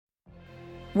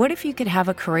What if you could have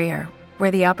a career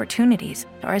where the opportunities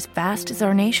are as vast as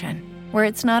our nation, where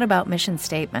it's not about mission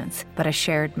statements, but a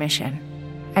shared mission?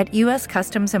 At U.S.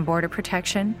 Customs and Border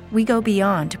Protection, we go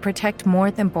beyond to protect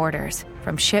more than borders.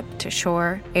 From ship to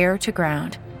shore, air to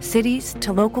ground, cities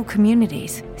to local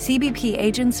communities, CBP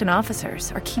agents and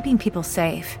officers are keeping people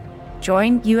safe.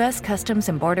 Join U.S. Customs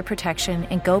and Border Protection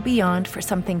and go beyond for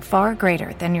something far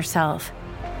greater than yourself.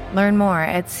 Learn more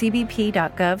at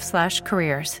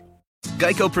cbp.gov/careers.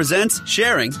 Geico presents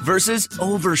sharing versus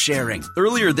oversharing.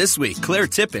 Earlier this week, Claire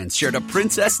Tippins shared a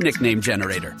princess nickname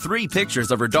generator, 3 pictures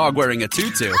of her dog wearing a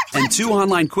tutu, and 2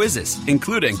 online quizzes,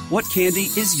 including, what candy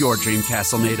is your dream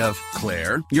castle made of?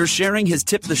 Claire, your sharing has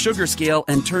tipped the sugar scale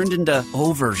and turned into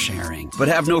oversharing. But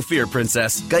have no fear,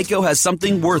 princess. Geico has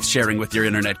something worth sharing with your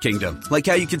internet kingdom, like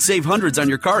how you could save hundreds on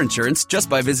your car insurance just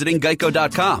by visiting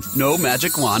geico.com. No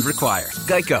magic wand required.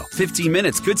 Geico, 15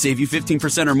 minutes could save you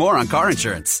 15% or more on car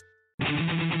insurance.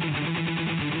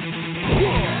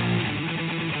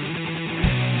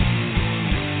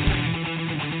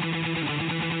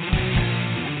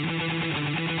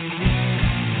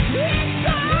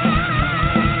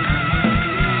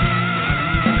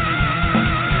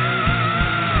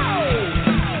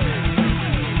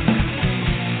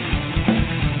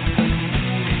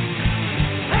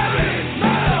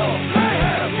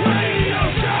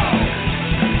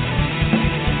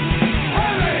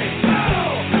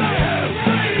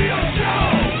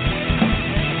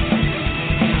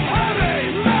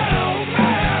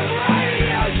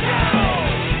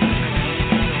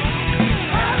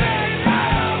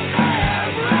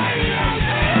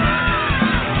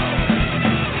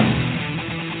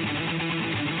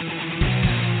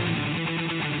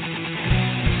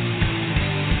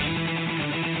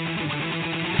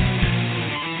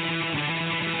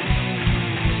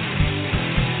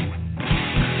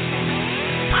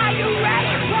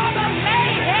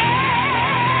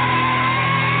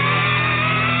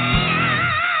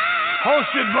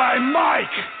 Hosted by Mike,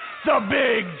 the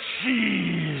Big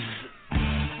Cheese.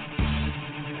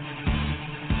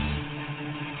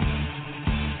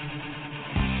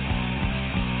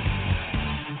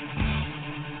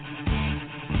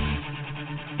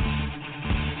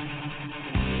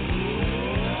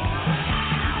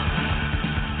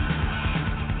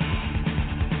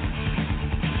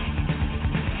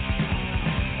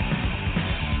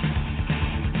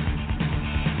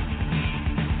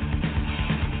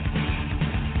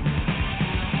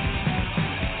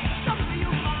 Something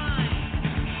you find.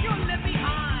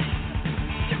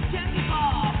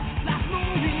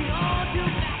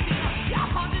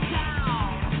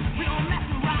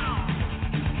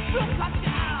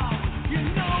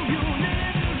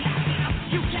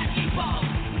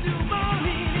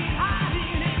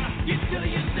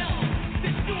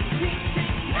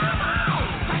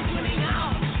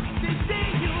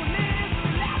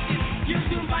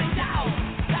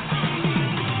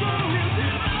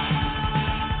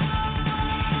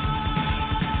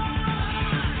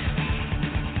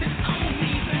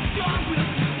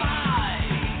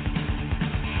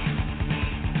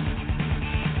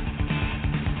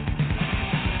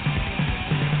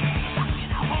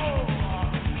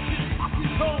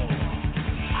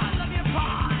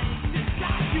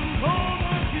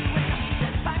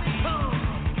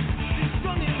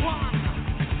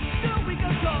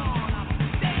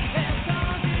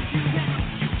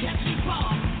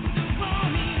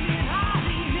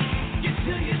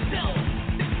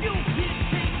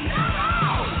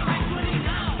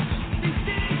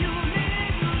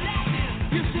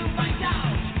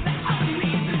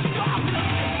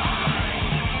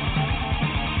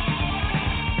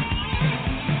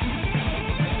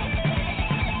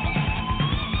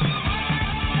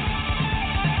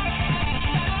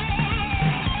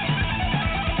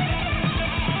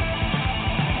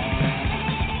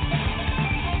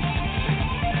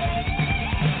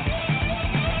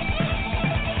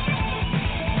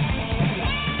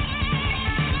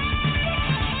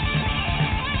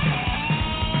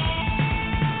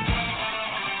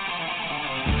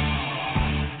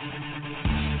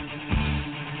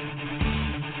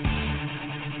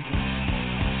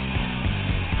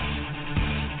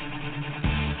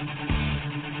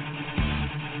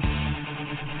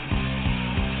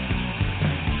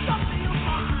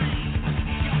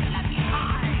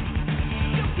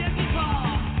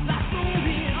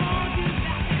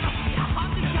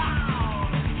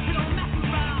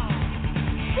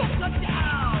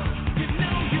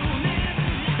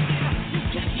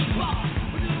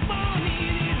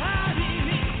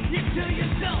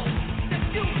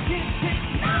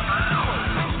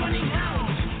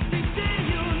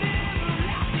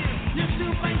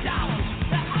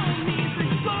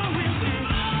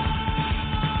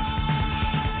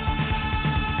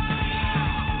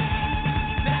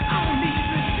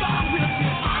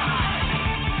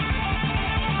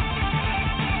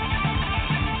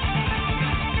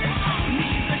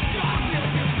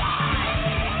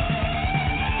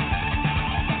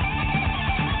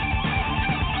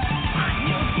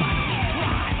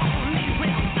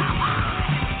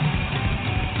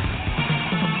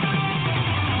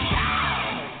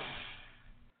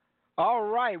 All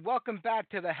right, welcome back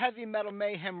to the Heavy Metal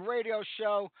Mayhem radio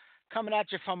show, coming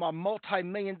at you from a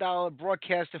multi-million-dollar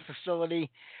broadcasting facility.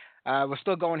 We're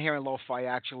still going here in lo-fi,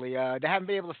 actually. They haven't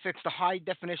been able to fix the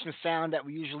high-definition sound that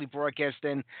we usually broadcast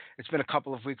in. It's been a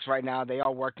couple of weeks right now. They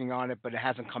are working on it, but it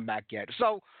hasn't come back yet.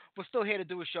 So we're still here to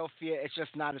do a show for you. It's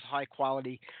just not as high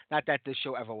quality. Not that this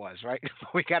show ever was, right?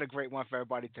 We got a great one for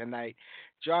everybody tonight.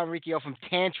 John Riccio from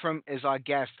Tantrum is our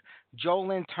guest.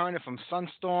 Lynn Turner from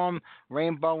Sunstorm,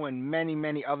 Rainbow, and many,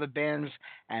 many other bands.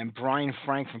 And Brian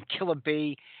Frank from Killer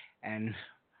Bee and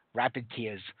Rapid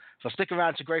Tears. So stick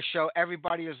around. It's a great show.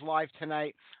 Everybody is live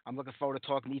tonight. I'm looking forward to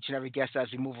talking to each and every guest as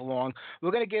we move along.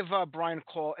 We're going to give Brian a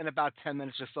call in about 10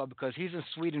 minutes or so because he's in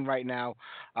Sweden right now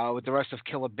with the rest of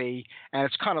Killer Bee, and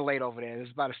it's kind of late over there.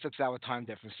 There's about a 6-hour time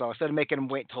difference. So instead of making him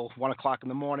wait until 1 o'clock in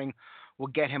the morning, we'll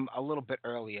get him a little bit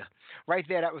earlier. Right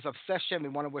there, that was Obsession. We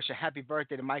want to wish a happy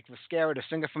birthday to Mike Viscara, the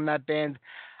singer from that band.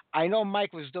 I know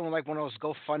Mike was doing like one of those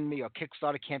GoFundMe or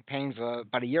Kickstarter campaigns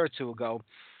about a year or two ago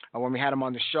when we had him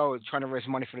on the show trying to raise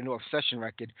money for the new Obsession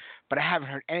record, but I haven't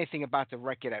heard anything about the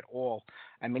record at all.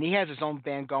 I mean, he has his own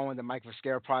band going, the Mike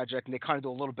Viscara Project, and they kind of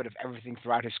do a little bit of everything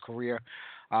throughout his career.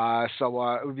 So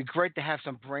it would be great to have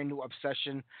some brand new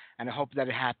Obsession, and I hope that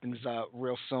it happens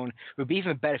real soon. It would be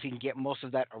even better if he can get most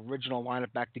of that original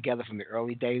lineup back together from the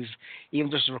early days,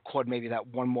 even just to record maybe that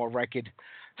one more record.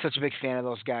 Such a big fan of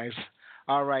those guys.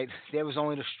 All right, there was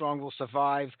only the strong will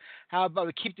survive. How about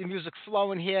we keep the music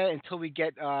flowing here until we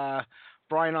get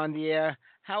Brian on the air?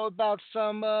 How about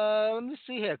some, let me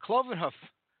see here, Clovenhoof.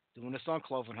 Doing this on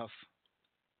Clovenhoof.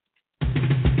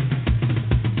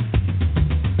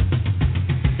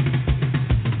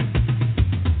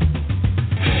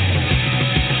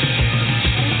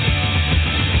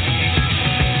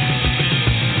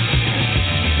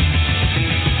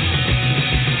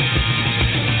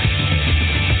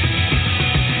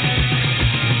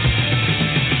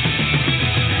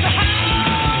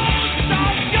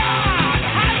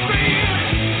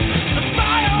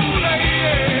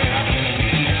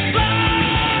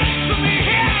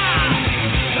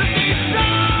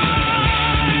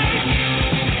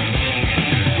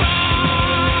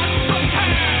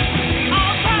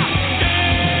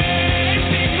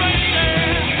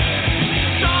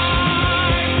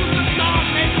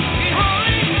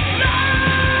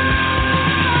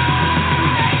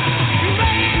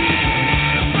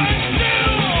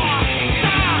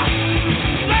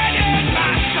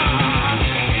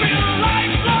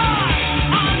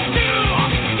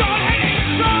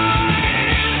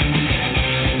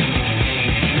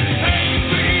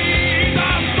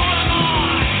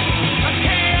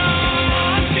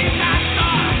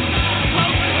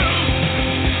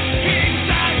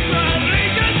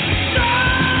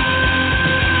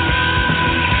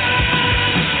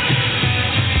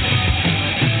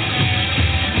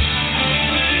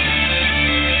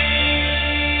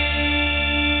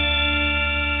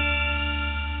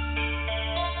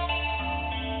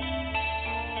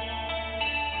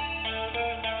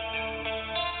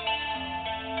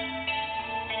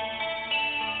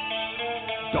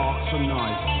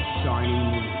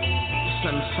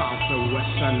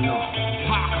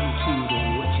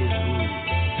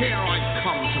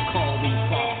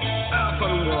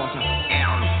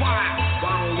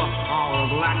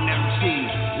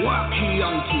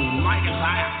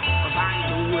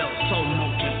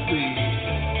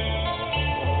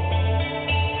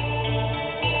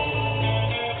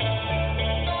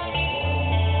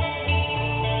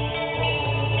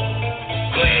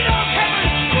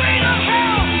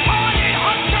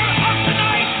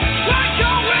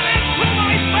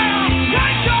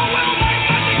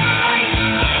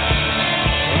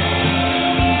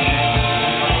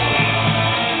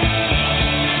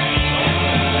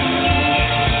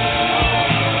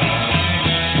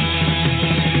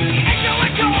 Echo,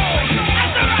 echo!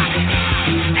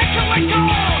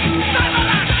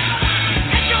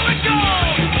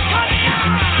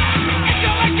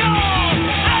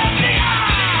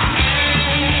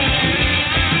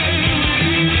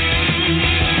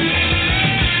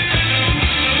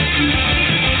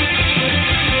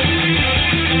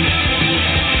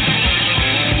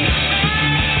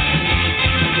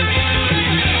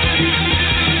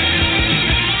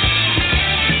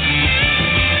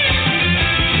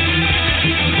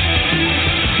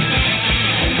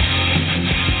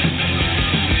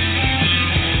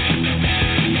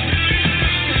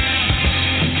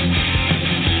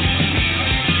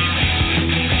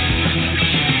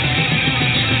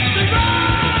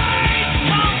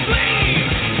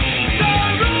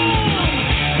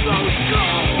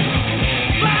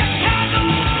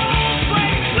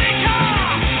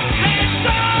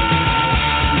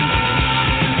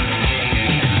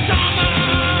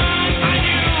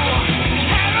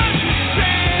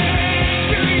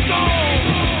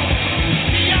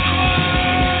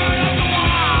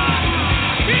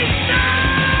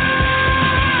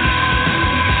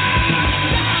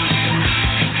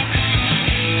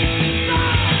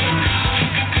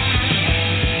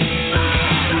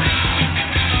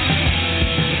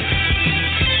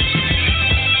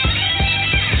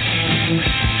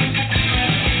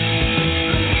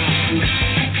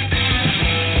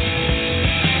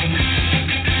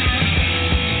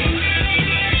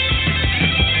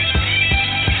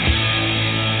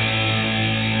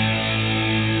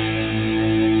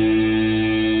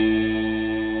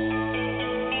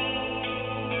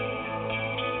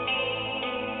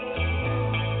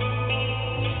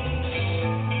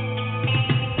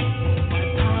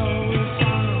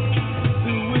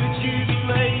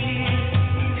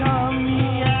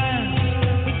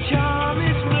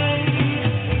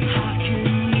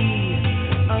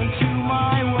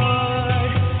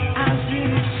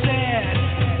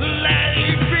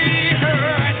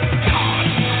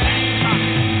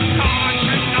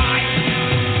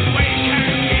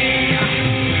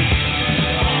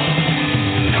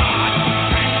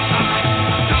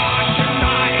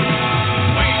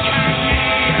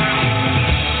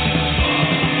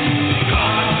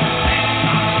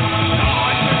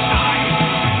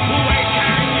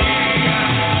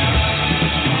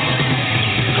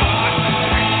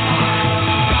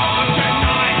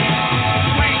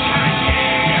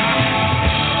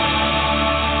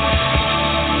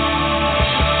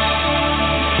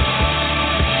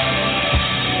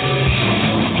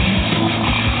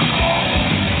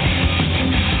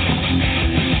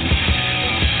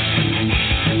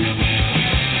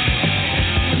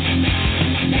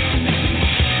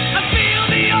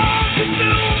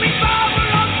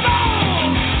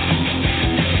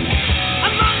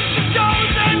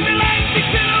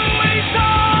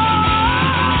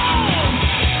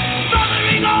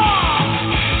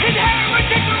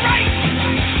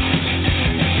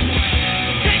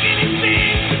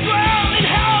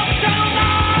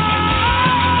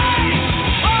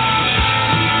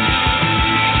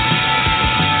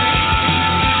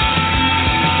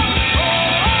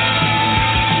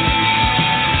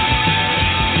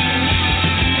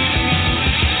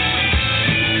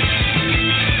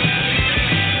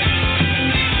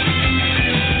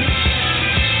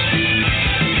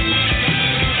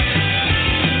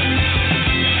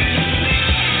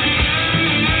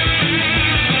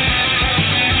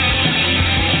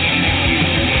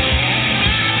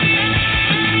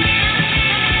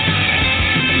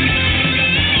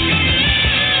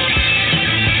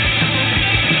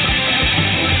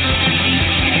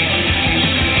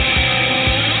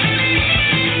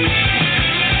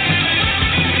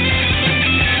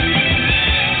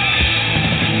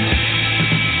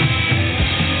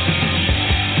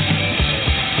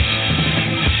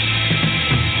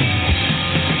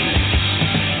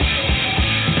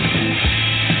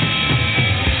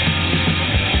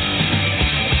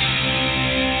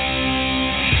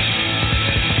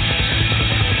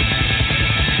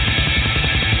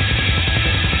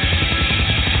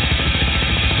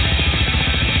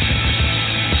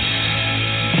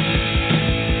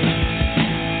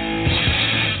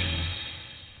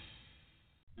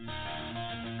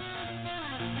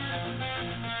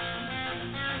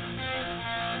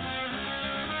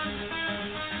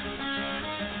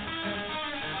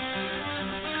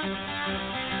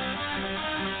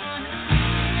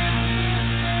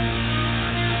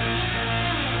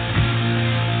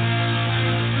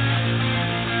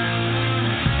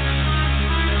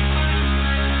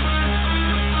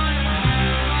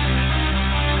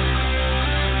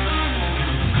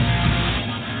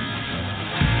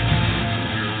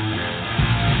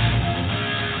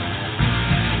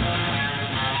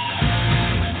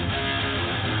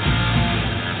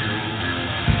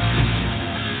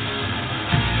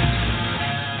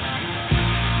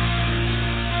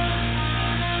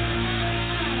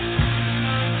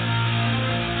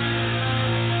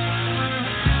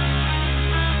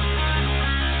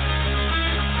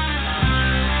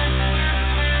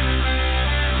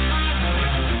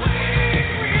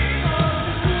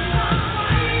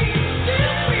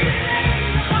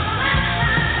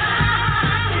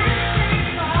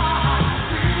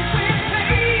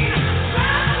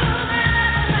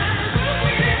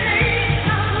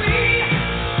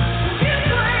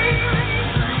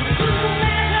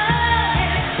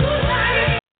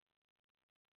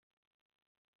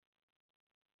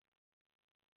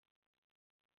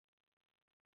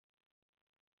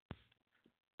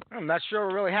 I'm not sure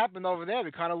what really happened over there.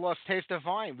 We kind of lost taste of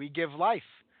vine. We give life.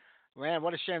 Man,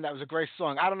 what a shame. That was a great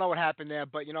song. I don't know what happened there,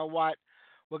 but you know what?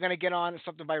 We're going to get on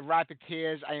something by Rapid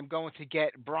Tears. I am going to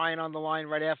get Brian on the line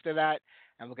right after that,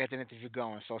 and we'll get the interview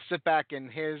going. So sit back and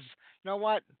here's, you know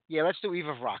what? Yeah, let's do Eve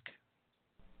of Rock.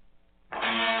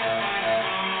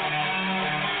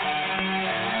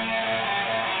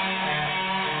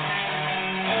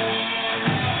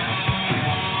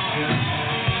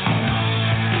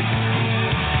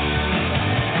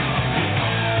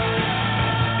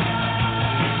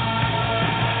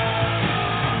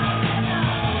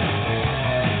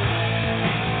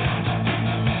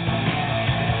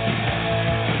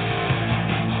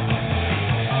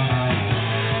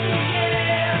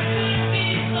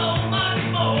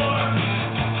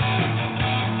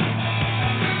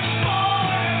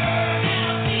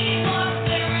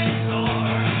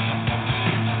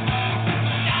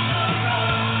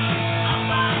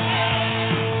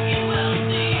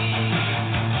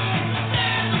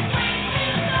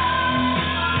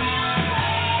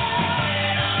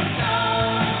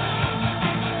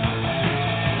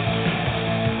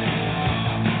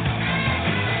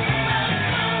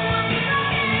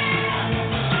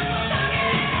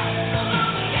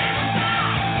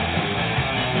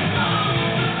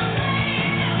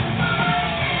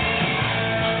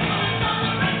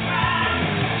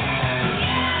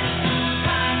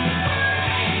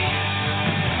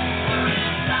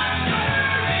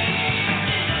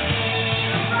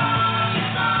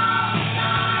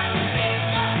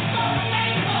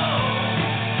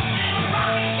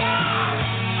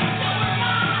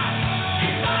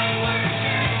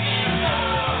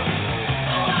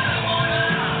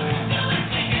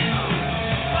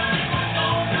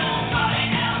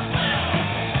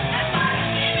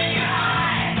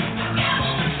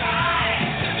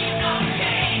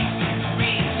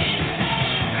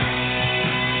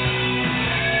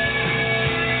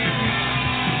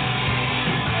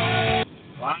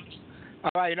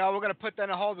 All right, you know, we're going to put that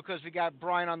on hold because we got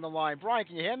Brian on the line. Brian,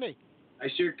 can you hear me? I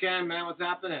sure can, man. What's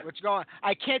happening? What's going on?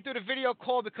 I can't do the video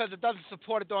call because it doesn't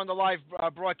support it during the live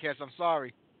broadcast. I'm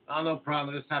sorry. Oh, no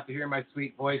problem. I just have to hear my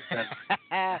sweet voice then.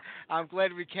 I'm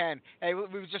glad we can. Hey, we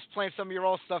were just playing some of your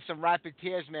old stuff, some Rapid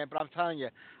Tears, man, but I'm telling you,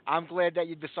 I'm glad that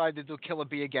you decided to do Killer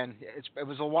Bee again. It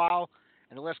was a while,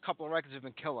 and the last couple of records have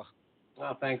been killer.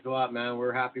 Well, thanks a lot, man.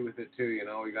 We're happy with it, too. You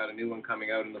know, we got a new one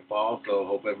coming out in the fall, so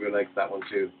hope everybody likes that one,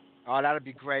 too. Oh, that'd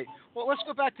be great. Well, let's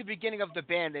go back to the beginning of the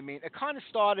band. I mean, it kind of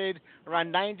started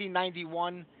around 90,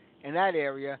 91 in that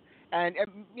area. And,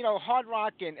 you know, hard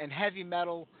rock and heavy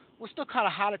metal was still kind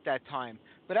of hot at that time.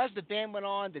 But as the band went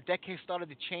on, the decade started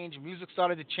to change, music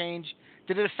started to change.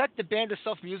 Did it affect the band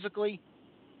itself musically?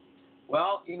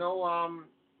 Well, you know,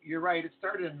 you're right. It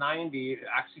started in 90. It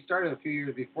actually started a few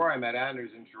years before I met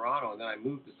Anders in Toronto, and then I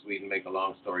moved to Sweden, make a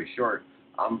long story short.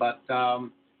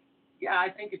 Yeah, I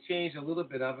think it changed a little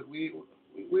bit of it. We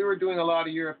were doing a lot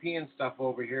of European stuff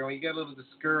over here, and we get a little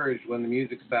discouraged when the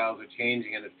music styles are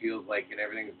changing and it feels like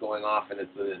everything's going off and it's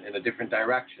in a different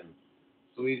direction.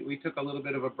 So we took a little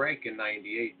bit of a break in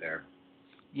 98 there.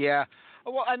 Yeah.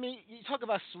 Well, I mean, you talk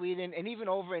about Sweden and even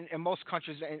over in most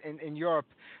countries in Europe,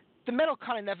 the metal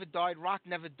kind of never died, rock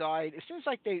never died. It seems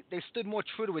like they stood more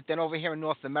true to it than over here in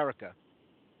North America.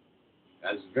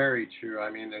 That's very true.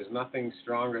 I mean, there's nothing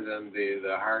stronger than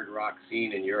the hard rock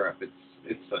scene in Europe.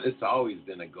 It's always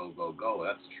been a go, go, go.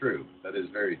 That's true. That is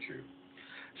very true.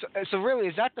 So really,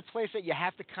 is that the place that you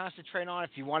have to concentrate on if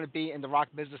you want to be in the rock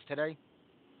business today?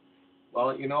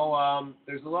 Well, you know,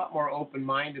 there's a lot more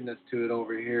open-mindedness to it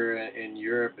over here in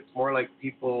Europe. It's more like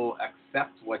people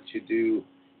accept what you do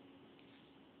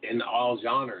in all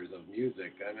genres of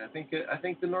music. I mean, I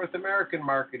think the North American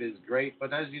market is great,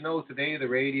 but as you know today, the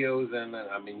radios and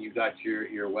I mean, you got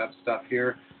your web stuff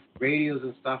here. Radios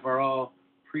and stuff are all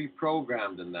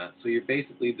pre-programmed in that, so you're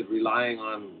basically relying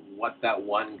on what that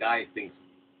one guy thinks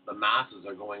the masses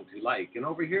are going to like. And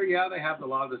over here, yeah, they have a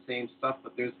lot of the same stuff,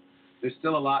 but there's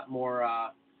still a lot more.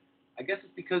 I guess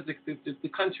it's because the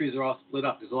countries are all split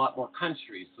up. There's a lot more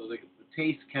countries, so the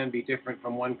taste can be different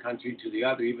from one country to the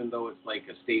other, even though it's like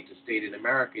a state to state in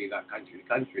America. You got country to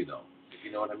country, though, if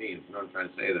you know what I mean. If you know what I'm trying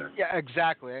to say there. Yeah,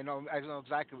 exactly. I know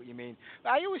exactly what you mean.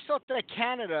 I always thought that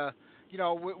Canada, you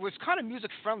know, was kind of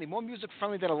music friendly, more music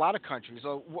friendly than a lot of countries.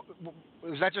 So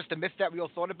was that just a myth that we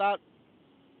all thought about?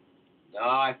 No,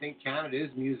 I think Canada is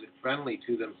music friendly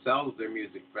to themselves. They're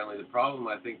music friendly. The problem,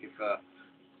 I think,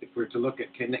 if we're to look at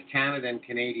Canada and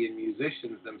Canadian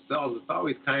musicians themselves, it's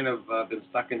always kind of been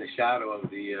stuck in the shadow of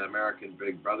the American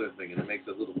Big Brother thing, and it makes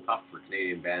it a little tough for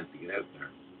Canadian bands to get out there.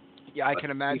 Yeah, I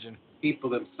can imagine. people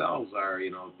themselves are,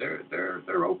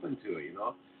 they're open to it.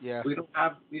 Yeah. We don't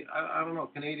have, I don't know,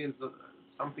 Canadians.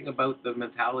 Something about the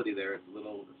mentality there. It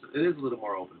is a little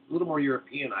more open. It's a little more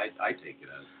European. I take it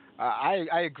as.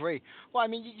 I agree. Well, I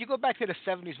mean, you go back to the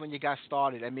 '70s when you got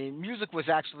started. I mean, music was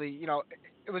actually,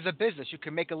 it was a business. You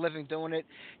could make a living doing it.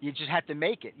 You just had to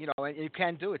make it, and you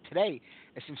can do it. Today,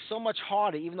 it seems so much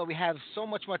harder, even though we have so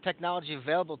much more technology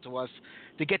available to us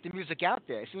to get the music out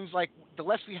there. It seems like the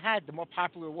less we had, the more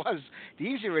popular it was. The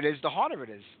easier it is, the harder it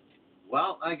is.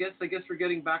 Well, I guess we're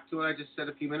getting back to what I just said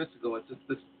a few minutes ago. It's just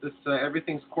this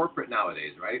everything's corporate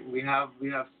nowadays, right? And we have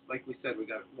like we said, we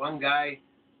got one guy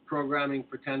programming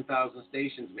for 10,000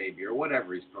 stations maybe, or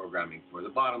whatever he's programming for. The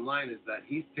bottom line is that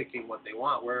he's picking what they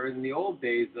want. Where in the old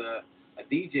days, a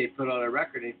DJ put out a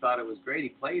record and he thought it was great, he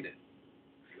played it.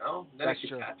 Then That's it should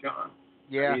true. catch on.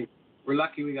 Yeah. I mean, we're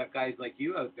lucky we got guys like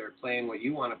you out there playing what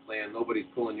you want to play, and nobody's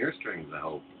pulling your strings, I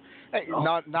hope. Hey,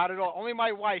 not at all. Only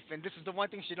my wife, and this is the one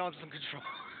thing she knows in control.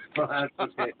 Well,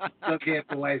 that's okay. It's okay if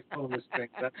the wife's pulling the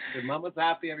strings. If Mama's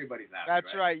happy, everybody's happy.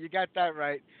 That's right. You got that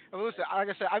right. Well, listen, like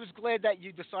I said, I was glad that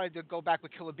you decided to go back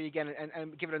with Killer Bee again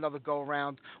and give it another go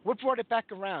around. What brought it back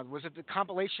around? Was it the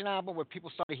compilation album where people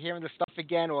started hearing the stuff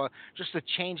again, or just a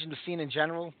change in the scene in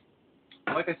general?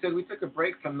 Like I said, we took a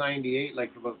break from '98,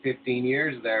 for about 15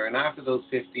 years there, and after those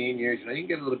 15 years, you can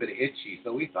get a little bit itchy.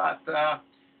 So we thought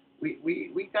we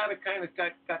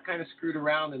got kind of screwed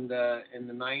around in the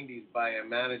 '90s by a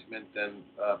management and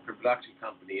production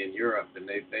company in Europe, and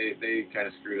they kind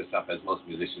of screwed us up, as most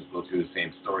musicians go through the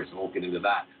same story. So we won't get into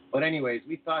that. But anyways,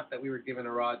 we thought that we were given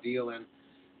a raw deal, and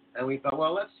we thought,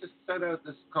 well, let's just set out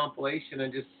this compilation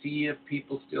and just see if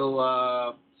people still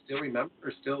remember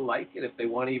or still like it, if they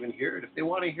want to even hear it. If they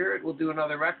want to hear it, we'll do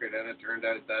another record. And it turned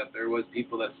out that there was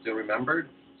people that still remembered,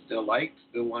 still liked,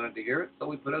 still wanted to hear it, so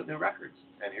we put out new records.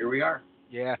 And here we are.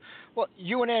 Yeah. Well,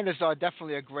 you and Anders are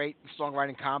definitely a great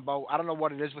songwriting combo. I don't know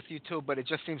what it is with you two, but it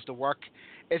just seems to work.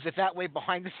 Is it that way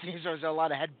behind the scenes, or is there a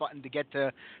lot of headbutting to get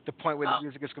to the point where the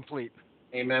music is complete?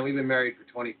 Hey, man, we've been married for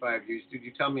 25 years. Dude,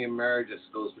 you tell me a marriage that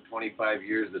goes for 25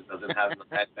 years that doesn't have no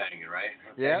headbanging, right?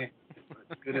 Okay? Yeah.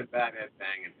 It's good and bad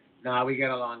headbanging. No, we get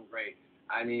along great.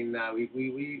 I mean,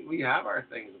 we have our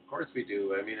things. Of course we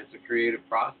do. I mean, it's a creative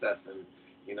process, and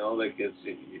you're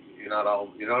not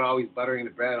always buttering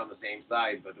the bread on the same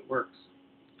side, but it works.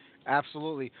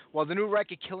 Absolutely. Well, the new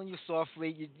record, Killing You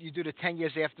Softly, you do the 10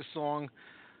 years after song,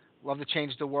 Love to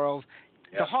Change the World.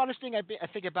 Yep. The hardest thing I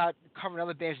think about covering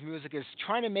other bands' music is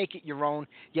trying to make it your own,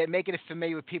 yet making it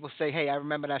familiar with people say, hey, I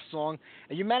remember that song.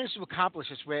 And you managed to accomplish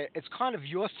this where it's kind of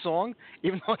your song,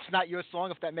 even though it's not your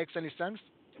song, if that makes any sense.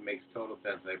 It makes total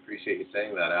sense. I appreciate you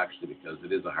saying that, actually, because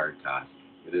it is a hard task.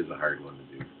 It is a hard one to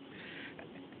do.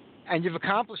 And you've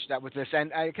accomplished that with this.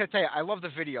 And I can tell you, I love the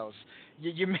videos.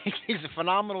 You make these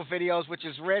phenomenal videos, which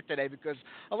is rare today because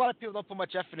a lot of people don't put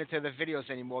much effort into their videos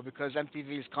anymore because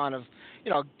MTV is kind of,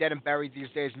 dead and buried these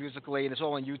days musically, and it's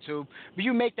all on YouTube. But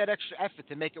you make that extra effort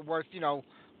to make it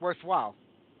worthwhile.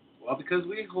 Well, because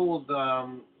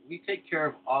we take care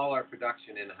of all our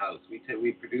production in-house.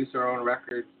 We produce our own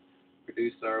records,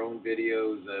 produce our own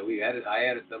videos. I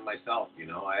edit them myself,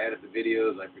 I edit the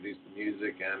videos, I produce the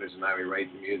music, Anders and I, we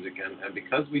write the music, and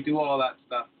because we do all that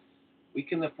stuff, we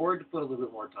can afford to put a little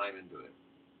bit more time into it.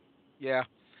 Yeah.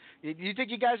 Do you think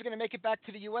you guys are going to make it back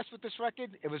to the U.S. with this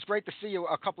record? It was great to see you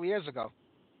a couple of years ago.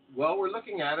 Well, we're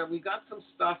looking at it. We got some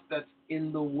stuff that's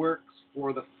in the works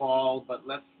for the fall, but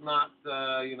let's not,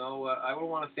 I don't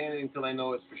want to say anything until I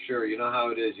know it's for sure. You know how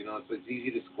it is, so it's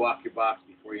easy to squawk your box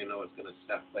before you know it's going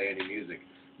to play any music.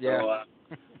 Yeah.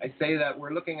 So I say that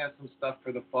we're looking at some stuff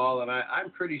for the fall, and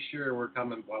I'm pretty sure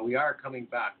we are coming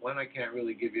back. When, I can't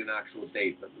really give you an actual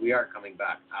date, but we are coming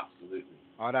back, absolutely.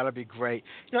 Oh, that'll be great.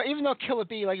 Even though Killer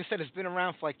Bee, like I said, has been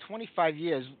around for 25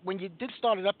 years, when you did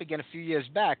start it up again a few years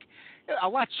back, a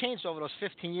lot changed over those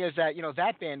 15 years that,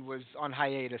 that band was on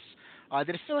hiatus.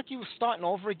 Did it feel like you were starting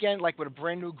over again, with a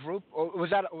brand new group, or was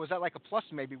that like a plus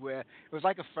maybe, where it was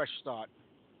like a fresh start?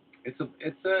 It's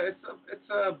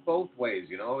both ways,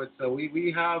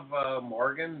 we have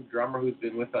Morgan, drummer, who's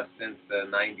been with us since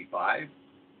 '95.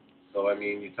 So I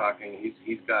mean, you're talking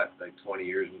he's got 20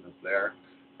 years with us there,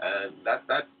 and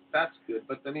that's good.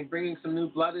 But I mean, bringing some new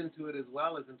blood into it as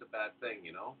well isn't a bad thing,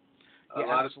 A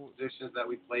lot of musicians that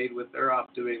we played with, they're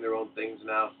off doing their own things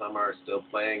now. Some are still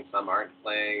playing, some aren't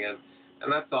playing,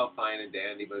 and that's all fine and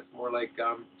dandy. But it's more like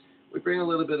we bring a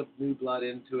little bit of new blood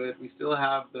into it. We still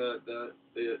have the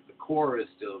core is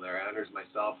still there. Anders,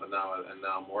 myself, and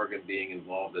now Morgan being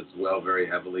involved as well very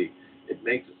heavily. It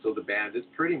makes it so the band is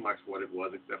pretty much what it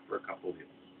was, except for a couple of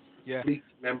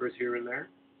members here and there.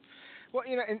 Well,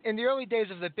 in the early days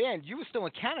of the band, you were still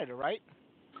in Canada, right?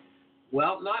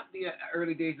 Well, not the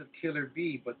early days of Killer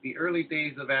B, but the early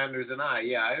days of Anders and I.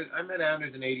 Yeah, I met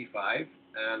Anders in '85,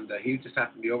 and he just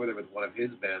happened to be over there with one of his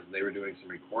bands, and they were doing some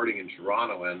recording in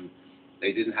Toronto, and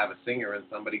they didn't have a singer, and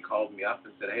somebody called me up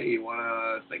and said, "Hey, you want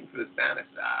to sing for this band?" I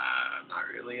said, "I'm not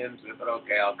really into it, but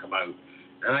okay, I'll come out."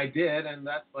 And I did, and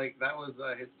that was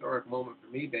a historic moment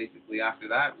for me, basically. After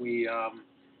that, we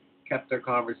kept their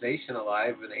conversation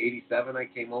alive. In '87, I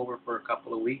came over for a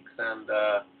couple of weeks, and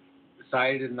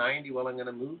decided in '90, well, I'm going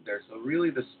to move there. So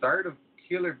really the start of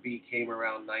Killer Bee came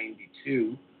around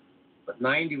 '92, but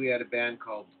 '90 we had a band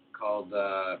called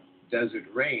Desert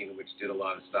Rain, which did a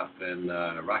lot of stuff in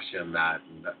Russia and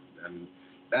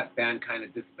that band kind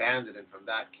of disbanded, and from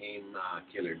that came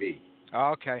Killer Bee.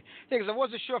 Oh, okay. Yeah, because I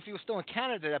wasn't sure if you were still in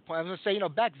Canada at that point. I was going to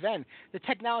say, back then, the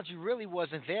technology really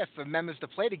wasn't there for members to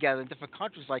play together in different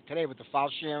countries like today with the file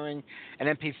sharing and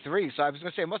MP3. So I was going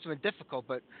to say it must have been difficult,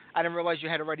 but I didn't realize you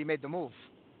had already made the move.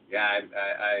 Yeah,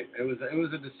 it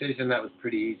was a decision that was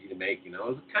pretty easy to make. It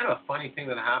was kind of a funny thing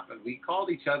that happened. We called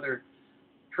each other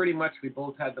pretty much. We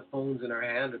both had the phones in our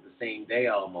hand at the same day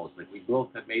almost. Like we both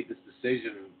had made this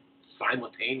decision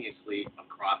simultaneously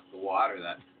across the water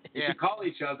that we should call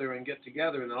each other and get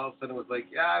together, and then all of a sudden it was like,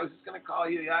 yeah, I was just going to call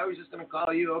you. Yeah, I was just going to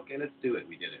call you. Okay, let's do it.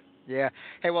 We did it. Yeah.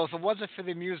 Hey, well, if it wasn't for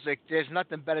the music, there's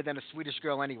nothing better than a Swedish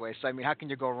girl anyway. So, I mean, how can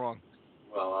you go wrong?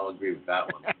 Well, I'll agree with that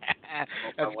one. I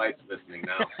hope my wife's listening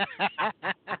now.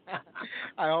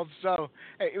 I hope so.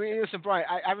 Hey, listen, Brian,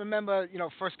 I remember,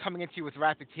 first coming into you with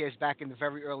Rapid Tears back in the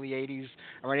very early 80s,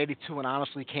 around 82 when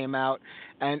Honestly came out,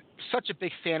 and such a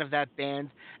big fan of that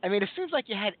band. I mean, it seems like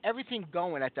you had everything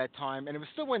going at that time, and it was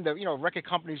still when the, record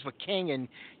companies were king, and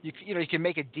you can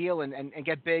make a deal and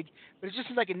get big, but it just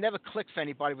seems like it never clicked for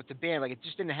anybody with the band. Like, it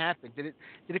just didn't happen. Did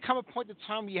it come a point in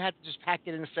time where you had to just pack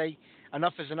it in and say,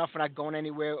 enough is enough, we're not going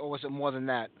anywhere, or was it more than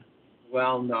that?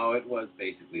 Well, no, it was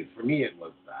basically, for me, it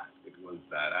was that. It was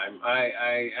that.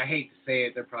 I hate to say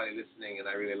it, they're probably listening, and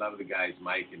I really love the guys,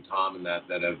 Mike and Tom, and that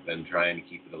have been trying to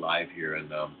keep it alive here. And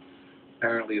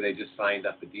apparently, they just signed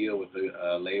up a deal with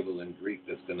a label in Greece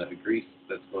that's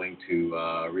going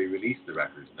to re-release the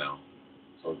records now.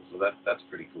 So that's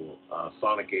pretty cool.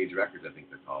 Sonic Age Records, I think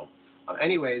they're called.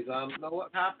 Anyways, now what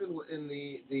happened in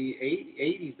the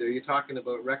 80s there, you're talking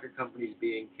about record companies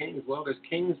being kings. Well, there's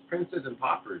kings, princes, and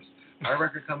paupers. Our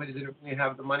record companies didn't really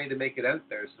have the money to make it out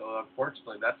there, so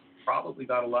unfortunately that's probably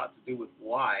got a lot to do with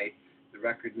why the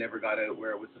record never got out where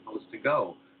it was supposed to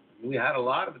go. I mean, we had a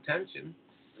lot of attention.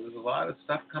 There was a lot of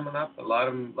stuff coming up, a lot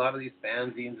of these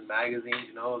fanzines and magazines,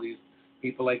 these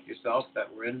people like yourself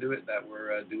that were into it, that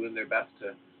were doing their best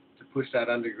to push that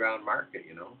underground market,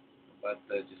 but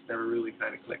just never really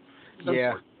kind of clicked.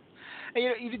 Yeah.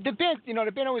 And, the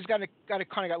band always kind of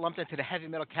got lumped into the heavy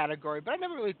metal category, but I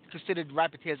never really considered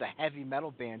Rapid Tears a heavy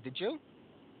metal band. Did you?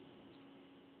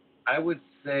 I would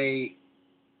say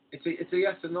it's a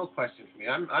yes or no question for me.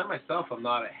 I myself am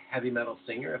not a heavy metal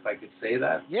singer, if I could say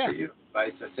that. Yeah. For you. I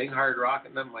sing hard rock,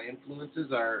 and then my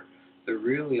influences are they're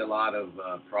really a lot of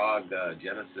prog,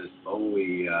 Genesis,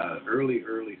 Bowie, early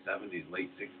 70s, late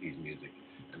 60s music.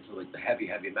 And so like the heavy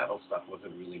metal stuff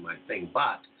wasn't really my thing.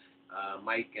 But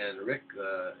Mike and Rick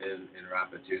in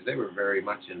Rapid Tears, they were very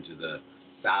much into the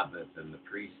Sabbath and the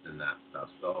Priest and that stuff.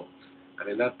 So, I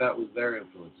mean, that was their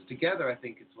influences. Together, I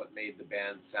think it's what made the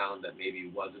band sound that maybe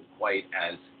wasn't quite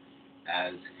as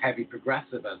heavy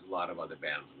progressive as a lot of other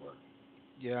bands were.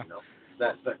 Yeah.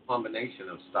 That's that combination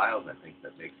of styles, I think,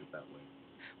 that makes it that way.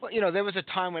 Well, there was a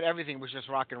time when everything was just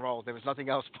rock and roll. There was nothing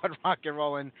else but rock and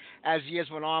roll. And as years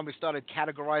went on, we started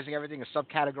categorizing everything and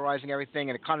subcategorizing everything.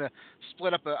 And it kind of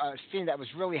split up a scene that was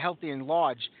really healthy and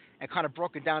large and kind of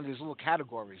broke it down to these little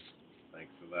categories.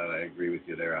 Thanks for that. I agree with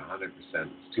you there 100%.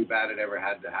 It's too bad it ever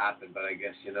had to happen. But I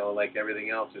guess, like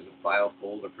everything else, there's a file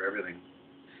folder for everything.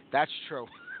 That's true.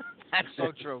 That's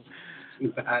so true.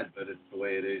 Too bad, but it's the way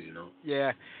it is,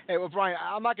 Yeah. Hey, well, Brian,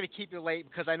 I'm not going to keep you late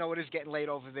because I know it is getting late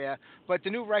over there. But the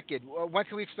new record, when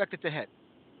can we expect it to hit?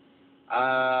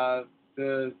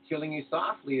 The Killing You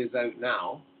Softly is out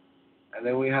now. And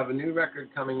then we have a new record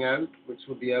coming out, which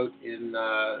will be out in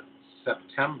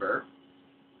September.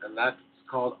 And that's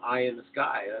called Eye in the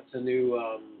Sky. That's a new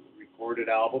recorded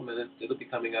album, and it'll be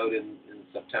coming out in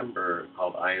September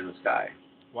called Eye in the Sky.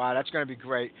 Wow, that's going to be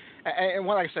great. And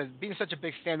like I said, being such a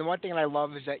big fan, the one thing that I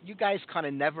love is that you guys kind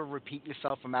of never repeat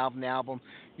yourself from album to album.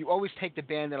 You always take the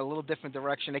band in a little different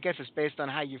direction. I guess it's based on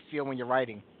how you feel when you're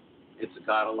writing. It's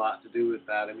got a lot to do with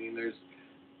that. I mean, there's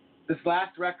this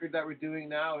last record that we're doing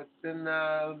now. It's been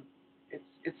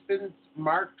it's been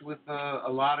marked with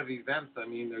a lot of events. I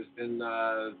mean, there's been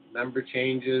member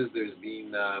changes. There's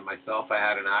been myself. I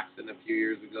had an accident a few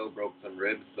years ago, broke some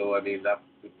ribs. So I mean, that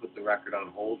put the record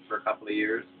on hold for a couple of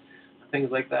years. Things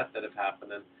like that have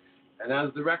happened, and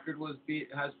as the record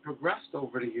has progressed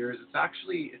over the years,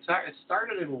 it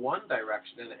started in one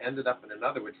direction and it ended up in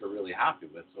another, which we're really happy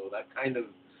with. So that kind of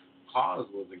pause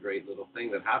was a great little thing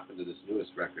that happened to this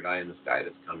newest record, Eye in the Sky,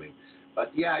 that's coming.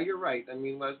 But yeah, you're right. I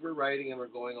mean, as we're writing and we're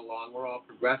going along, we're all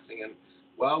progressing, and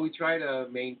well, we try to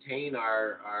maintain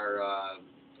our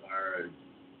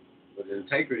with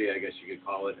integrity, I guess you could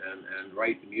call it, and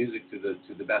write the music to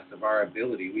the best of our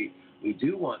ability. We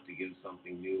do want to give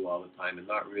something new all the time and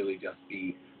not really just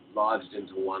be lodged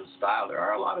into one style. There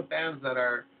are a lot of bands that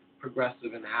are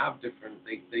progressive and have different.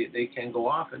 They can go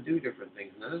off and do different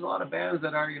things, and there's a lot of bands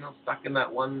that are stuck in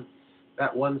that one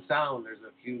sound. There's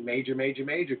a few major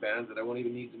bands that I won't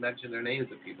even need to mention their names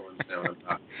if people understand what I'm talking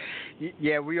about.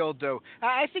 Yeah, we all do.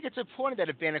 I think it's important that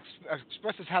a band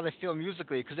expresses how they feel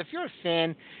musically, because if you're a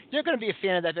fan, you're going to be a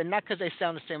fan of that band, not because they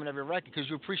sound the same on every record, because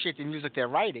you appreciate the music they're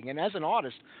writing. And as an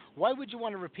artist, why would you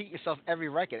want to repeat yourself every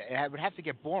record? It would have to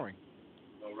get boring.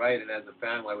 Well, right, and as a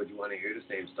fan, why would you want to hear the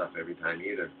same stuff every time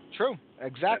either? True,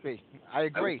 exactly. I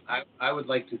agree. I would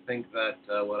like to think that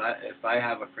if I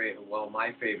have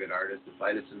my favorite artist, if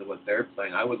I listen to what they're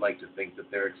playing, I would like to think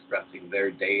that they're expressing their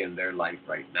day and their life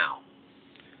right now.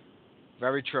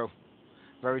 Very true.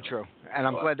 Very true. And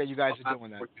I'm glad that you guys are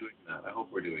doing that. I hope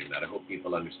we're doing that. I hope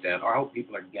people understand, or I hope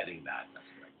people are getting that. That's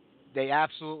right. They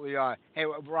absolutely are. Hey,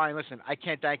 Brian, listen, I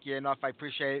can't thank you enough. I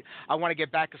appreciate it. I want to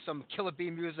get back to some Killer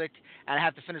Bee music, and I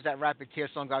have to finish that Rapid Tear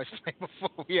song I was playing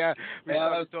before we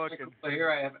started talking. Here,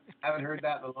 I haven't heard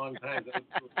that in a long time. That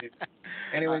was cool.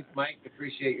 Anyways, Mike,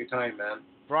 appreciate your time, man.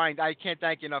 Brian, I can't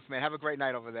thank you enough, man. Have a great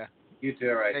night over there. You too.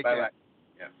 All right. Take bye. Care.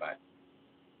 Yeah, bye.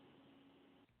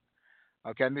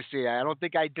 Okay, let me see. I don't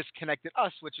think I disconnected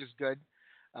us, which is good.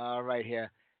 Right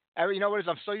here. You know what it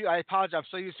is? I apologize. I'm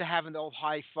so used to having the old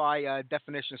hi-fi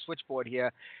definition switchboard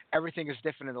here. Everything is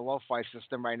different in the lo-fi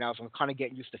system right now, so I'm kind of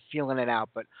getting used to feeling it out.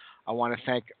 But I want to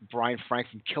thank Brian Frank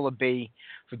from Killer Bee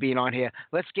for being on here.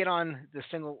 Let's get on the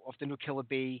single of the new Killer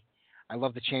Bee. I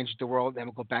love to change the world. Then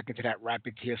we'll go back into that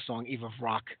Rapid Tear song, Eve of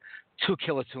Rock. 2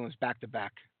 killer tunes back to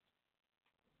back.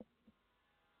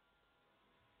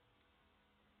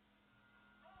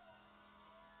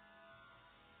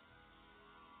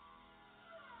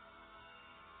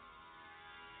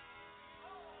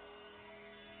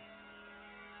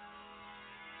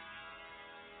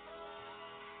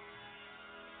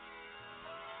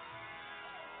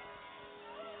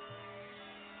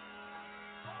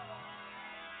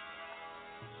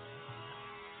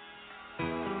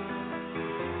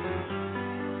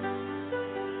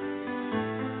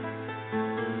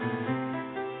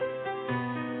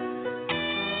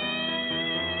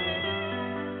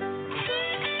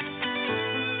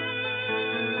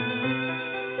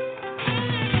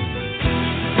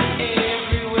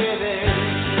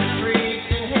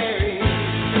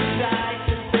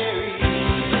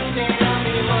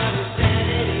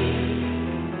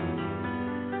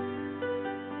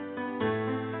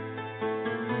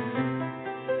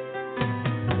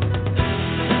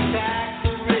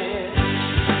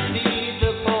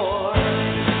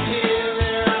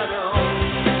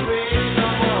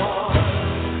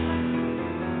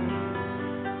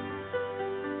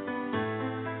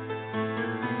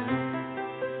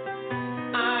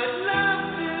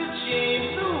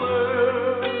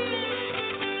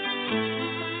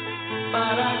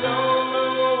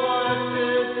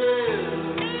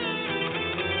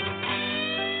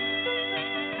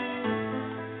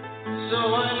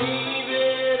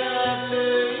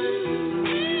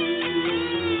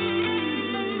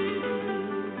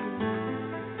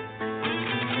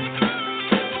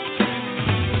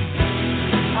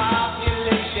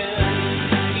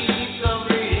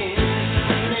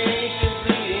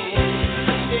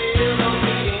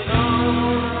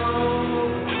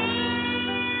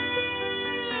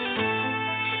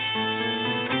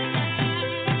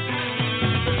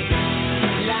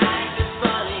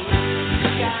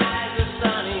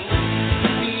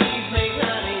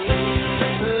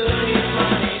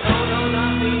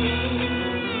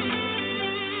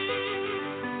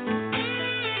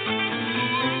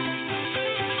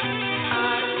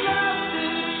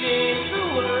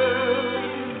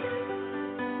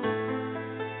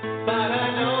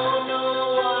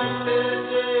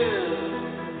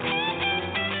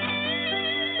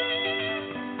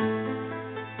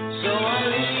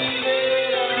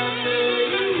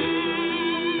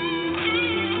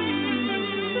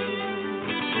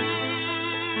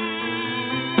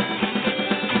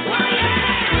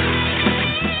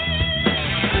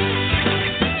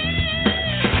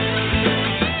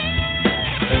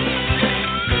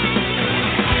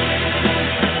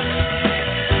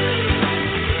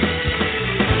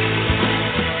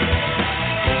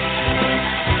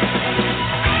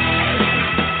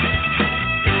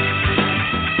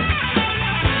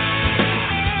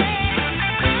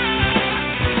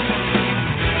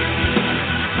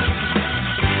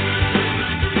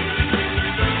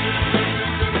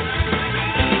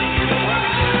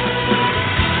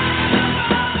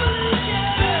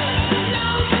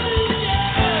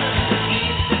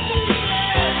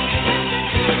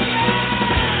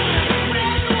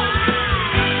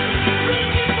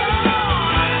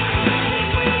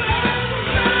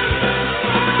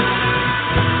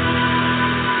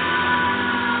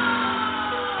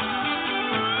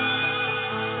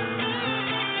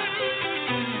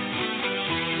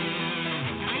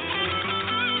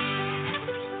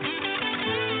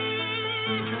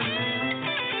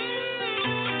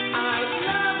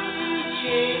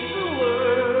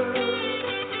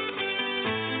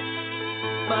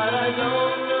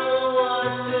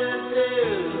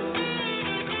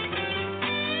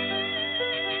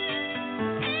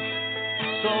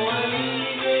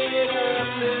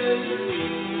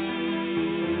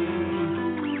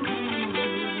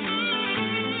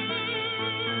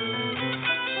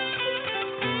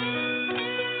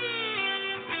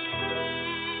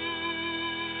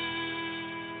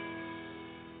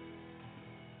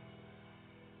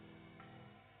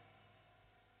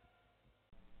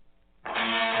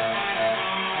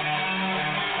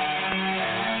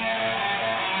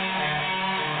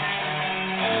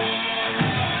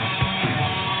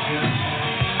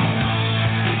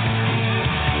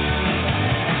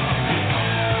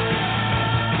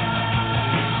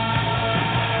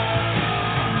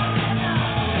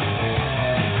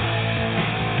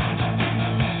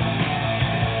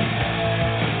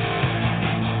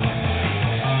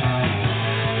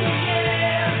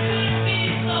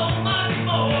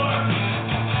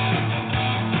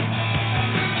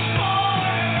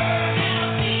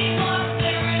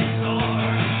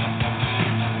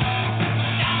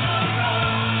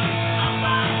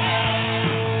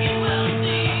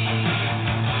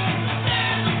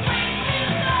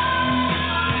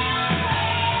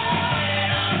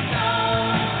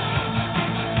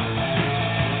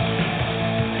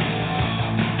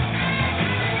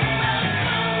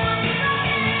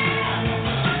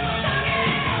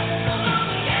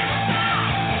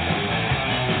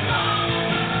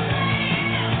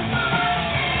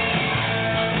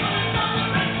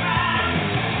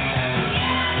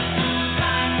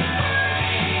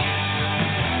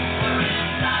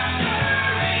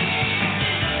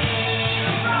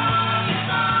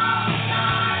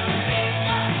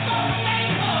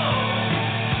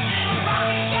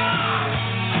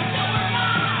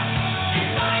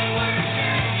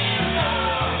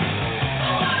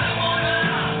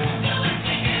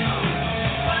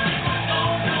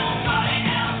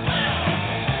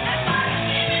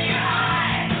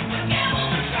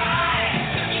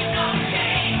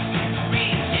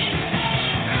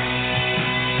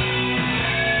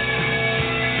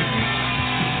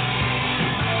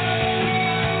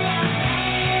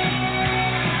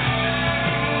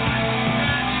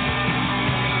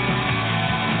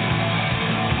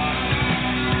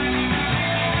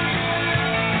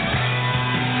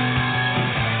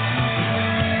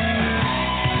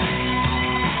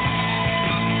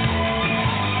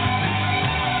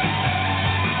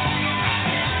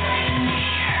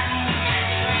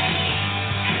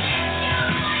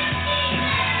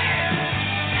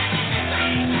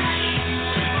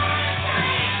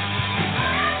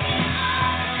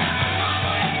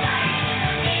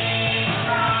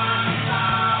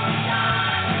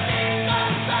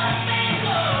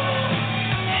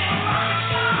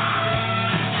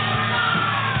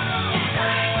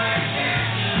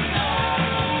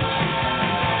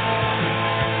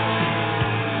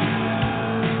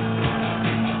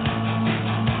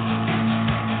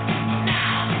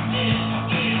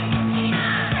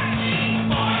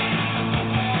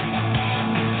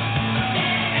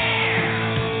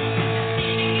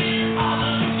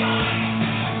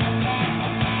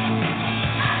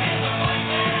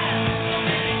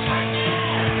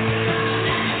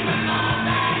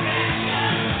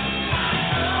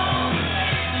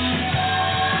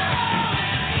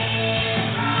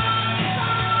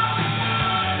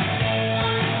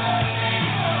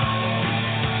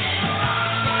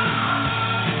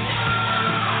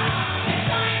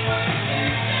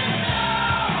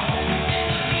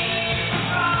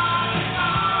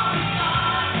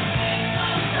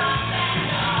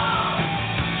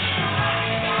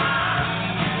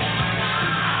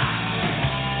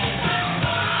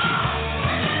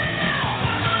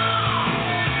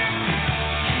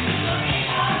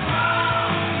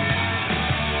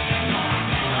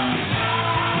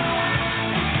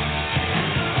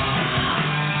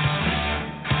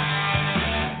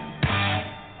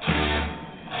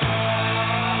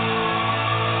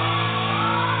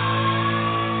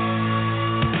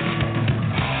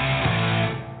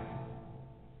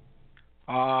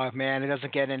 man, it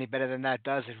doesn't get any better than that,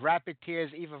 does it? Rapid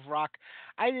Tears, Eve of Rock.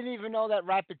 I didn't even know that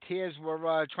Rapid Tears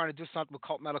were trying to do something with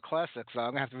Cult Metal Classics. I'm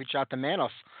going to have to reach out to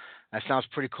Manos. That sounds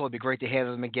pretty cool. It'd be great to hear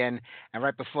them again. And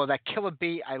right before that, Killer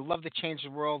Bee, I Love to Change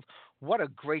the World. What a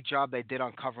great job they did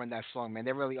on covering that song, man.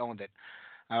 They really owned it.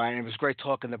 All right, and it was great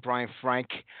talking to Brian Frank.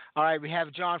 All right, we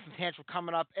have John from Tantrum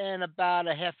coming up in about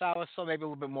a half hour or so, maybe a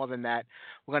little bit more than that.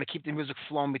 We're going to keep the music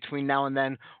flowing between now and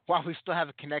then while we still have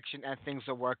a connection and things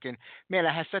are working. Man,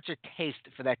 I had such a taste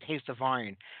for that Taste of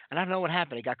Iron, and I don't know what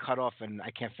happened. It got cut off, and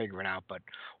I can't figure it out, but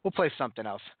we'll play something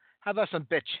else. How about some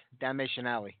Bitch, Damnation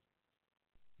Alley?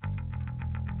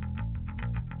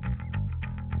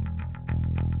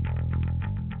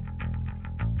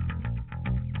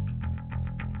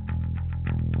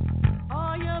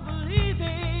 All you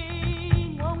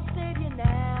believing won't save you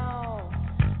now.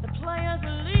 The players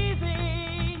are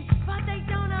leaving, but they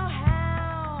don't know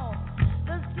how.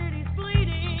 The city's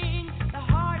bleeding, the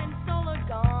heart and soul are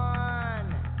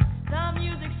gone. The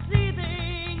music's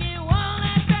seething, it won't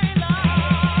last very long.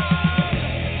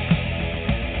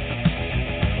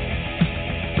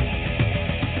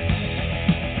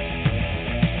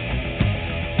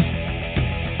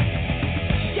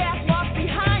 Death walks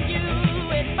behind you,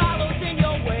 it follows in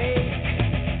your wake.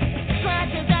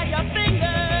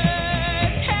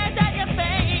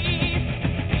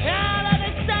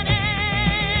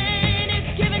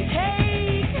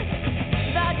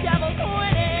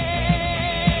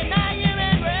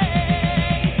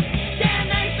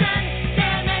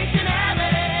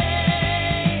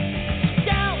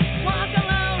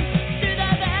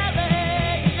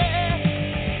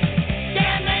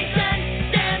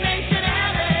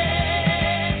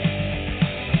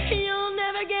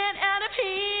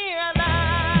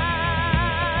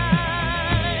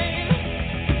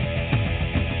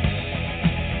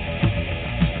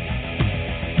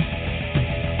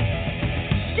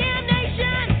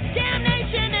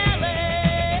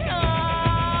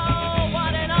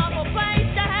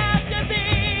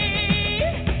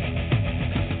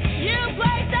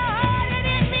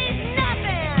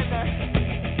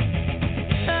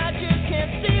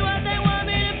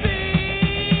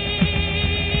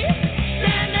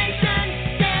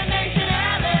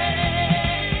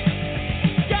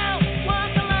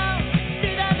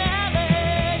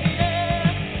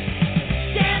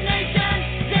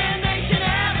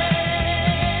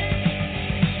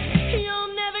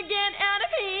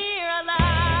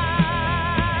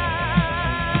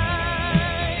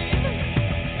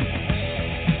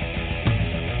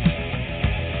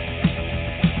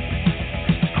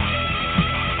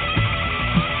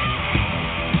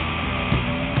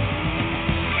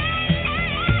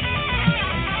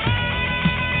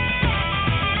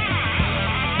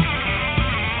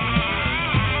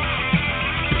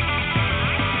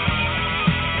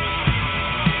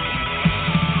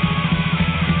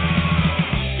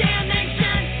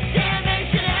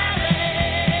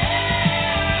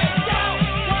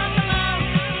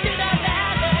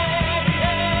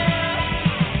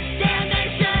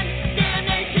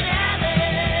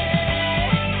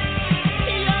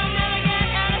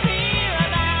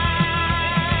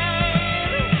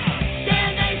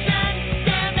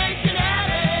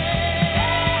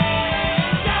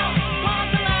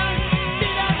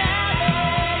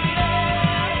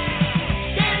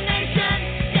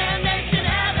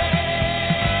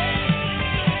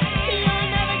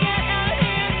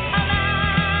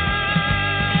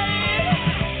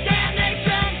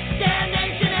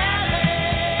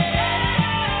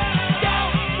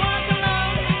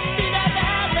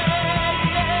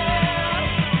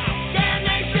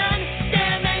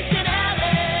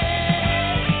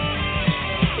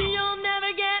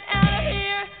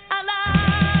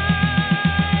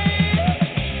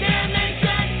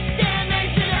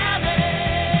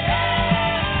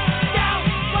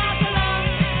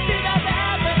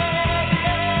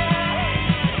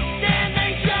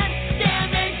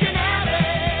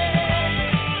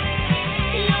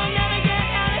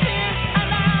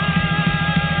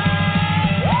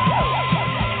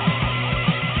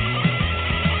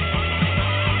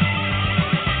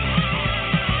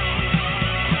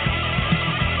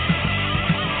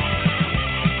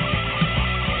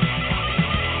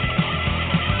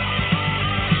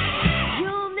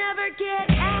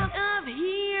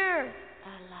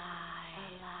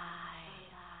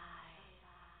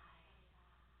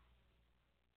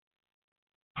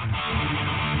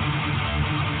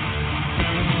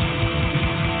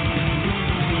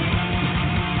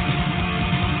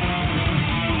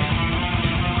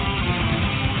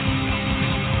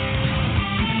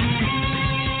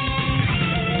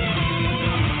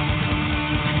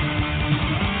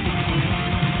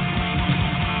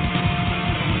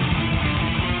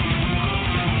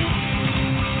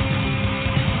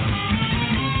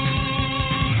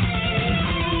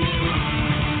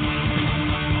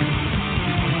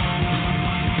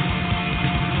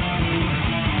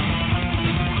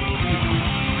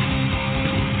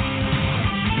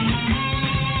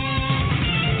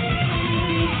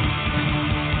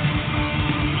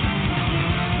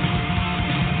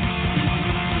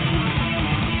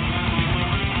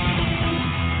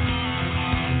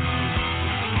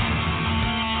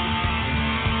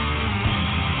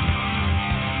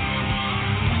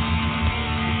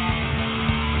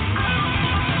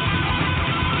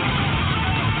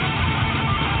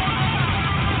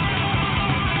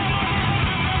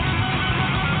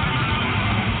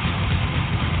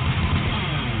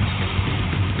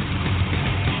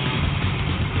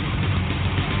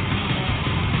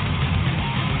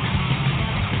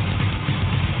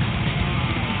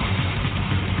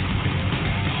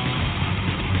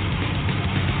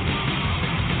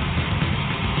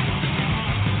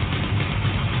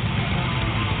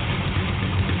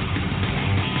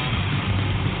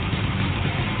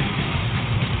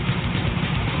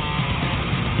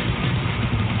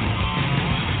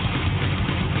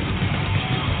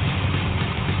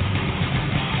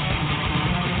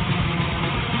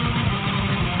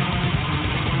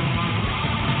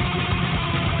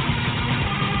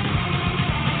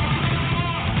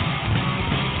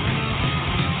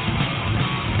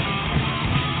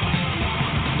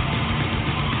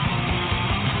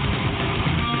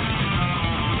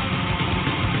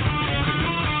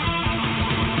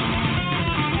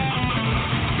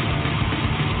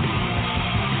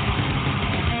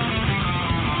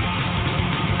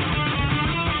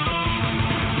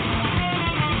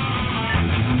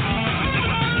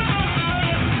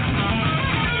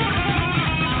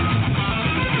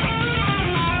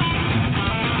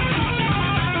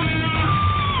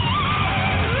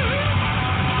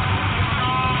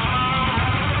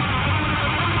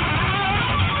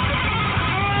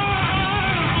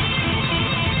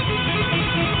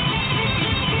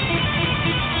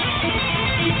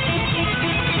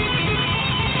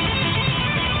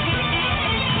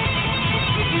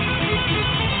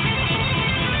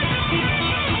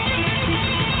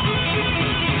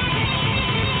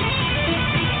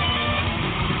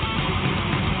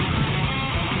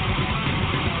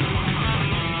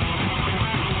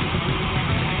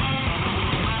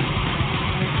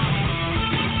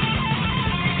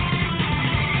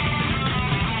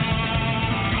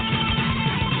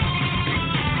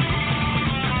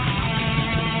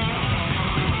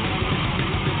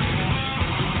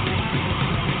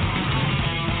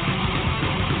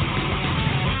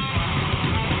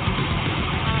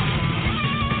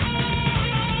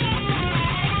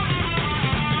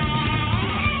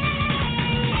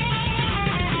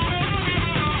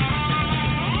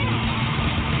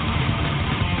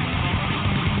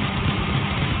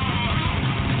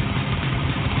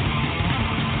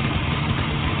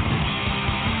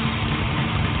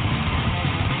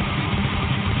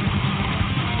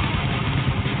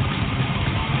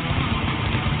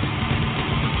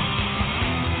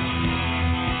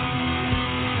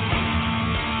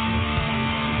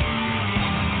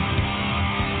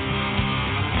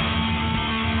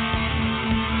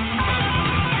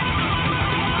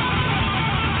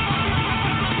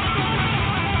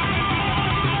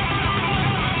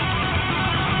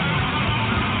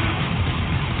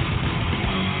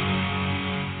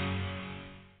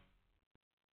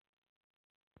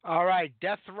 All right,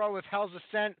 Death Row with Hell's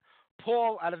Ascent.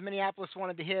 Paul out of Minneapolis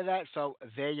wanted to hear that, so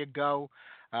there you go.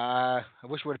 I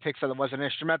wish we would have picked something that wasn't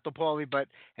instrumental, Paulie, but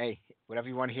hey, whatever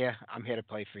you want to hear, I'm here to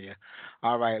play for you.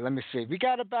 All right, let me see. We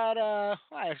got about,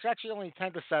 it's actually only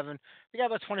 10 to 7. We got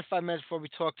about 25 minutes before we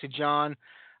talk to John.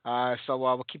 So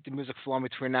we'll keep the music flowing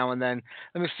between now and then.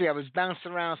 Let me see. I was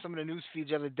bouncing around some of the news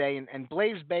feeds the other day, and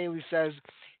Blaze Bailey says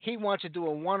he wants to do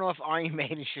a one-off Iron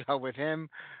Maiden show with him,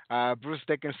 Bruce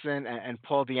Dickinson, and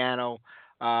Paul Di'Anno.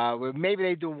 Where maybe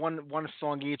they do one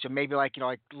song each, or maybe like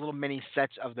little mini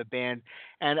sets of the band.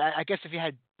 And I guess if you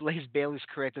had Blaze Bailey's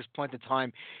career at this point in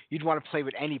time, you'd want to play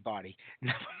with anybody.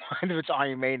 Never mind if it's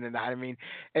Iron Maiden or not. I mean,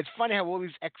 it's funny how all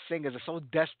these ex-singers are so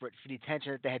desperate for the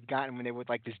attention that they had gotten when they were with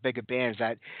like these bigger bands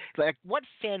that, like, what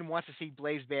fan wants to see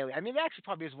Blaze Bailey? I mean, there actually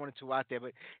probably is one or two out there,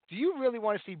 but do you really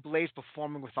want to see Blaze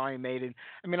performing with Iron Maiden?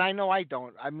 I mean, I know I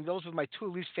don't. I mean, those were my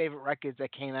two least favorite records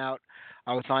that came out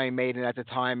with Iron Maiden at the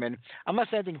time, and I'm not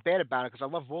saying anything bad about it because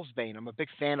I love Wolfsbane. I'm a big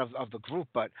fan of the group,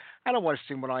 but I don't want to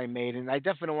see him with Iron Maiden. I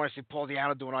definitely don't want to see Paul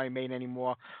Di'Anno doing Iron Maiden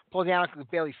anymore. Paul Di'Anno can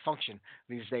barely function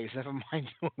these days, never mind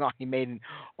doing Iron Maiden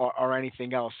or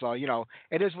anything else. So,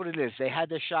 it is what it is. They had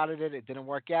their shot at it. It didn't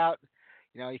work out.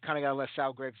 You kind of got to let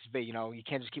Sal Graves be. You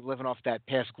can't just keep living off that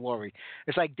past glory.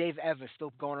 It's like Dave Evans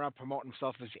still going around promoting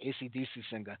himself as AC/DC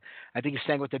singer. I think he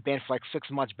sang with the band for like 6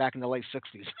 months back in the late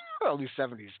 60s, early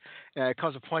 70s. It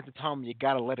comes a point in time when you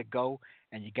got to let it go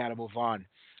and you got to move on.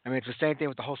 I mean, it's the same thing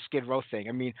with the whole Skid Row thing.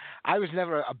 I mean, I was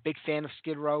never a big fan of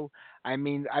Skid Row. I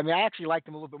actually like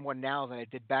them a little bit more now than I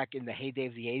did back in the heyday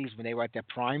of the 80s when they were at their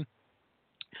prime.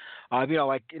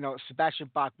 Sebastian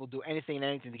Bach will do anything and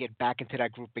anything to get back into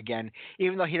that group again.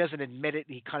 Even though he doesn't admit it,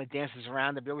 he kind of dances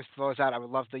around it. He always throws out, I would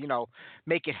love to,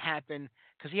 make it happen,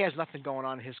 because he has nothing going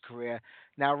on in his career.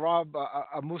 Now, Rob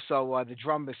Amuso, the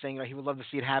drummer, is saying he would love to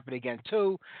see it happen again,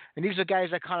 too. And these are guys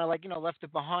that kind of, left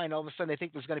it behind. All of a sudden, they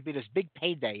think there's going to be this big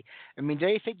payday. I mean, do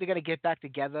they think they're going to get back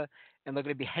together and they're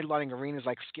going to be headlining arenas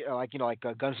like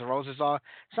Guns N' Roses are?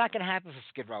 It's not going to happen for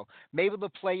Skid Row. Maybe they'll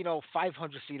play,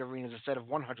 500-seat arenas instead of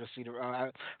 500-seat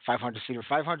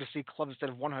clubs instead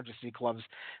of 100-seat clubs.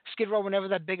 Skid Row were never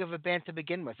that big of a band to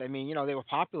begin with. I mean, they were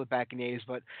popular back in the 80s,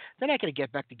 but they're not going to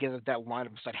get back together with that lineup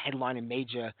and start headlining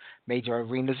major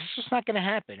arenas. It's just not going to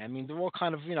happen. I mean, they're all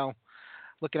kind of,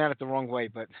 looking at it the wrong way,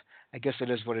 but I guess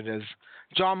it is what it is.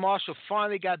 John Marshall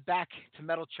finally got back to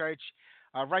Metal Church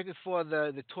right before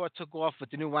the tour took off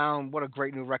with the new album. What a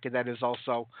great new record that is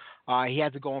also. He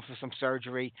had to go in for some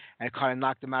surgery, and it kind of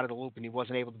knocked him out of the loop, and he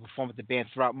wasn't able to perform with the band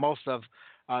throughout most of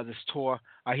this tour.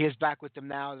 He is back with them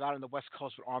now. He's out on the West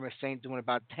Coast with Armor Saint, doing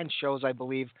about 10 shows, I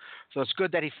believe. So it's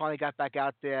good that he finally got back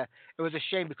out there. It was a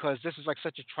shame because this is like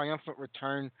such a triumphant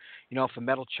return, for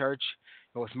Metal Church.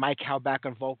 With Mike Howe back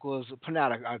on vocals, putting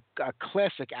out a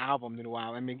classic album, the new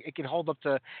album. I mean, it can hold up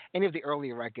to any of the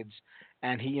earlier records,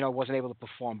 and he, wasn't able to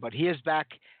perform. But he is back,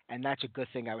 and that's a good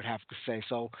thing, I would have to say.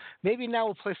 So maybe now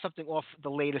we'll play something off the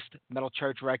latest Metal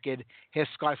Church record. Here's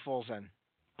Sky Falls In.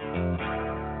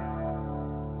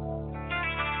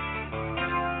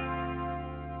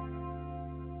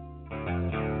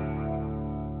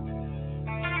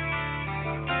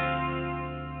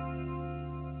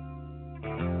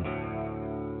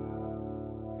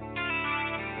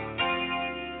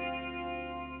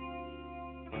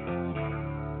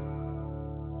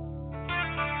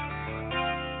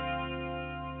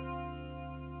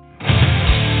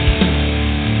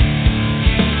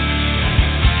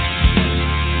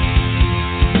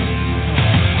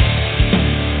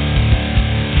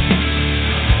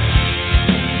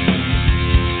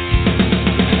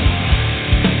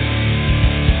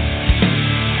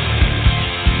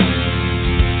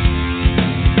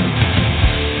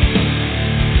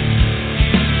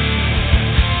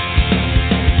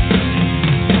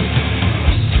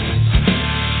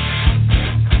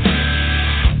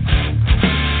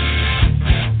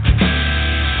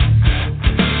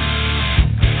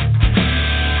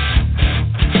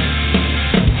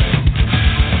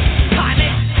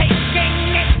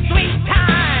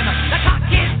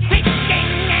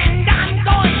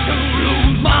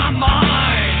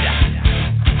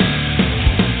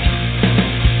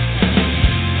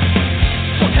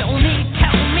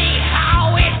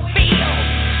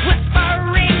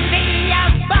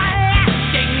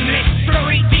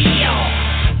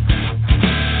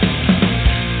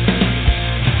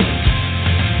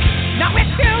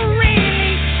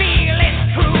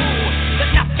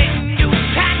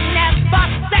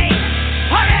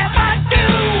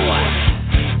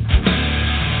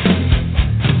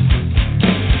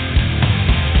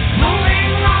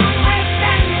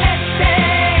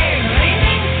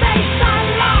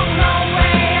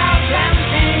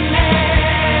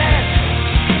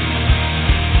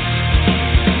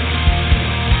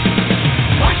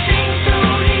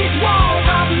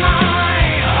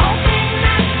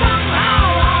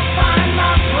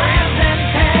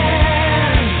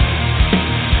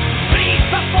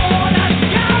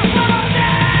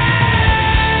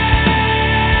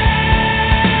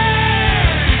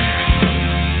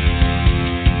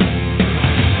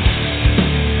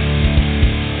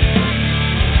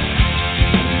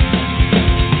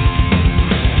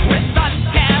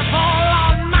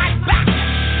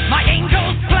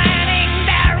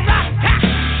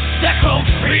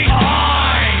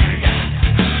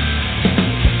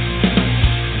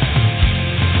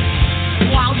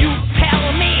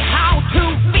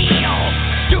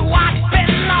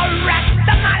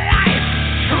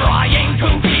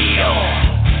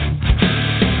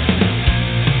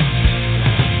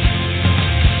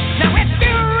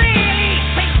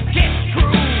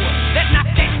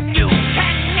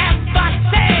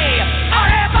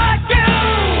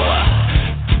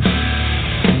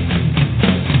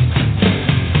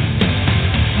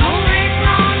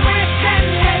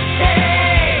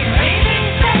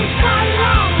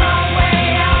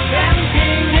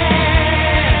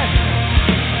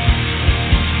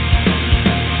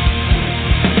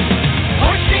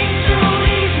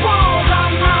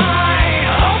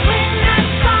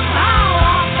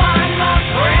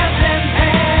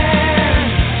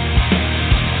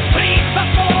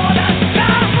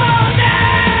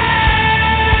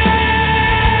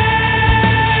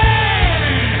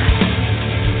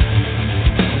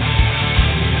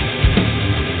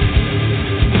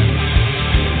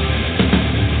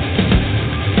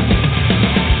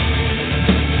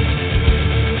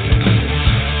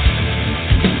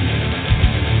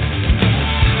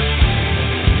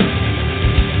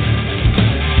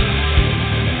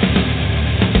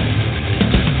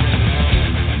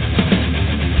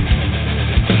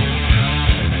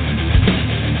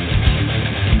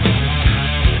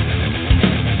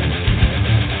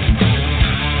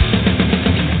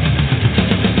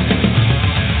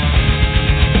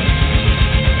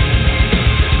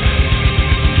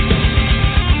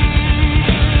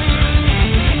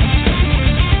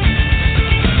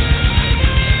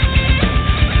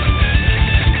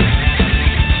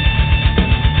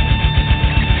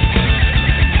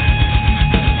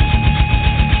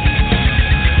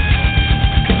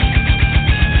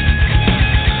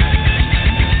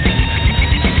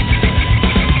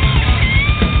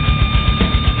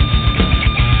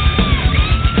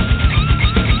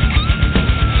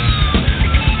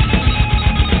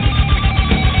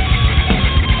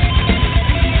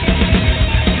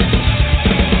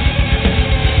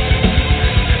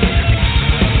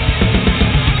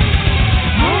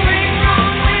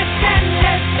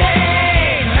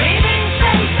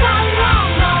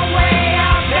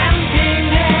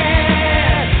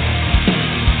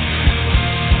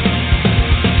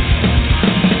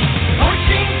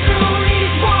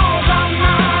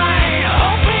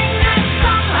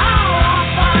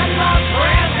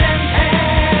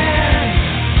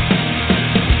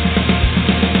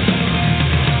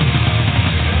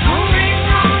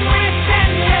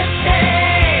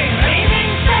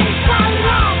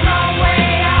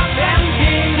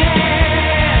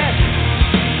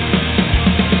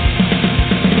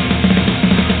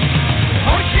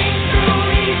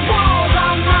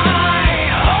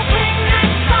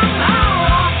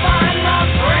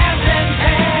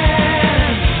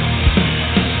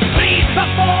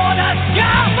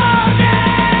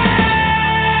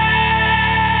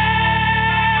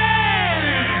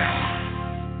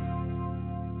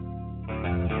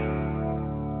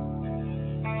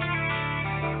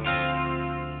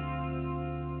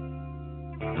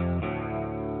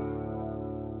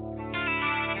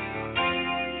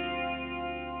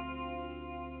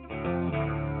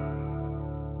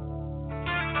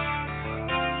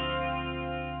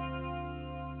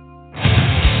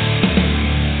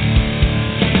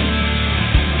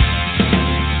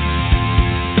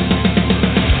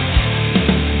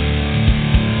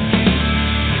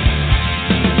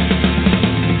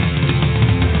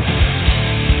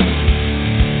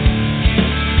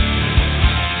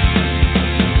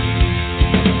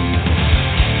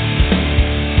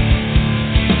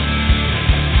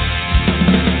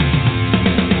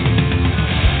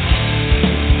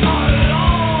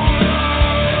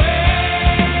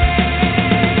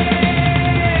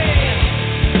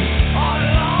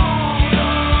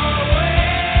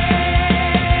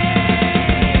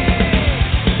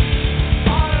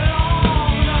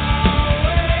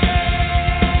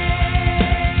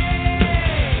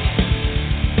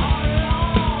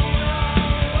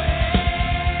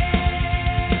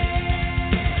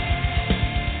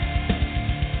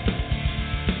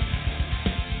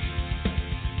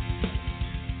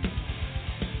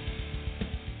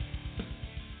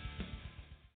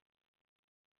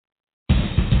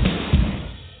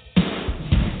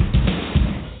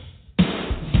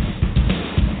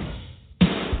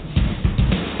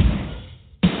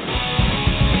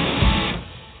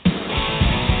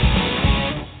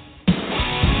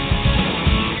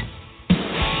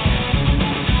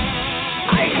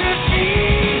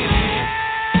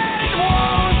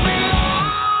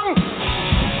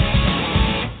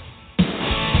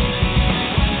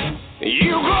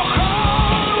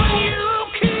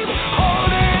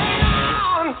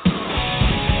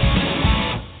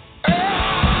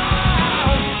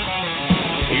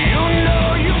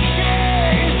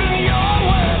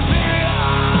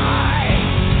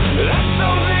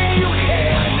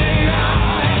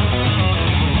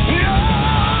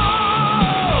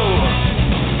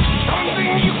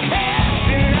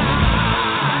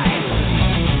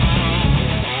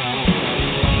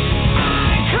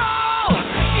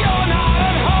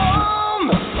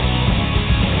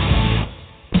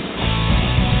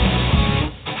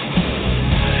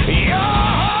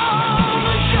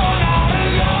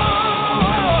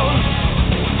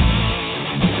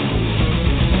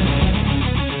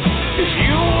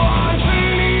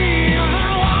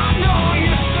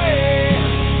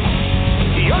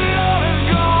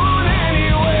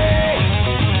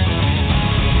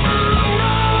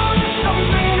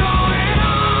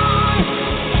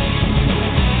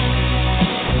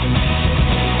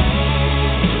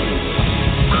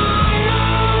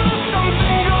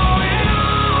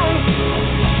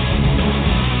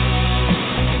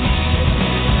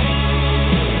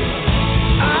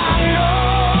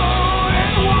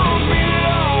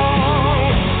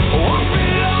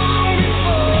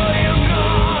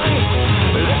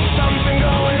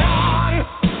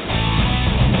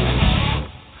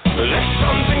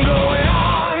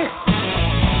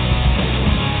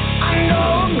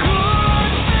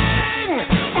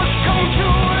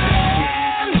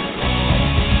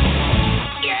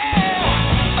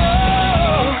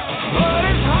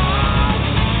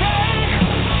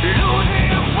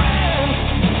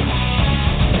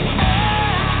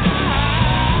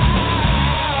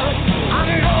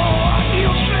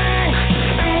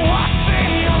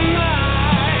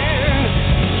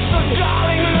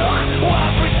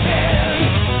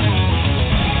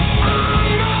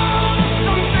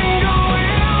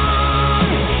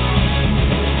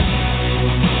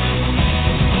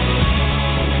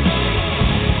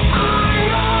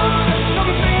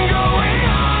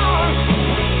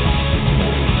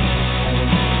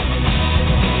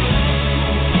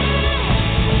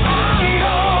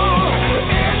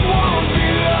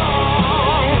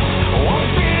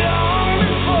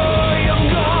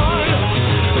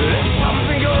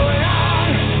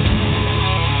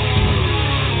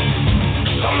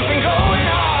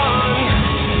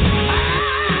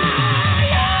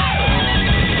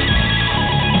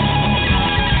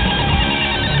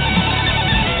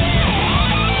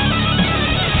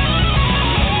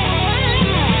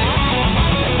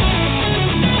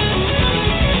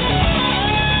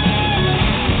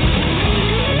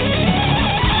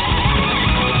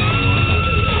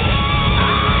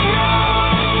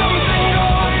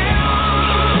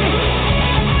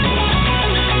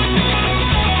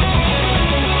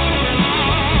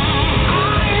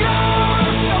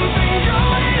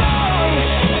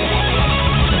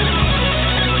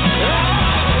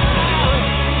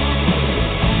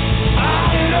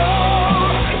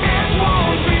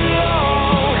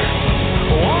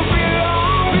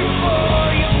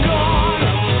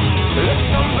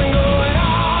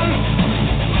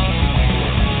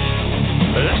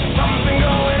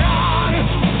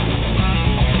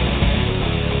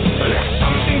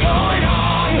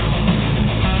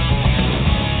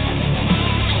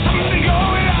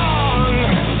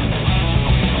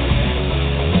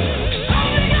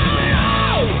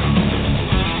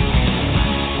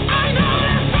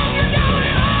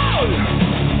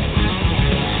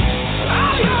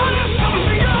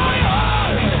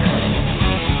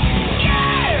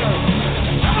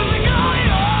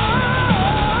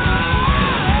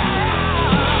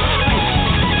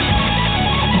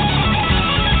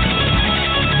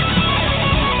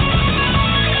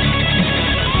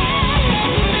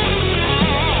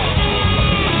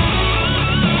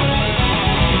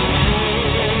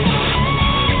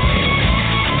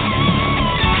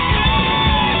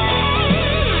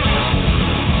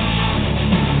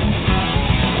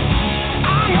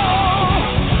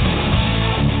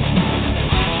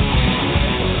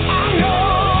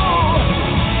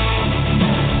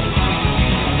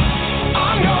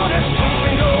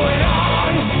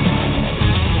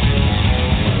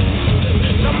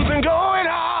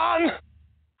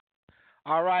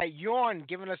 All right, Yorn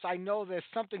giving us. I know there's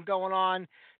something going on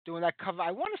doing that cover.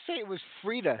 I want to say it was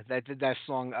Frida that did that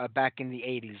song back in the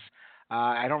 '80s.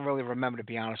 I don't really remember, to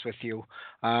be honest with you.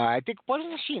 I think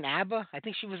wasn't she an ABBA? I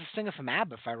think she was a singer from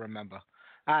ABBA, if I remember.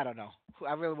 I don't know.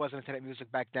 I really wasn't into that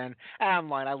music back then. I'm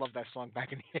lying. I loved that song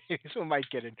back in the '80s. Who am I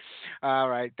kidding? All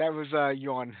right, that was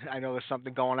Yorn. I know there's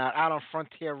something going on out on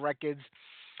Frontier Records.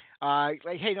 Like,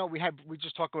 hey, no, we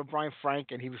just talked with Brian Frank,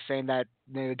 and he was saying that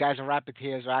the guys in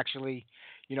Rappeteers are actually,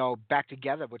 back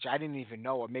together, which I didn't even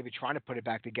know, or maybe trying to put it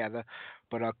back together.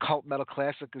 But Cult Metal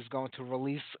Classic is going to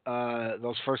release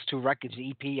those first two records,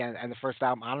 the EP and the first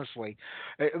album. Honestly,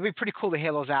 it'd be pretty cool to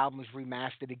hear those albums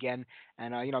remastered again.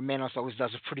 And Manos always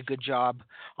does a pretty good job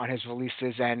on his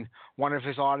releases. And one of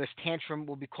his artists, Tantrum,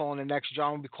 will be calling in next.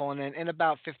 John will be calling in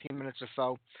about 15 minutes or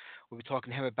so. We'll be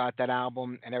talking to him about that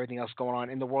album and everything else going on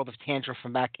in the world of Tantrum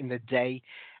from back in the day.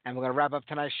 And we're going to wrap up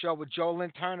tonight's show with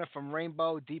Lynn Turner from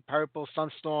Rainbow, Deep Purple,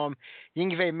 Sunstorm,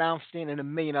 Yngwie Malmsteen, and a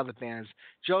million other bands.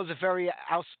 Joe's a very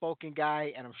outspoken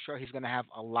guy, and I'm sure he's going to have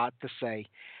a lot to say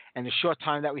in the short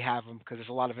time that we have him, because there's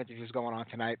a lot of interviews going on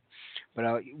tonight.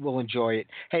 But we'll enjoy it.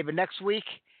 Hey, but next week,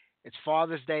 it's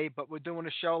Father's Day, but we're doing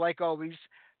a show like always.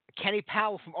 Kenny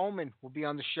Powell from Omen will be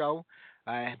on the show.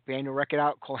 Brand new record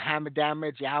out called Hammer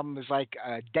Damage. The album is like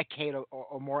a decade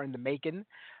or more in the making.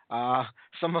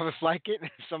 Some of us like it,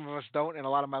 some of us don't, and a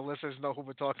lot of my listeners know who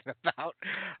we're talking about.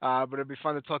 But it'll be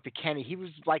fun to talk to Kenny. He was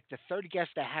like the third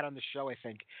guest I had on the show, I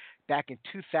think, back in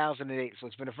 2008. So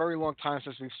it's been a very long time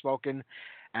since we've spoken,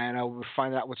 and we'll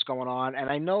find out what's going on. And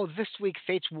I know this week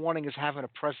Fates Warning is having a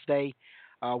press day.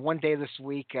 One day this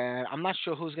week. I'm not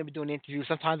sure who's going to be doing the interview.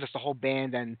 Sometimes it's the whole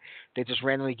band, and they just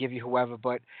randomly give you whoever.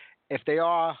 But if they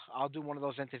are, I'll do one of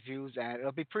those interviews, and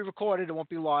it'll be pre-recorded. It won't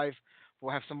be live.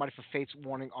 We'll have somebody for Fates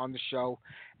Warning on the show.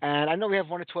 And I know we have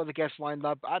one or two other guests lined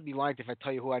up. I'd be lying if I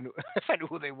tell you who I knew if I knew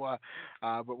who they were.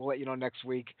 But we'll let you know next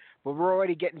week. But we're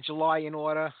already getting July in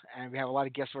order, and we have a lot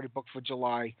of guests already booked for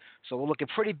July. So we're looking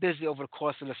pretty busy over the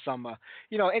course of the summer.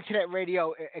 Internet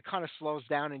radio, it kind of slows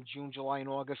down in June, July, and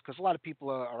August because a lot of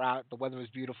people are out. The weather is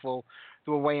beautiful.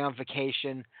 They're away on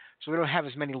vacation. So we don't have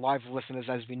as many live listeners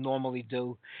as we normally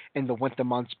do in the winter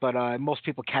months. But most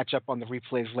people catch up on the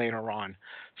replays later on.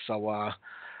 So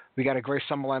we got a great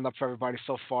summer lined up for everybody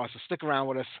so far, so stick around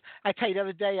with us. I tell you, the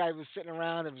other day I was sitting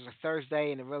around, it was a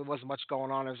Thursday, and there really wasn't much going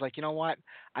on. I was like, you know what?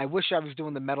 I wish I was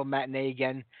doing the metal matinee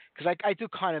again, because I do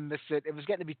kind of miss it. It was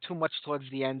getting to be too much towards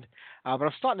the end, but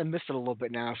I'm starting to miss it a little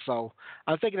bit now, so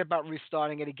I'm thinking about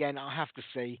restarting it again. I'll have to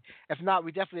see. If not,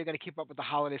 we definitely are going to keep up with the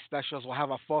holiday specials. We'll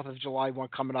have our 4th of July one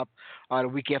coming up the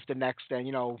week after next,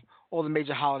 and, all the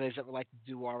major holidays that we like to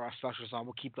do our specials on.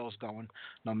 We'll keep those going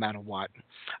no matter what.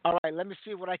 All right, let me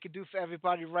see what I can do for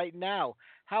everybody right now.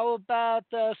 How about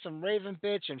some Raven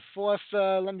Bitch and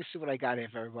Forza? Let me see what I got here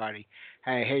for everybody.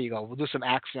 Hey, here you go. We'll do some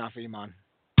Axion for you, man.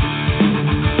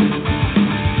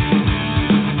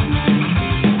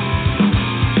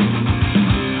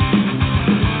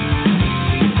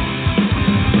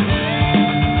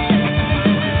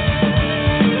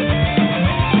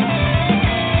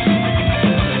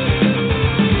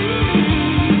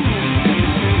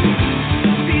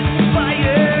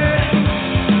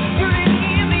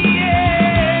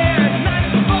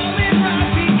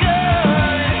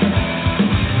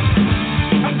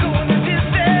 I'm going to this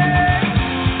day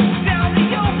down the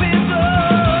open road.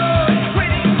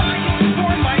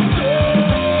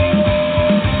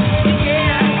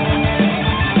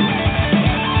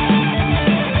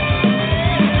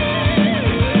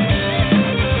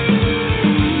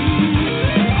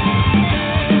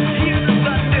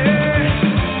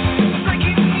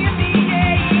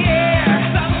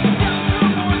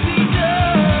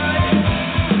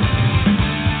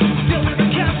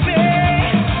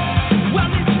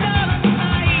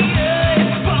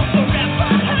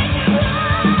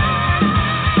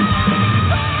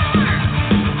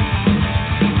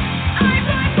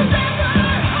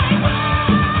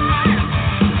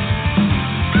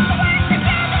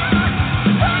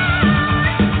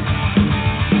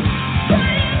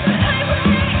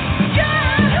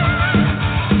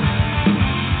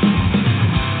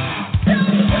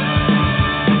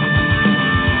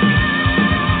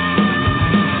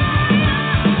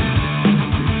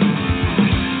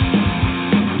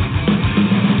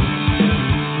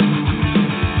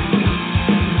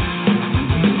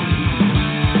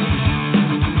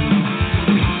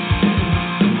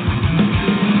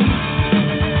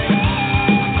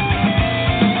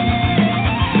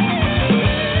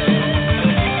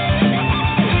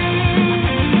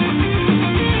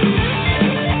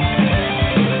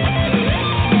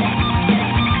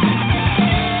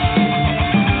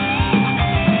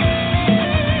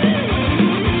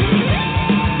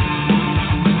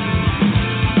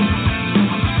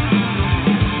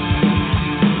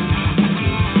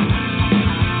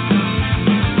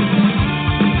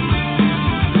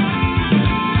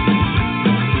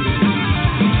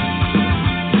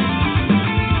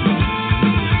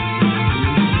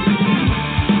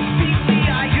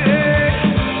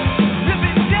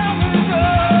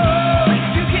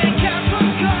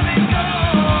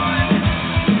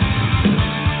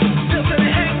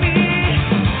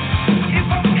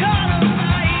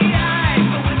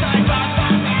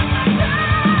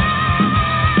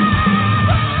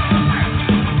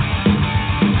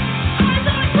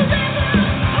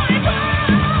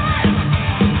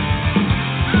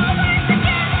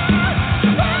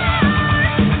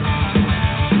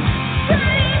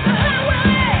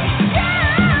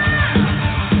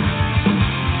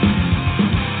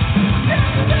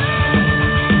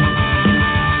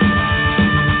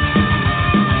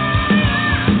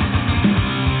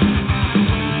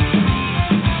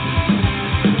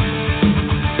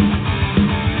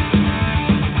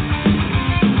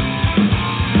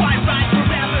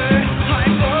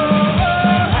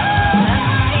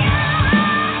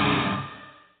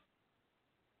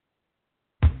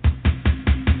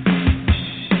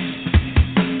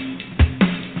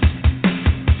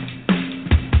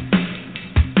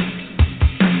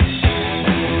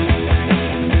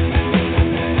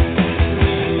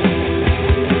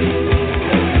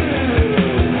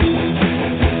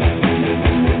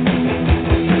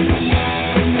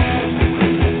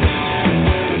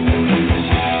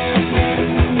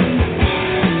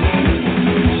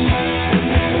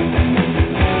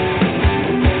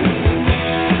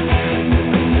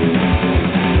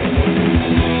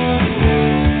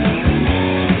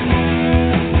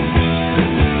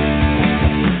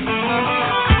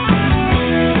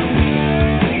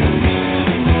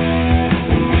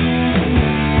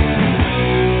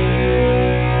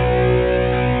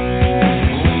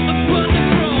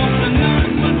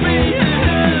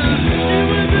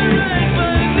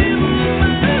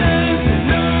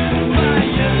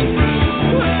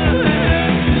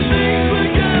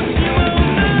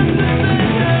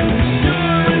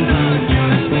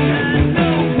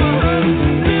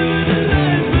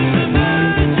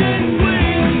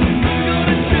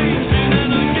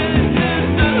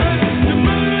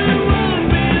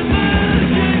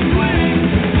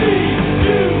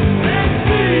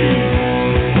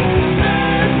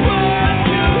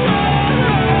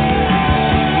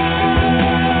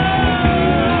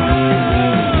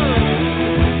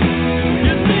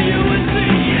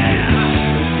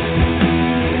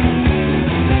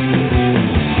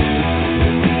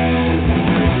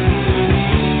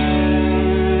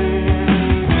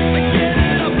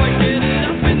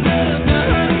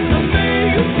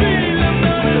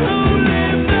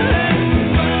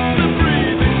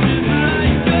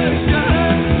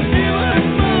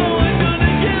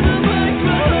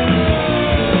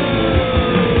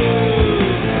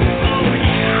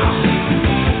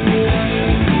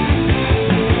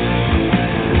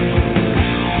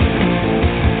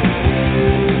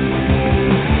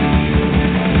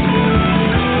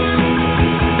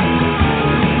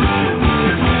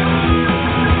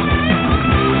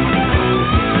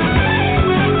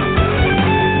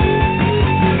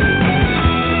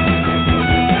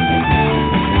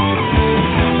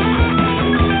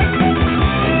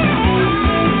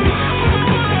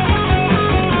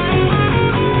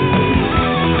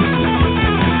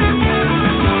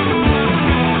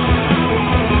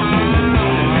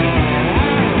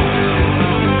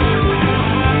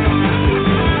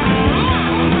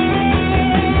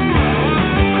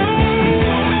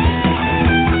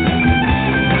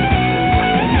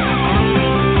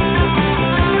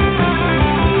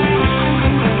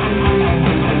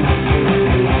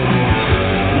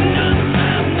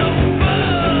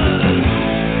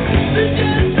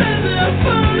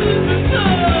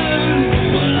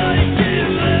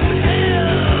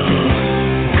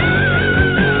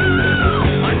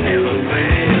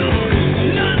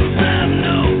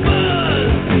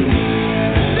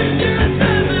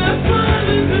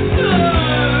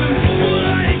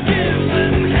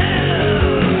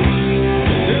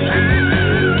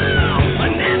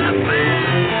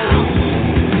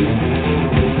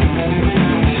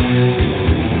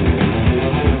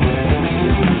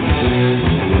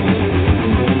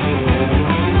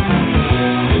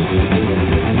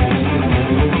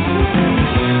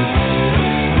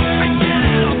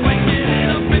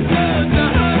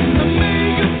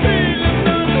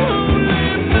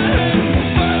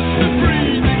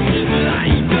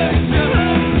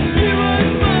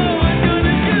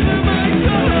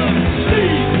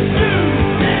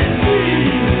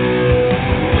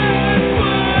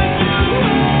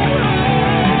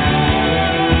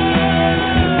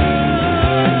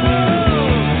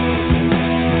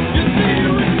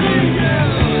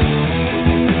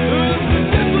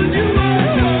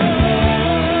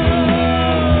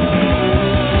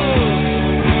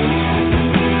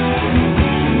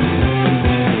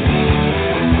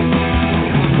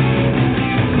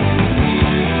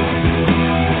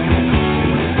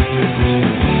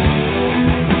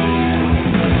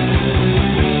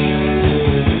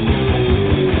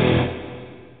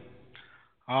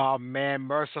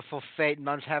 Merciful Fate,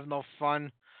 Nuns Have No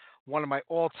Fun, one of my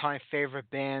all-time favorite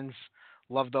bands.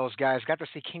 Love those guys. Got to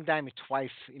see King Diamond twice,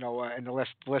 in the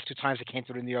last two times I came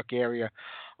to the New York area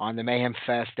on the Mayhem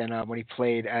Fest, and when he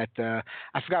played at,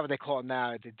 I forgot what they call it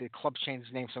now. The club changed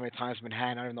its name so many times in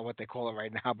Manhattan. I don't know what they call it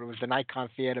right now, but it was the Nikon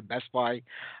Theater, Best Buy.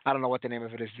 I don't know what the name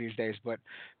of it is these days, but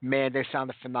man, they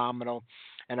sounded phenomenal.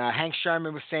 And Hank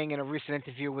Sherman was saying in a recent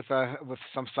interview with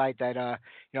some site that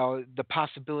the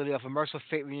possibility of a Merciful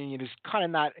Fate reunion is kind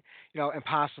of not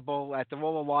impossible. That they're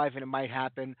all alive and it might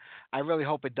happen. I really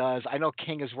hope it does. I know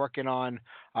King is working on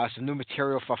some new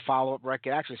material for a follow-up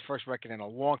record. Actually, his first record in a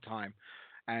long time.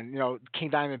 And, King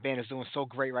Diamond Band is doing so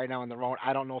great right now on their own.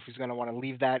 I don't know if he's going to want to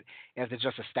leave that after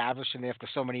just establishing it after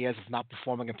so many years of not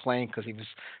performing and playing because he was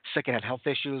sick and had health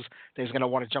issues. That he's going to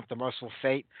want to jump to Merciful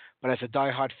Fate. But as a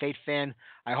diehard Fate fan,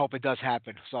 I hope it does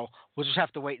happen. So we'll just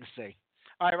have to wait and see.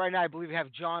 All right, right now I believe we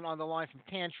have John on the line from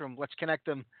Tantrum. Let's connect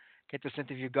him, get this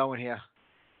interview going here.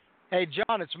 Hey,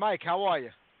 John, it's Mike. How are you?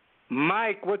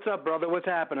 Mike, what's up, brother? What's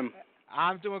happening?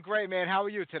 I'm doing great, man. How are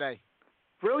you today?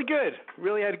 Really good.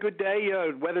 Really had a good day.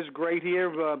 Weather's great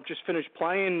here. Just finished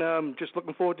playing. Just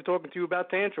looking forward to talking to you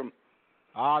about Tantrum.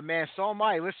 Oh, man, so am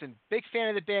I. Listen, big fan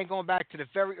of the band going back to the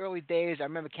very early days. I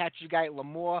remember catching you guys at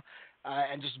Lemoore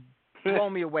and just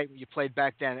blowing me away when you played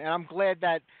back then. And I'm glad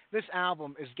that this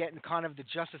album is getting kind of the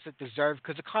justice it deserved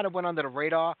because it kind of went under the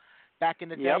radar back in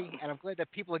the day. And I'm glad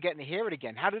that people are getting to hear it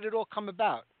again. How did it all come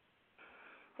about?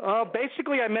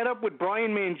 Basically, I met up with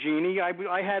Brian Mangini.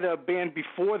 I had a band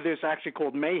before this actually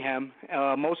called Mayhem.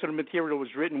 Most of the material was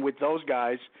written with those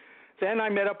guys. Then I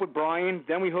met up with Brian.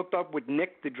 Then we hooked up with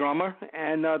Nick, the drummer.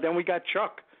 And then we got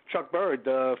Chuck Bird,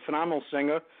 the phenomenal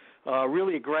singer,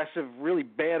 really aggressive, really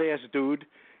badass dude.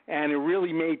 And it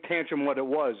really made Tantrum what it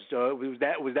was. It was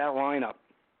that lineup.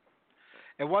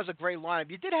 It was a great lineup.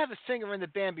 You did have a singer in the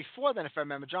band before then, if I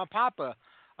remember, John Papa.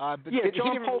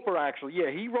 John Poper, actually. Yeah,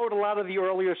 he wrote a lot of the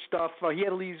earlier stuff. He had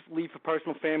to leave for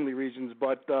personal family reasons,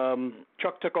 but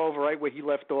Chuck took over right where he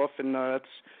left off, and that's,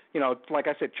 like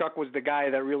I said, Chuck was the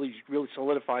guy that really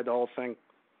solidified the whole thing.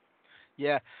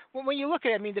 Yeah. Well, when you look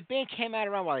at it, I mean, the band came out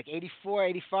around, 84,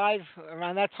 85,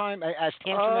 around that time, as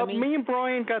Tantrum, Me and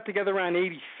Brian got together around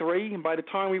 83, and by the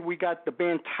time we got the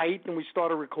band tight and we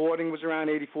started recording, it was around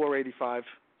 84, 85.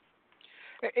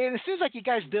 And it seems like you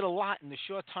guys did a lot in the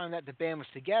short time that the band was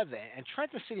together. And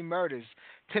Trenton City Murders,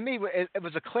 to me, it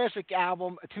was a classic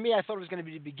album. To me, I thought it was going to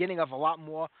be the beginning of a lot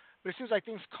more. But it seems like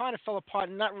things kind of fell apart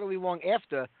not really long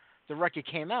after the record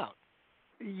came out.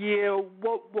 Yeah,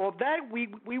 well, that we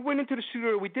went into the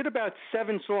studio. We did about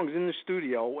 7 songs in the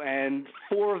studio, and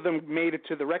 4 of them made it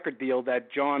to the record deal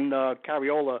that John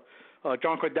Cordella,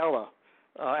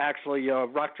 actually,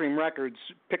 Rock Dream Records,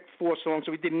 picked 4 songs,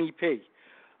 so we did an EP.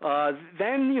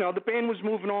 Then, the band was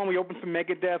moving on. We opened for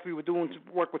Megadeth. We were doing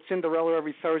work with Cinderella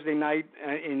every Thursday night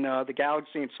in the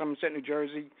Galaxy in Somerset, New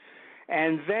Jersey.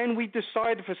 And then we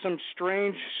decided for some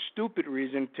strange, stupid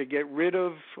reason to get rid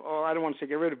of, or I don't want to say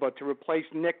get rid of, but to replace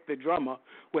Nick, the drummer,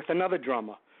 with another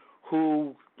drummer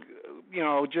who,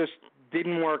 just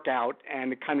didn't work out,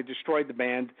 and it kind of destroyed the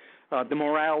band. The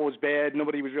morale was bad.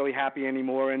 Nobody was really happy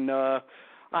anymore. And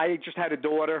I just had a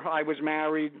daughter. I was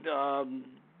married.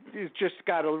 It just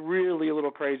got a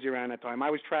little crazy around that time. I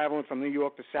was traveling from New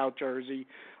York to South Jersey.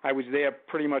 I was there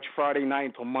pretty much Friday night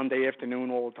until Monday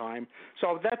afternoon all the time.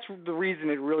 So that's the reason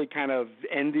it really kind of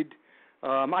ended.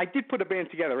 I did put a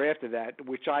band together after that,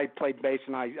 which I played bass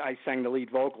and I sang the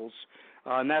lead vocals.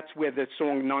 And that's where the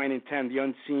song 9 and 10, The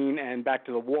Unseen and Back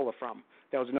to the Wall are from.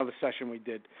 That was another session we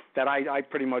did that I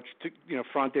pretty much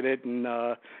fronted it, and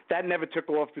that never took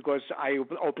off because I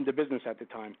opened a business at the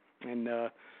time. And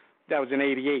that was in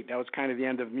 88. That was kind of the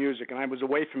end of music, and I was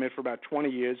away from it for about 20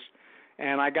 years.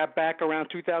 And I got back around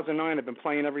 2009. I've been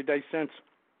playing every day since.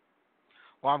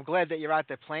 Well, I'm glad that you're out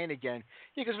there playing again.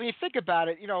 Yeah, because when you think about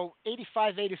it,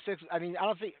 85, 86, I mean, I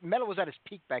don't think metal was at its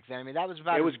peak back then. I mean, that was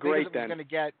about as big as it was going to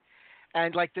get.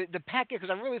 And, the package, because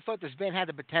I really thought this band had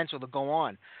the potential to go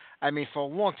on. I mean, for a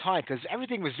long time, because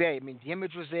everything was there. I mean, the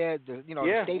image was there, the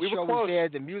stage show was there,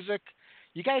 the music.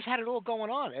 You guys had it all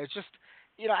going on. It's just...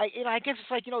 I guess it's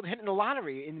like, hitting the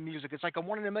lottery in the music. It's like a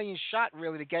 1 in a million shot,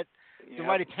 really, to get the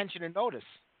right attention and notice.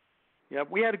 Yeah,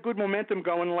 we had a good momentum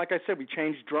going. Like I said, we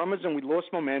changed drummers and we lost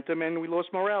momentum and we lost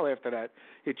morale after that.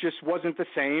 It just wasn't the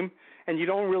same. And you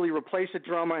don't really replace a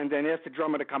drummer and then ask the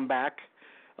drummer to come back.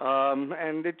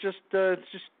 And it just the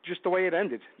way it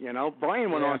ended.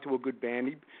 Brian went on to a good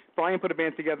band. Brian put a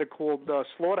band together called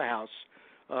Slaughterhouse,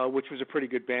 which was a pretty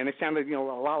good band. It sounded a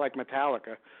lot like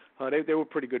Metallica. They were a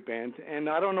pretty good band, and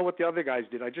I don't know what the other guys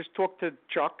did. I just talked to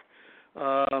Chuck.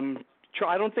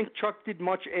 I don't think Chuck did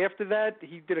much after that.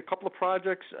 He did a couple of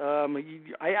projects.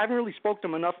 I haven't really spoke to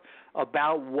him enough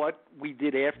about what we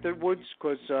did afterwards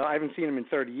because I haven't seen him in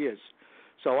 30 years.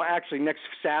 So actually, next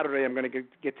Saturday I'm going to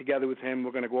get together with him.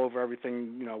 We're going to go over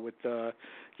everything, with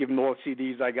give him all the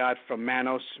CDs I got from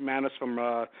Manos. Manos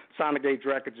from Sonic Age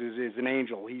Records is an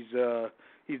angel. He's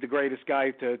the greatest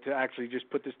guy to actually just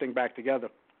put this thing back together.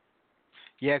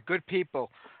 Yeah, good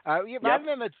people. Yep. I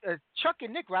remember Chuck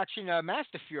and Nick were actually in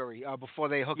Master Fury before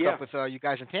they hooked up with you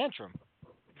guys in Tantrum.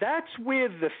 That's where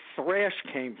the thrash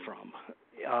came from.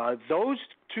 Those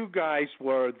two guys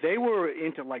were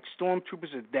into like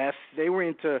Stormtroopers of Death. They were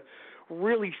into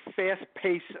really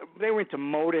fast-paced. They were into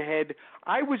Motorhead.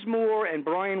 I was more, and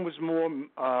Brian was more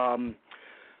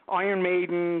Iron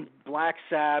Maiden, Black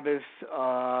Sabbath,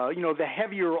 the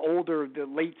heavier, older, the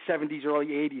late 70s, early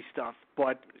 80s stuff.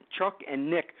 But Chuck and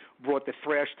Nick brought the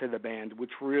thrash to the band,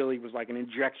 which really was like an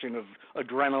injection of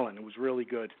adrenaline. It was really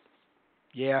good.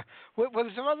 Yeah. Well,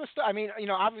 there's some other stuff. I mean,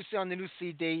 obviously on the new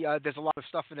CD, there's a lot of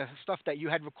stuff in there, stuff that you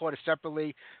had recorded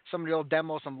separately, some of the old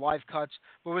demos, some live cuts.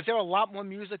 But was there a lot more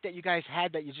music that you guys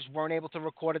had that you just weren't able to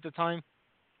record at the time?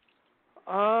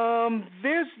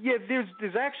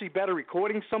 There's actually better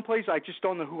recordings someplace. I just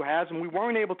don't know who has them. We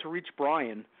weren't able to reach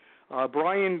Brian.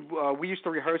 We used to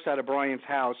rehearse out of Brian's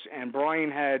house, and Brian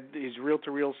had his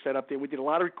reel-to-reel set up there. We did a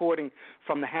lot of recording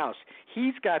from the house.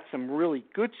 He's got some really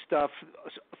good stuff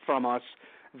from us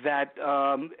that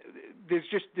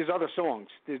there's other songs.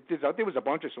 There was a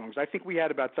bunch of songs. I think we had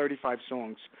about 35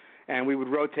 songs, and we would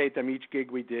rotate them each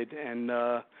gig we did, and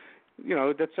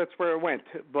that's where it went.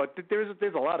 But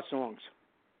there's a lot of songs.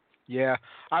 Yeah,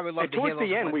 I would love to hear those. Towards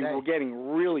the end, we were getting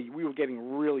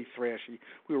really thrashy.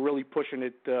 We were really pushing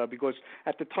it because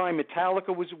at the time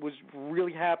Metallica was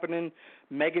really happening,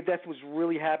 Megadeth was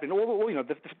really happening. All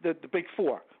the big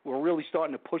four were really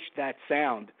starting to push that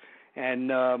sound, and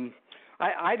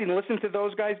I didn't listen to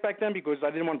those guys back then because I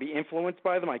didn't want to be influenced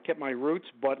by them. I kept my roots,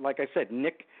 but like I said,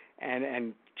 Nick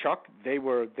and Chuck, they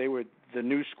were the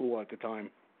new school at the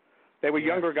time. They were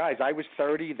younger guys. I was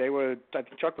 30. I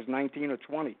think Chuck was 19 or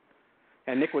 20.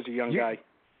 And Nick was a young guy.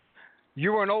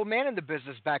 You were an old man in the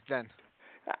business back then.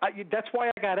 That's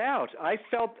why I got out. I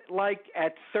felt like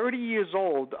at 30 years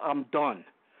old, I'm done.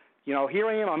 Here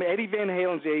I am. I'm Eddie Van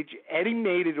Halen's age. Eddie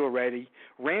made it already.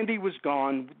 Randy was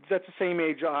gone. That's the same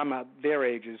age I'm at, their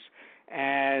ages.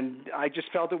 And I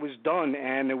just felt it was done.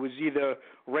 And it was either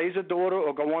raise a daughter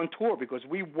or go on tour because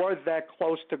we were that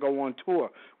close to go on tour.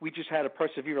 We just had to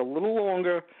persevere a little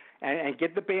longer and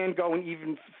get the band going,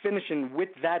 even finishing with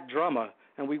that drummer.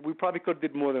 And we probably could have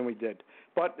did more than we did.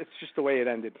 But it's just the way it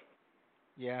ended.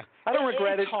 Yeah. I don't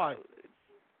regret it. It's hard.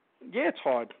 Yeah, it's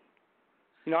hard.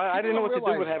 I didn't know what to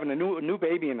do with having a new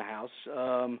baby in the house.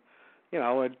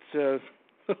 It's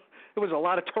there was a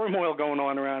lot of turmoil going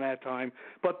on around that time.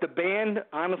 But the band,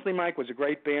 honestly, Mike, was a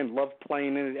great band. Loved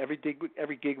playing in it.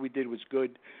 Every gig we did was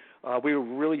good. We were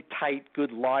really tight,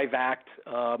 good live act,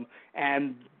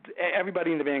 and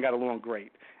everybody in the band got along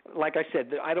great. Like I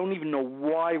said, I don't even know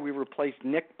why we replaced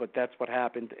Nick, but that's what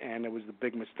happened, and it was a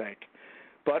big mistake.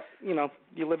 But, you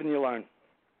live and you learn.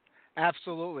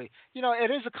 Absolutely.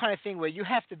 It is the kind of thing where you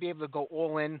have to be able to go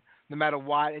all in no matter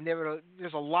what, and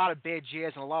there's a lot of bad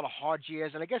years and a lot of hard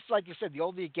years, and I guess, like you said, the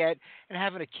older you get and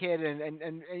having a kid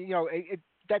and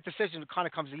that decision kind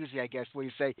of comes easy, I guess, where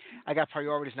you say, I got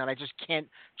priorities now. I just can't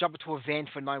jump into a van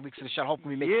for 9 weeks in the shot, hoping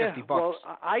we make $50. Well,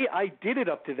 I did it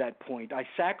up to that point. I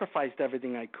sacrificed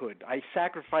everything I could. I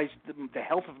sacrificed the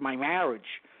health of my marriage.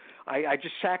 I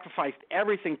just sacrificed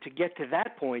everything to get to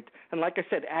that point. And like I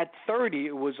said, at 30,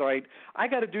 it was like, I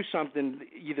got to do something,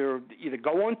 either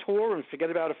go on tour and forget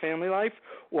about a family life,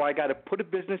 or I got to put a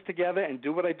business together and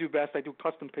do what I do best. I do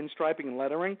custom pinstriping and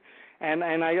lettering. And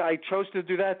I chose to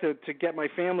do that to get my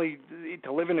family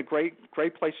to live in a great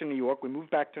place in New York. We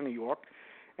moved back to New York.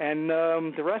 And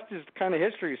the rest is kind of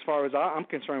history as far as I'm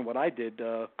concerned, what I did.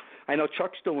 I know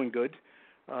Chuck's doing good,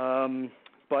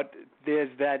 but there's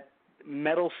that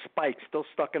metal spike still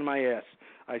stuck in my ass.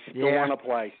 I still want to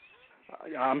play.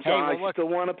 I still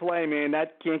want to play, man.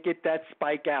 That can't get that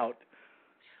spike out.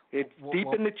 It's deep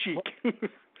in the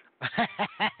cheek.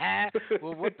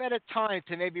 Well, what better time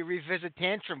to maybe revisit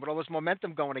Tantrum with all this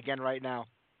momentum going again right now?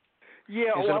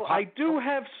 Yeah, well, I do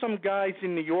have some guys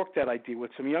in New York that I deal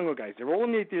with, some younger guys. They're all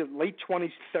in their late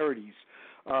 20s, 30s.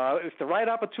 If the right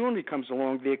opportunity comes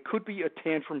along, there could be a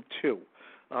Tantrum 2.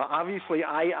 Obviously,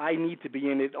 I need to be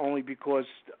in it only because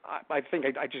I think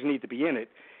I just need to be in it.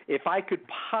 If I could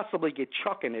possibly get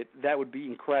Chuck in it, that would be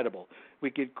incredible.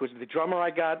 Because the drummer I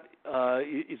got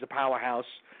is a powerhouse,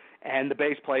 and the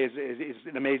bass player is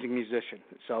an amazing musician.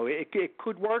 So it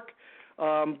could work.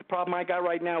 The problem I got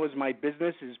right now is my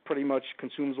business is pretty much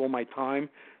consumes all my time.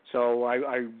 So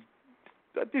I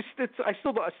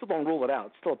still don't rule it out.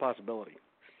 It's still a possibility.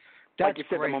 That's like you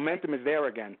said, great. the momentum is there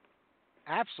again.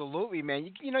 Absolutely,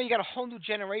 man. You know, you got a whole new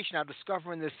generation now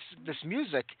discovering this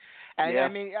music, and Yeah. I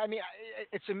mean,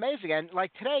 it's amazing. And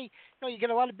like today, you get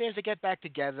a lot of bands that get back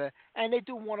together, and they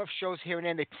do one-off shows here and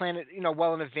there. And they plan it,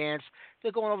 well in advance.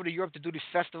 They're going over to Europe to do these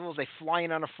festivals. They fly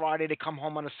in on a Friday, they come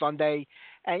home on a Sunday,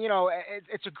 and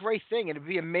it's a great thing. And it'd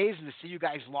be amazing to see you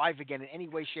guys live again in any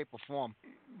way, shape, or form.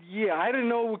 Yeah, I didn't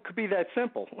know it could be that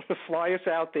simple. Fly us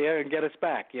out there and get us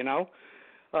back,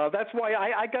 That's why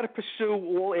I got to pursue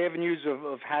all avenues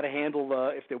of how to handle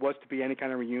if there was to be any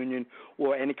kind of reunion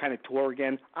or any kind of tour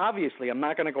again. Obviously, I'm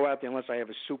not going to go out there unless I have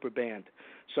a super band.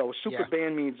 So a super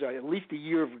band means at least a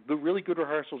year of really good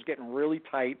rehearsals, getting really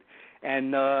tight,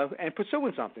 and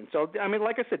pursuing something. So, I mean,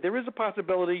 like I said, there is a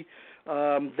possibility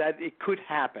that it could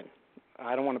happen.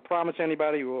 I don't want to promise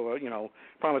anybody or,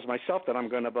 promise myself that I'm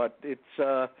going to, but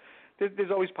it's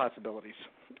there's always possibilities.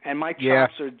 And my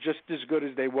chops are just as good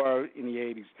as they were in the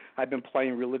 80s. I've been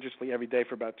playing religiously every day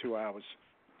for about 2 hours.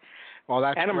 Well,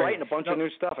 that's and I'm great. writing a bunch of new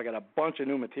stuff. I got a bunch of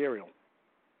new material.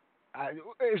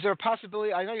 Is there a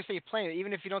possibility? I know you say you're playing it,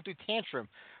 even if you don't do Tantrum.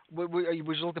 Would you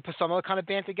look to put some other kind of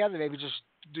band together? Maybe just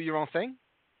do your own thing?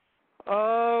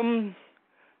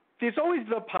 There's always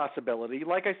the possibility.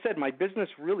 Like I said, my business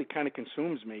really kind of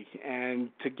consumes me. And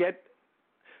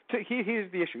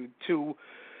here's the issue.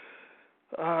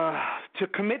 To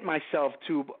commit myself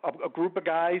to a group of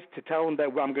guys, to tell them that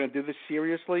I'm going to do this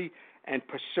seriously and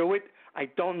pursue it, I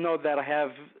don't know that I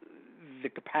have the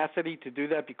capacity to do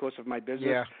that because of my business.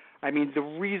 Yeah. I mean, the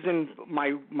reason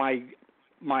my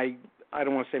I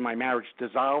don't want to say my marriage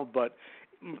dissolved, but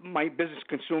my business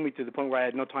consumed me to the point where I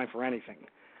had no time for anything.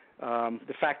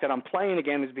 The fact that I'm playing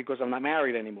again is because I'm not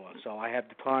married anymore, so I have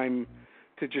the time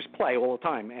to just play all the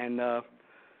time. And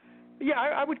yeah,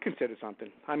 I would consider something.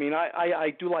 I mean,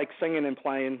 I do like singing and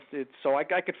playing, so I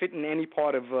could fit in any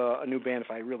part of a new band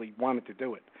if I really wanted to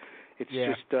do it. It's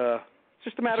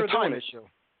just a matter of doing time it. issue.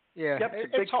 Yeah, yep,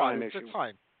 it's a big time issue. It's a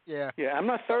time. Yeah. Yeah, I'm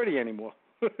not 30 anymore.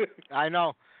 I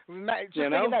know. Just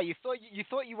think of that. You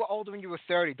thought you were older when you were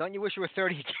 30. Don't you wish you were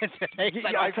 30 again today?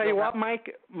 Yeah, I tell you what,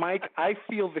 Mike, I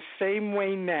feel the same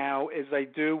way now as I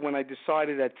do when I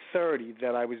decided at 30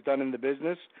 that I was done in the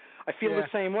business. I feel the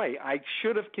same way. I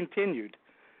should have continued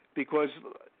because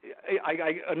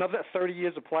I another 30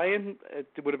 years of playing, it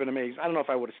would have been amazing. I don't know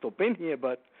if I would have still been here,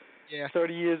 but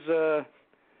 30 years,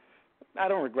 I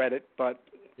don't regret it. But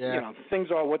things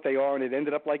are what they are, and it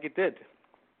ended up like it did.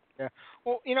 Yeah.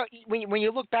 Well, when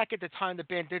you look back at the time the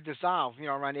band did dissolve,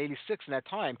 around '86 in that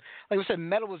time, like I said,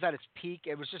 metal was at its peak.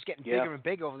 It was just getting bigger and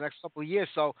bigger over the next couple of years.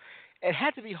 So it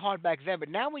had to be hard back then. But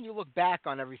now when you look back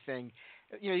on everything,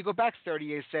 you go back 30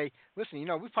 years, say, listen,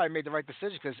 we probably made the right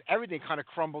decision because everything kind of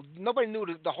crumbled. Nobody knew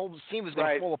the whole scene was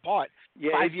going to fall apart.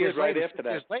 Yeah, 5 years right later, after that.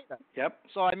 years later. Yep.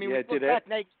 So I mean, we look back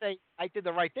now, you say I did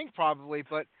the right thing probably,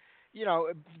 but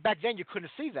back then you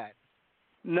couldn't see that.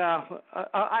 No,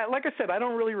 like I said, I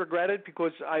don't really regret it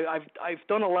because I've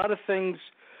done a lot of things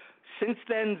since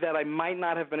then that I might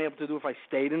not have been able to do if I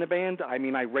stayed in a band. I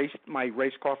mean, I raced my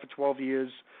race car for 12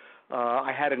 years.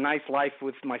 I had a nice life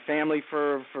with my family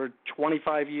for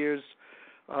 25 years,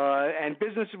 and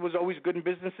business was always good, and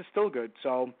business is still good.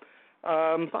 So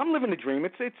I'm living the dream.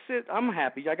 I'm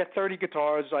happy. I got 30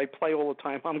 guitars. I play all the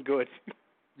time. I'm good.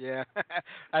 Yeah,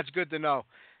 that's good to know.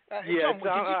 John,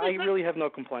 I really have no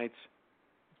complaints.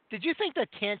 Did you think that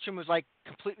Tantrum was like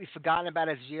completely forgotten about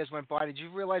as years went by? Did you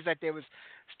realize that there was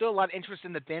still a lot of interest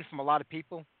in the band from a lot of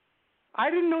people? I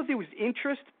didn't know there was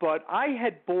interest, but I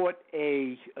had bought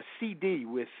a CD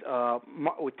with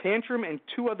Tantrum and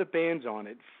two other bands on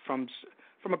it from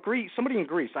somebody in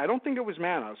Greece. I don't think it was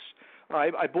Manos.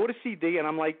 I bought a CD, and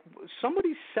I'm like,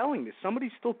 somebody's selling this.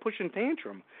 Somebody's still pushing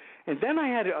Tantrum. And then I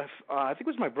had, I think it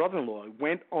was my brother-in-law,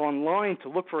 went online to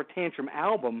look for a Tantrum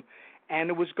album, and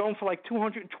it was going for like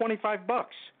 $225.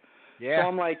 Yeah. So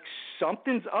I'm like,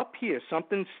 something's up here.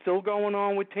 Something's still going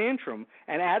on with Tantrum.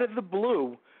 And out of the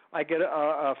blue, I get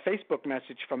a Facebook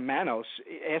message from Manos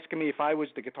asking me if I was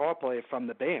the guitar player from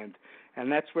the band. And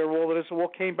that's where all of this all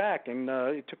came back. And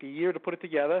it took a year to put it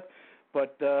together.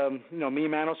 But, me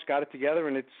and Manos got it together,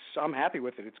 and I'm happy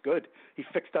with it. It's good. He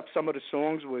fixed up some of the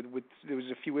songs. There was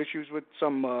a few issues with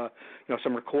some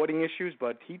recording issues,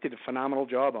 but he did a phenomenal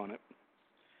job on it.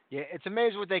 Yeah, it's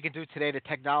amazing what they can do today. The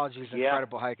technology is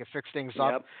incredible, how you can fix things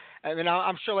up. I mean,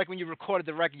 I'm sure like when you recorded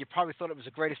the record, you probably thought it was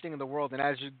the greatest thing in the world. And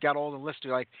as you got older and listened,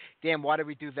 you're like, damn, why did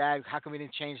we do that? How come we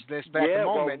didn't change this? But at the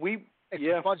moment,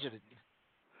 it's budgeted.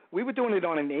 we were doing it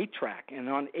on an 8-track, and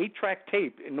on 8-track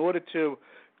tape, in order to,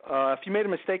 if you made a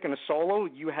mistake in a solo,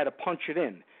 you had to punch it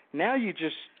in. Now you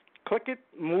just click it,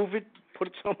 move it, put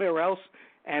it somewhere else,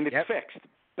 and it's fixed.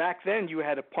 Back then, you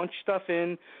had to punch stuff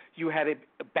in. You had to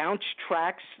bounce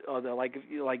tracks, like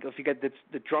if you get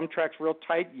the drum tracks real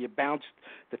tight, you bounced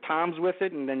the toms with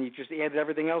it, and then you just added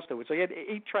everything else to it. So you had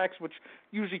 8 tracks, which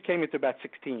usually came into about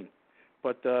 16.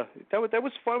 But that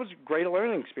was fun. It was a great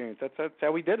learning experience. That's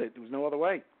how we did it. There was no other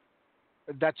way.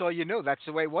 That's all you knew. That's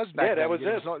the way it was back then. Yeah, that was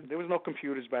it. There was no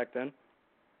computers back then.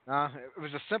 It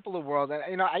was a simpler world.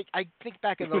 And, I think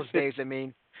back in those days,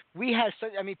 we had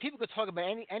people could talk about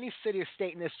any city or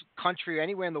state in this country or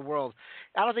anywhere in the world.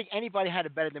 I don't think anybody had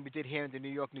it better than we did here in the New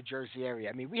York, New Jersey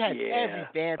area. We had every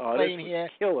band playing here.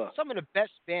 Killer. Some of the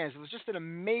best bands. It was just an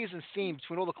amazing scene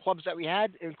between all the clubs that we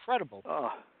had. Incredible.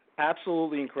 Oh,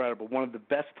 absolutely incredible. One of the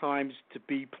best times to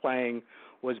be playing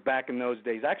was back in those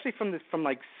days. Actually, from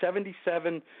like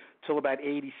 77 till about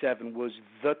 87 was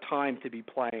the time to be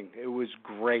playing. It was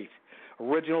great.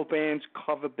 Original bands,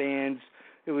 cover bands.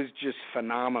 It was just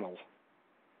phenomenal.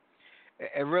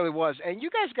 It really was. And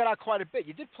you guys got out quite a bit.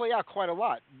 You did play out quite a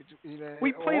lot.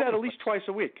 We played out at least twice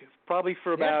a week, probably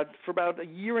for about a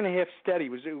year and a half steady.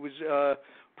 It was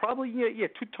probably 2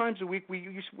 times a week.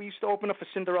 We used to open up for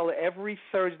Cinderella every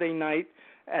Thursday night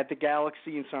at the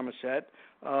Galaxy in Somerset.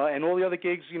 And all the other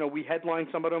gigs, we headlined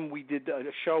some of them. We did a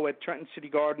show at Trenton City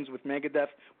Gardens with Megadeth.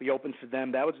 We opened for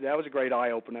them. That was a great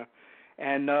eye-opener.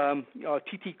 And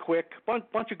TT Quick,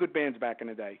 bunch of good bands back in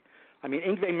the day.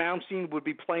 Yngwie Malmsteen would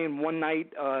be playing one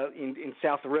night in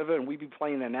South River, and we'd be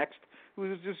playing the next. It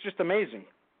was just amazing.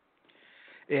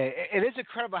 Yeah, it is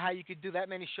incredible how you could do that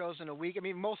many shows in a week.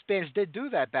 Most bands did do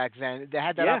that back then. They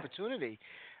had that opportunity.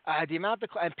 The amount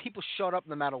and people showed up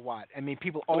no matter what.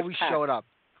 People always showed up.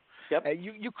 Yep.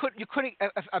 You couldn't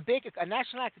a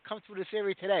national act could come through this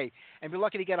area today and be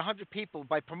lucky to get 100 people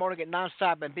by promoting it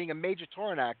nonstop and being a major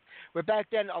touring act. Where back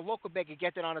then a local band could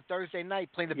get it on a Thursday night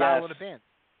playing the Battle of the Band.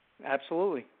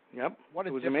 Absolutely. Yep.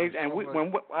 It was amazing. And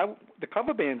the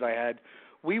cover bands I had,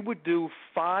 we would do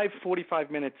 5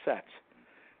 45-minute sets,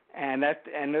 and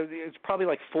it's probably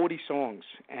like 40 songs,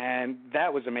 and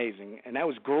that was amazing, and that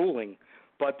was grueling.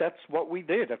 But that's what we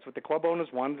did. That's what the club owners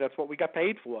wanted. That's what we got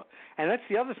paid for. And that's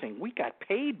the other thing. We got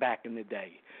paid back in the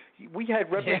day. We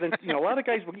had a lot of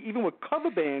guys, even with cover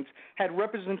bands, had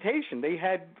representation. They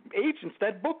had agents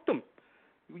that booked them.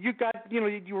 You got,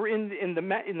 you were in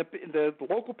the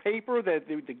local paper that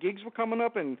the gigs were coming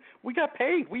up, and we got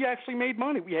paid. We actually made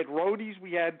money. We had roadies.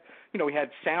 We had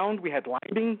sound. We had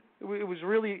lighting. It was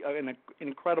really an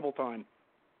incredible time.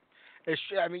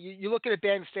 You look at a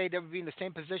band today that would be in the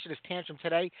same position as Tantrum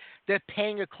today. They're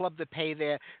paying a club to pay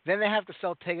there. Then they have to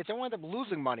sell tickets. They wind up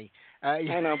losing money. I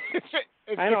know.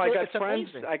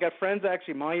 I got friends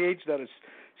actually my age that is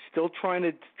still trying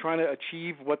to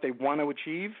achieve what they want to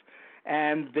achieve,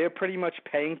 and they're pretty much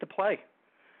paying to play.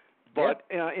 But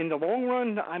in the long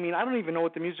run, I don't even know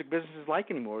what the music business is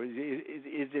like anymore. Is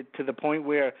it to the point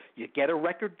where you get a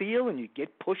record deal and you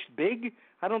get pushed big?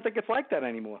 I don't think it's like that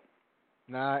anymore.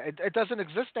 Nah, it doesn't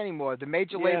exist anymore. The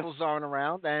major labels aren't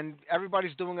around, and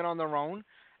everybody's doing it on their own.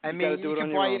 You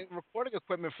can buy recording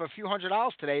equipment for a few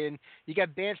 $100s today, and you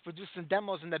got bands producing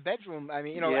demos in the bedroom.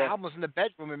 Albums in the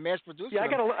bedroom and mass producing. Yeah,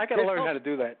 I gotta learn how to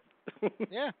do that.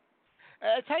 Yeah.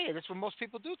 I tell you, that's what most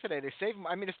people do today. They save.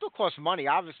 It still costs money.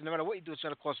 Obviously, no matter what you do, it's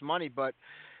going to cost money. But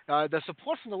the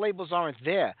support from the labels aren't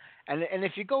there. And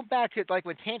if you go back to like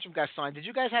when Tantrum got signed, did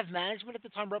you guys have management at the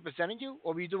time representing you,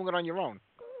 or were you doing it on your own?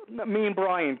 Me and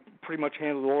Brian pretty much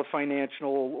handled all the financial,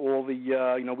 all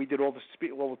the we did all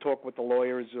the talk with the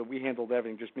lawyers. We handled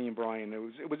everything. Just me and Brian.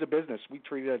 It was a business. We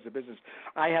treated it as a business.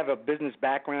 I have a business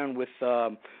background with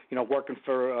working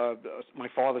for my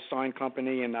father's sign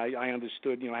company, and I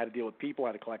understood how to deal with people,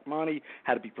 how to collect money,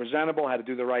 how to be presentable, how to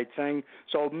do the right thing.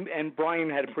 So and Brian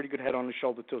had a pretty good head on his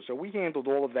shoulder too. So we handled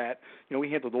all of that. We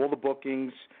handled all the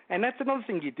bookings, and that's another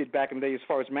thing you did back in the day as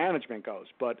far as management goes.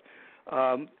 But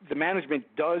the management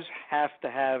does have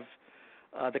to have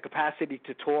the capacity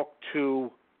to talk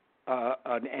to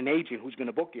an agent who's going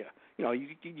to book you.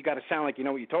 You got to sound like you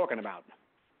know what you're talking about.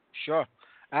 Sure,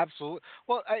 absolutely.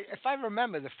 Well, if I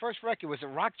remember, the first record was it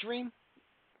Rock Dream?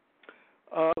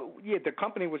 The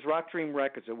company was Rock Dream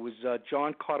Records. It was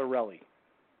John Cardarelli.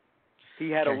 He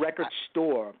had a record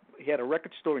store. He had a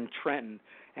record store in Trenton,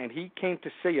 and he came to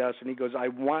see us, and he goes, I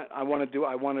want to do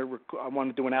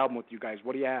an album with you guys.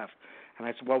 What do you have? And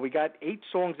I said, well, we got 8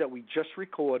 songs that we just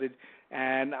recorded,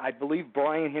 and I believe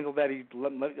Brian handled that.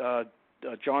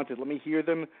 John said, let me hear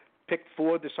them, Pick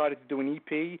 4 decided to do an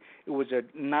EP. It was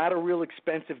not a real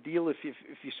expensive deal. If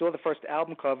you saw the first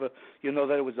album cover, you'll know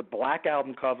that it was a black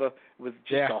album cover with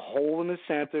just a hole in the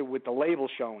center with the label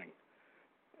showing.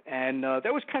 And that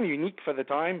was kind of unique for the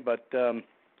time, but,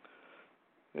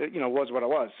 it was what it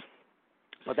was.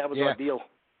 But that was our deal.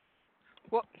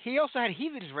 Well, he also had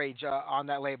Heathen's Rage on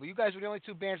that label. You guys were the only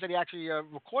two bands that he actually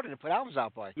recorded and put albums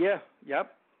out by. Yeah,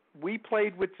 yep. We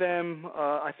played with them.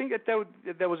 I think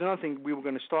that was another thing we were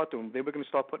going to start doing. They were going to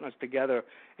start putting us together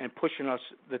and pushing us,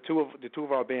 the two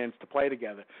of our bands, to play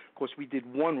together. Of course, we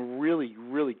did one really,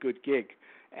 really good gig,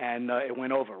 and it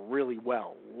went over really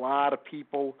well. A lot of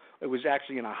people. It was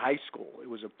actually in a high school. It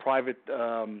was a private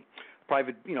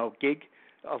gig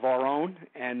of our own,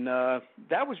 and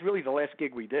that was really the last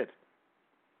gig we did.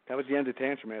 That was the end of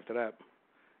Tantrum after that.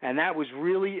 And that was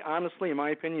really, honestly, in my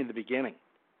opinion, the beginning.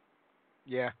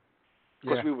 Yeah.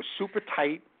 Because we were super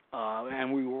tight,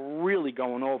 and we were really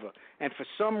going over. And for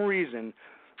some reason,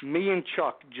 me and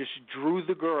Chuck just drew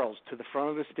the girls to the front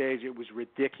of the stage. It was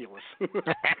ridiculous.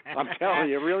 I'm telling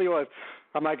you, it really was.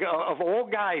 I'm like, of all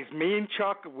guys, me and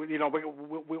Chuck,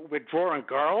 we're drawing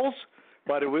girls,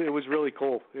 but it was really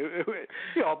cool. The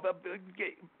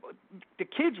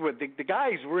kids were, the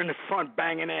guys were in the front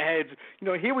banging their heads.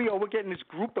 Here we are, we're getting this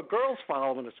group of girls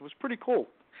following us. It was pretty cool.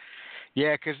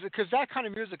 Yeah, because that kind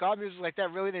of music, our music like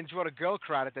that, really didn't draw the girl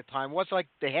crowd at the time. Once like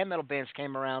the hair metal bands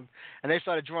came around and they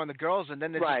started drawing the girls, and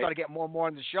then they just started getting more and more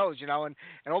in the shows, and all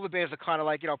the bands are kind of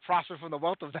like prosper from the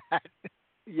wealth of that.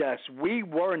 Yes, we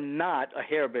were not a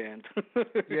hair band.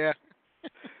 Yeah.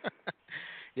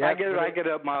 Yeah, I get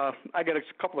a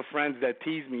couple of friends that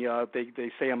tease me.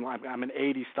 They say I'm an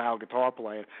 '80s style guitar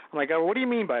player. I'm like, what do you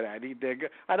mean by that?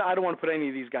 I don't want to put any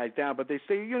of these guys down, but they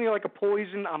say you're like a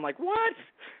Poison. I'm like, what?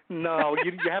 No,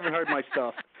 you haven't heard my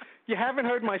stuff. You haven't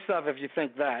heard my stuff if you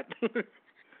think that.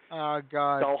 Oh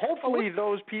God. So hopefully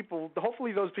those people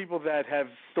that have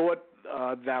thought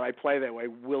that I play that way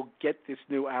will get this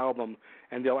new album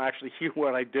and they'll actually hear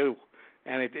what I do,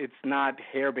 and it's not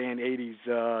hairband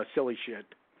 '80s silly shit.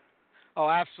 Oh,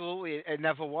 absolutely. It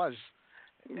never was.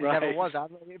 It never was.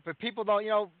 But people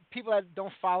don't, people that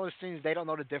don't follow the scenes, they don't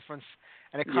know the difference,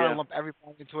 and they kind of lump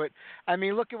everybody into it. I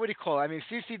mean, look at what he called. I mean,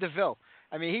 C.C. DeVille.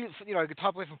 I mean, he's, a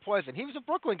guitar player from Poison. He was a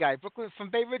Brooklyn guy, from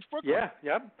Bay Ridge, Brooklyn. Yeah,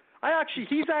 yep.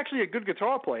 He's actually a good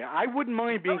guitar player. I wouldn't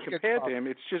mind being compared to him.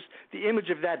 It's just the image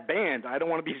of that band. I don't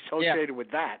want to be associated with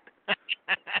that.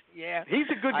 Yeah, he's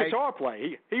a good guitar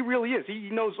player. He really is. He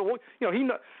knows all.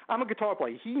 I'm a guitar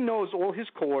player. He knows all his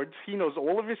chords. He knows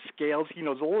all of his scales. He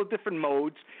knows all the different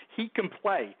modes. He can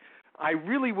play. I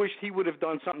really wish he would have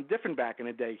done something different back in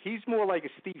the day. He's more like a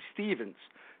Steve Stevens.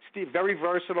 Very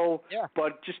versatile,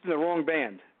 but just in the wrong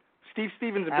band. Steve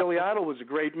Stevens and Billy Idol was a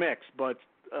great mix, but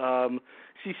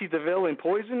C.C. DeVille and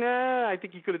Poison, I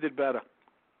think he could have did better.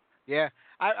 Yeah,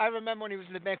 I remember when he was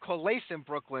in the band called Lace in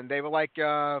Brooklyn. They were like,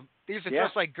 these are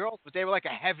just like girls, but they were like a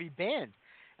heavy band.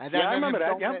 And I remember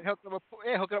that. Yeah,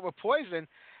 hooking up with Poison.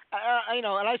 And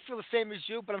I feel the same as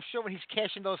you, but I'm sure when he's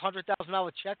cashing those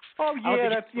 $100,000 checks. Oh yeah,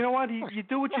 that's what you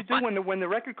do. What you do when the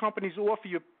record companies offer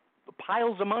you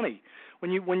piles of money.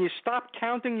 When you stop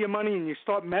counting your money and you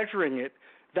start measuring it,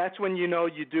 that's when you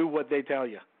do what they tell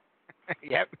you.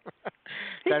 Yep.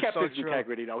 He kept his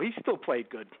integrity though. He still played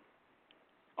good.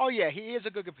 Oh yeah, he is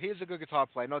a good guitar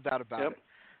player, no doubt about it.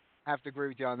 I have to agree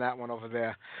with you on that one over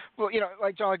there. Well,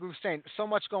 like John, like we were saying, so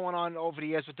much going on over the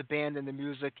years with the band and the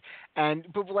music,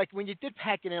 but like when you did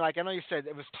pack it in, like I know you said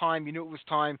it was time, you knew it was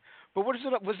time, but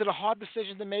was it a hard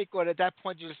decision to make, or at that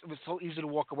point it was so easy to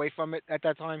walk away from it at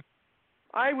that time?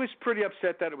 I was pretty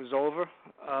upset that it was over,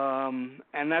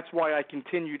 and that's why I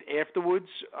continued afterwards.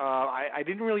 I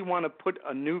didn't really want to put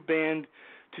a new band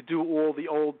to do all the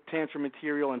old Tantrum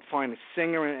material and find a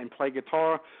singer and play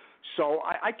guitar. So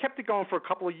I kept it going for a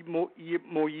couple of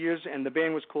more years, and the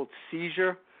band was called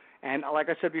Seizure. And like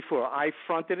I said before, I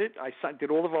fronted it. I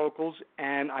did all the vocals,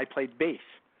 and I played bass.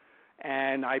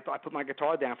 And I put my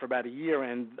guitar down for about a year,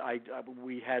 and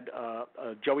we had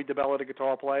Joey DeBella, the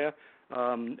guitar player,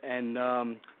 and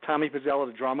Tommy Pizzella,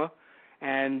 the drummer.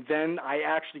 And then I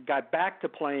actually got back to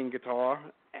playing guitar,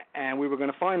 and we were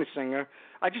going to find a singer.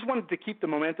 I just wanted to keep the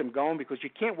momentum going because you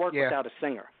can't work without a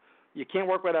singer. You can't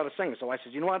work without a singer. So I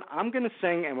said, you know what, I'm going to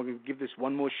sing, and we're going to give this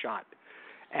one more shot.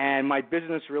 And my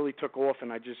business really took off,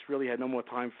 and I just really had no more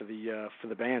time for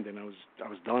the band, and I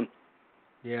was done.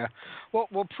 Yeah. Well,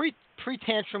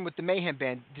 pre-Tantrum with the Mayhem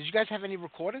Band, did you guys have any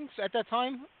recordings at that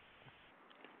time?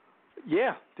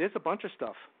 Yeah, there's a bunch of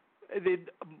stuff.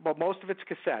 But most of it's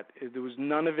cassette. There was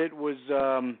none of it was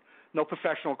no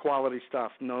professional quality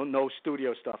stuff, no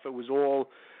studio stuff. It was all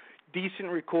decent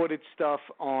recorded stuff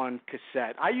on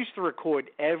cassette. I used to record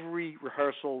every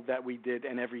rehearsal that we did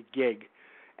and every gig,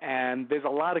 and there's a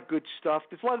lot of good stuff.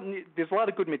 There's a lot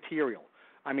of good material.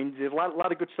 I mean, there's a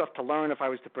lot of good stuff to learn if I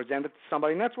was to present it to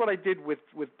somebody, and that's what I did with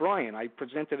Brian. I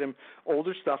presented him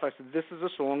older stuff. I said, this is a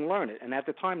song, learn it. And at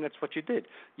the time, that's what you did.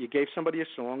 You gave somebody a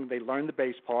song, they learned the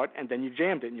bass part, and then you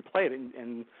jammed it and you played it,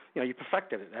 and you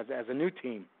perfected it as a new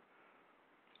team.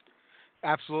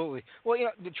 Absolutely. Well,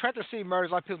 the Trenton City Murders,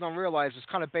 a lot of people don't realize, is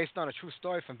kind of based on a true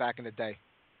story from back in the day.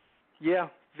 Yeah,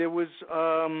 there was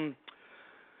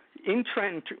in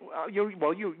Trenton. You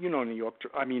know New York.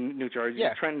 I mean New Jersey.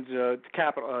 Yeah. Trenton's the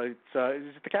capital. Is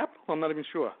it the capital? I'm not even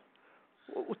sure.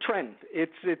 Trenton.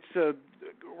 It's a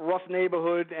rough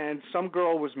neighborhood, and some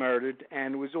girl was murdered,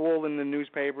 and it was all in the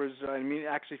newspapers. I mean,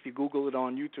 actually, if you Google it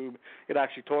on YouTube, it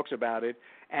actually talks about it.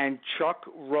 And Chuck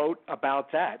wrote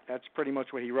about that. That's pretty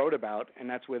much what he wrote about, and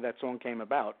that's where that song came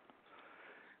about.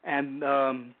 And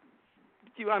I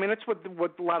mean, that's what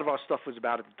a lot of our stuff was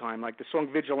about at the time. Like the song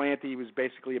 "Vigilante" was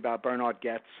basically about Bernard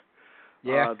Goetz.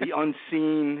 Yeah. The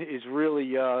Unseen is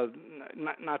really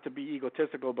not to be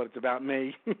egotistical, but it's about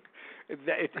me.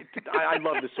 I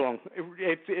love the song.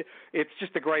 It's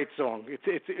just a great song.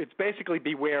 It's basically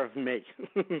 "Beware of Me."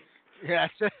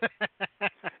 Yes.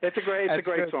 It's a great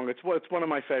song. It's one of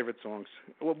my favorite songs.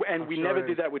 And we never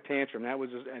did that with Tantrum. That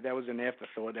was an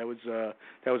afterthought. That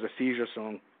was a seizure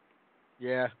song.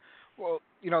 Yeah. Well,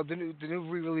 the new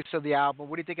re-release of the album.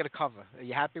 What do you think of the cover? Are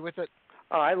you happy with it?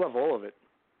 Oh, I love all of it.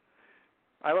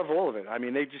 I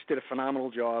mean, they just did a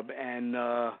phenomenal job, and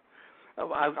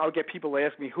I'll get people to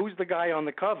ask me, who's the guy on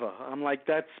the cover? I'm like,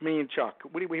 that's me and Chuck.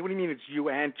 What do you mean it's you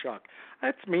and Chuck?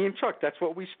 That's me and Chuck. That's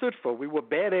what we stood for. We were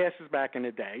badasses back in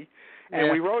the day,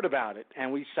 and we wrote about it,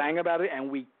 and we sang about it,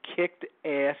 and we kicked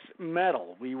ass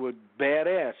metal. We were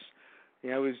badass.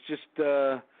 It was just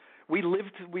we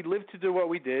lived to do what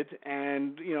we did,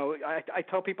 and I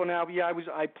tell people now,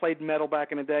 I played metal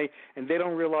back in the day, and they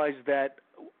don't realize that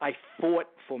I fought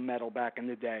for metal back in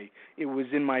the day. It was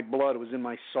in my blood. It was in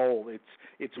my soul.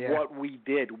 It's what we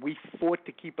did. We fought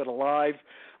to keep it alive.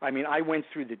 I mean, I went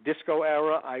through the disco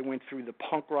era. I went through the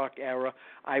punk rock era.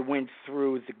 I went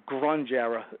through the grunge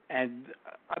era. And,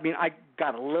 I mean, I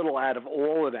got a little out of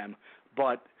all of them,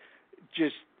 but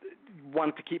just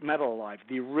wanted to keep metal alive.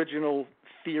 The original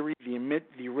theory,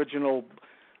 the original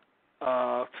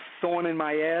thorn in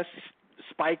my ass,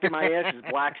 spike in my ass is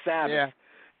Black Sabbath. Yeah.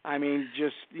 I mean,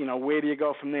 just, where do you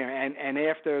go from there? And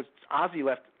after Ozzy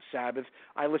left Sabbath,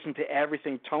 I listened to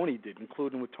everything Tony did,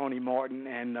 including with Tony Martin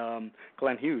and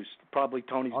Glenn Hughes, probably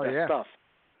Tony's best stuff.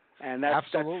 And that's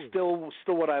still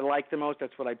what I like the most.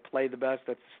 That's what I play the best.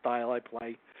 That's the style I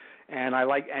play. And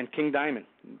and King Diamond,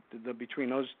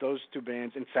 between those two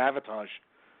bands, and Savatage.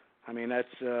 I mean, that's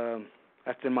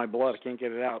in my blood. I can't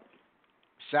get it out.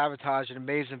 Savatage, an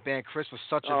amazing band. Chris was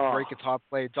such a great guitar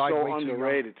player. Died so way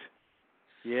underrated.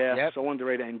 Yeah, so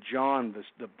underrated. And John,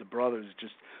 the brother, is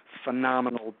just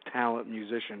phenomenal talent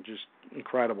musician, just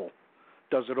incredible.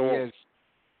 Does it all. He is.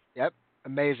 Yep,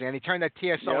 amazing. And he turned that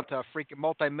TSO into a freaking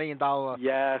multi-million-dollar.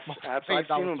 Yes, absolutely. I've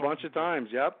seen him a bunch of times.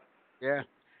 Yep. Yeah,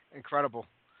 incredible.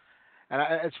 And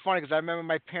it's funny because I remember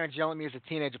my parents yelling at me as a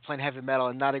teenager playing heavy metal,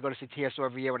 and now they go to see TSO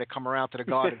every year when they come around to the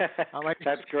garden. I'm like,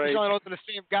 that's great. Those are the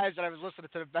same guys that I was listening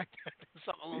to back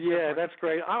then. Yeah, that's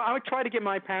great. I would try to get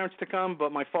my parents to come,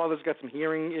 but my father's got some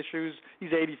hearing issues.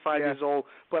 He's 85 years old,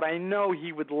 but I know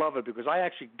he would love it because I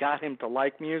actually got him to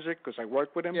like music because I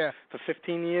worked with him for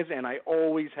 15 years, and I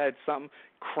always had something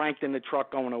cranked in the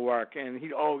truck going to work, and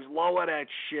he'd always lower that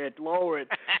shit, lower it.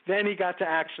 Then he got to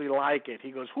actually like it.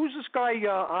 He goes, "Who's this guy,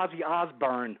 Ozzy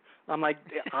Osbourne?" I'm like,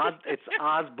 "It's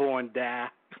Osbourne, Dad."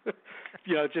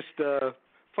 Just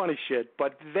funny shit.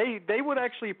 But they would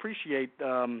actually appreciate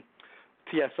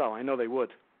TSO. I know they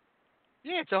would.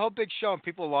 Yeah, it's a whole big show, and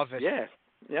people love it. Yeah.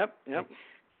 Yep.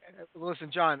 Listen,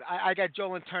 John, I got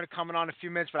Joe Lynn Turner coming on in a few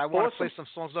minutes, but I want to play some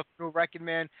songs off the new record,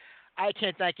 man. I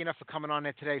can't thank you enough for coming on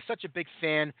there today. Such a big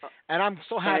fan, and I'm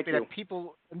so happy that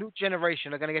people, a new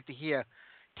generation, are going to get to hear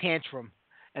Tantrum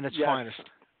and its finest.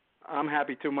 I'm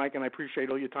happy too, Mike, and I appreciate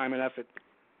all your time and effort.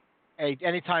 Hey,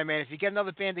 anytime, man. If you get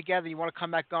another band together, you want to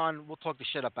come back on, we'll talk the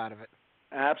shit up out of it.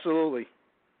 Absolutely.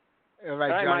 All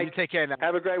right, John. Mike. You take care now.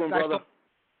 Have a great one, brother.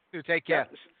 Dude, take care.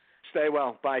 Yeah. Stay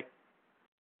well. Bye.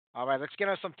 All right, let's get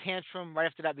on some Tantrum. Right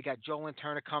after that, we got Joe Lynn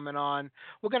Turner coming on.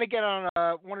 We're going to get on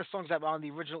one of the songs that were on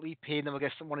the original EP, and then we'll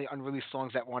get one of the unreleased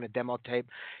songs that were on a demo tape.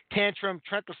 Tantrum,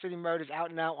 Trenton City Murders,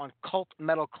 out now on Cult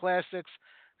Metal Classics.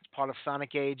 It's part of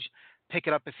Sonic Age. Pick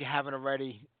it up if you haven't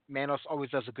already. Manos always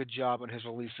does a good job on his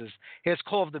releases. Here's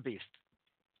Call of the Beast.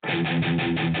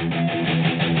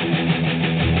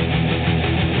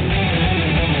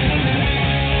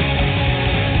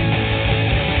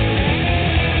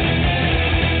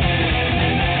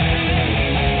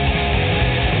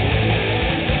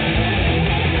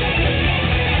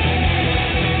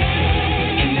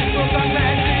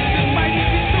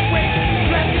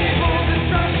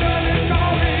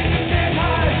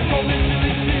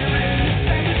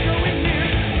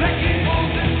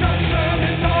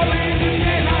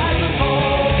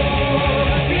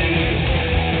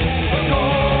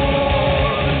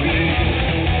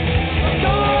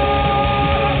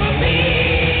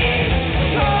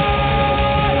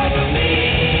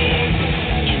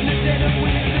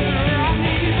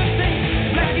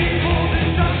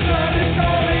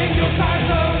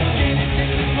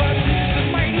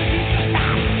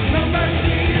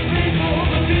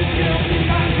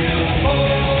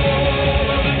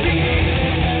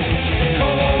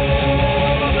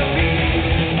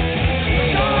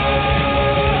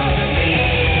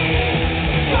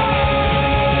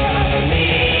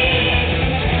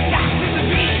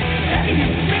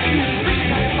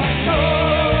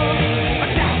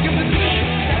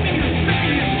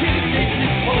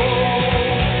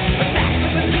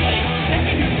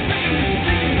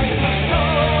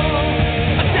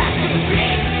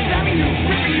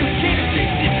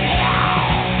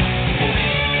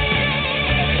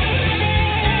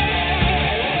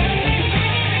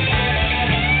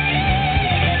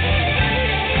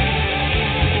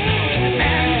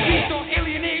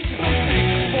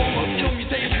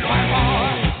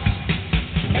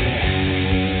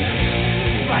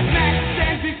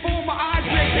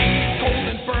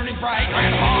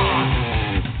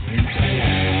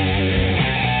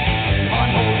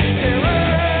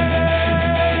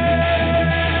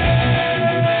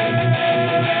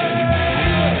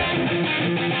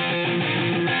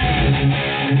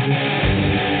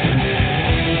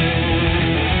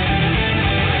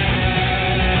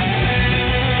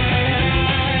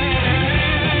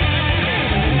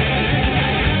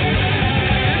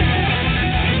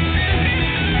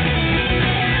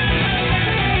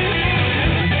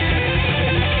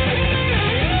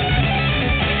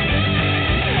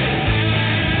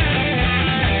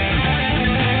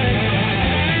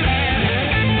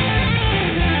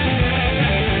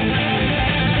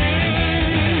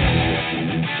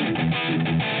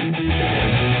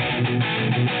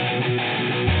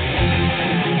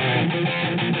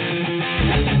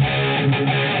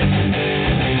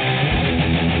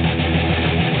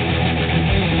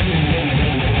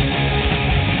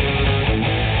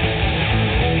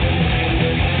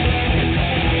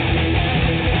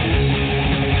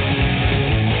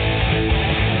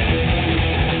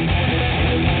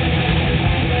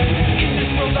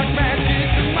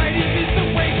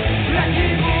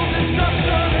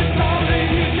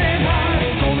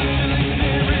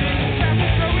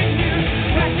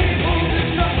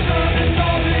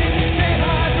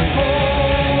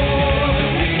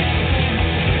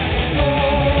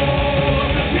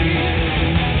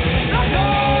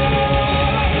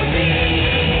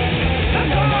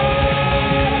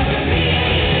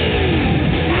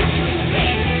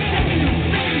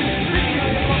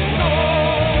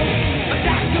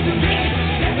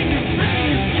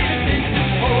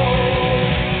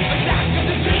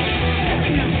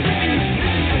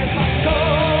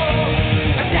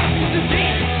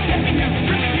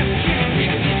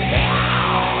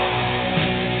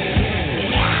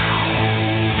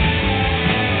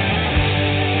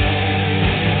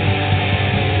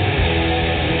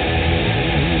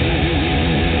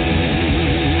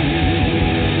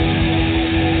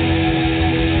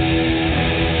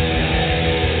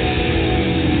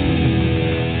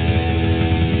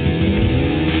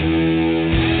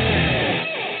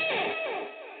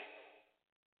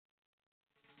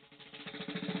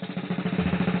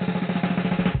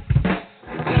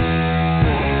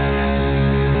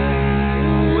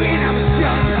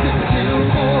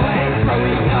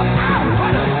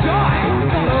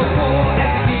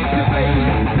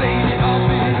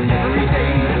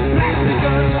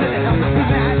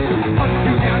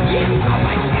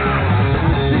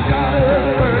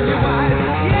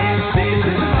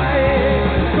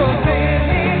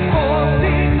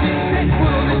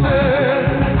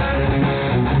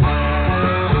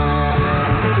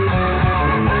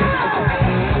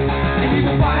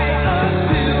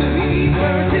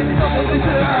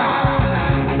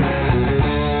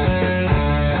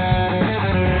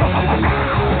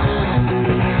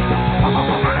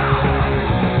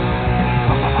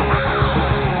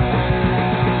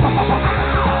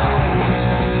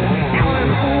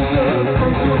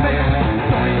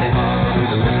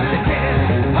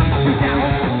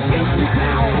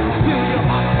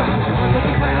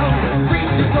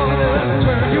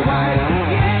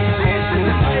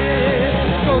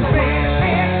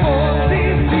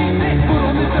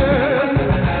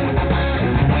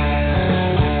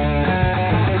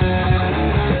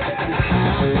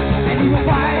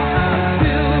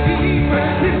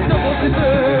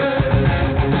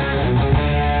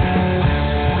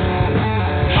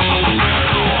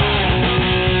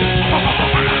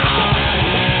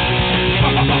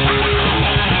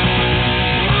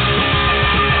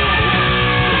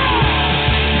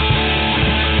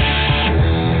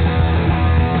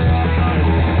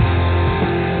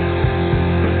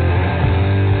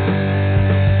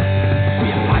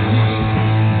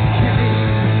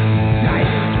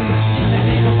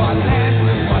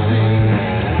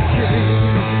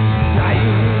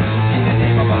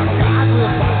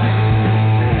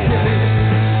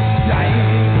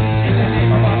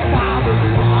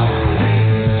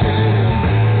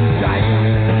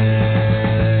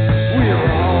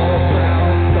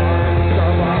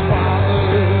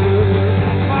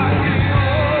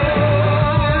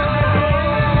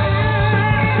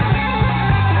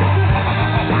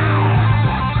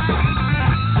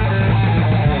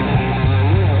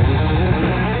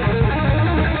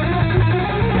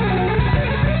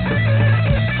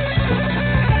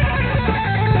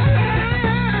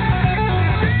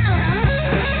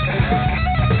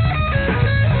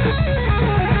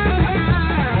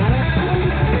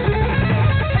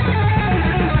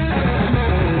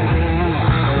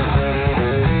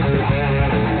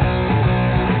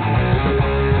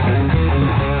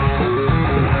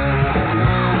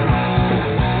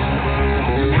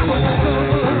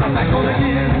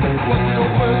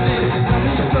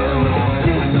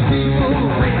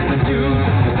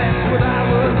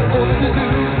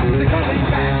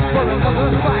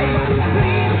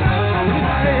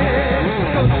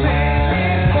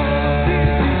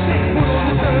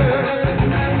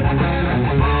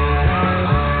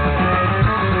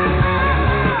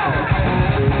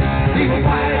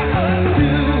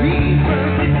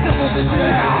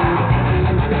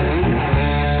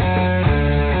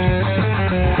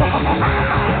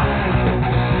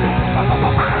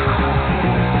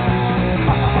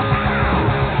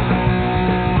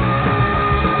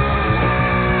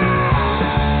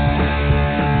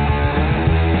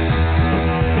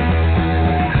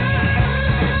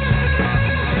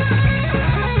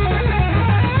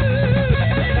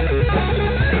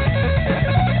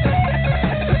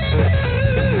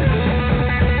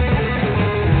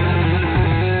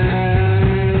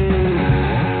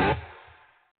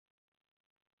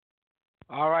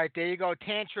 right, there you go.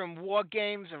 Tantrum War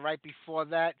Games, and right before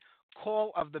that,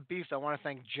 Call of the Beast. I want to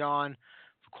thank John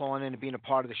for calling in and being a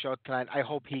part of the show tonight. I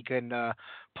hope he can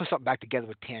put something back together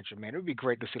with Tantrum, man. It would be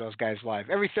great to see those guys live.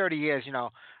 Every 30 years, I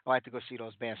like to go see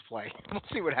those bands play. We'll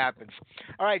see what happens.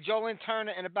 All right, Jolene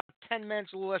Turner, in about 10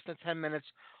 minutes, a little less than 10 minutes,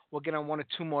 we'll get on one or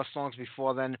two more songs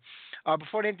before then.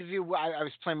 Before the interview, I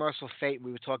was playing Merciful Fate.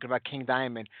 We were talking about King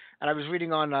Diamond, and I was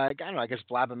reading on, I guess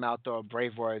Blabbermouth or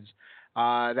Brave Words,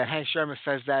 that Hank Sherman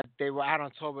says that they were out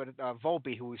on tour with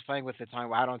Volbeat, who he was playing with at the time,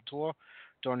 were out on tour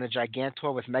during the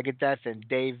Gigantour with Megadeth, and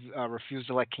Dave refused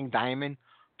to let King Diamond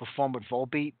perform with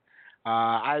Volbeat.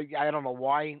 I don't know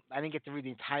why. I didn't get to read the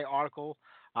entire article.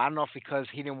 I don't know if because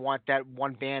he didn't want that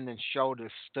one band and show to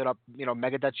stood up,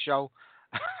 Megadeth show.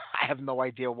 I have no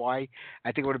idea why.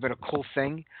 I think it would have been a cool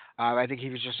thing. I think he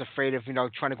was just afraid of,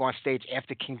 trying to go on stage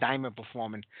after King Diamond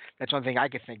performing. That's one thing I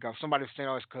could think of. Somebody was saying,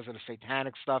 it's because of the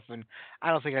satanic stuff, and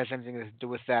I don't think it has anything to do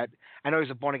with that. I know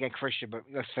he's a born-again Christian, but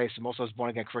let's face it, most of those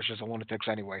born-again Christians are lunatics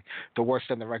anyway. The worse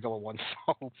than the regular ones.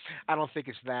 So I don't think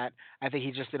it's that. I think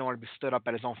he just didn't want to be stood up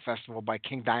at his own festival by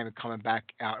King Diamond coming back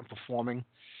out and performing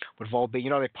with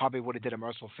Volbeat. They probably would have did a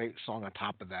Merciful Fate song on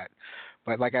top of that.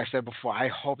 But like I said before, I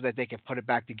hope that they can put it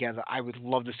back together. I would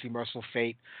love to see Merciful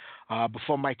Fate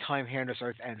before my time here on this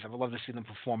earth ends. I would love to see them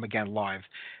perform again live,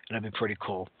 and that'd be pretty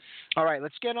cool. All right,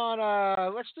 let's get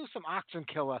on. Let's do some Oxen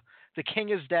Killer. The King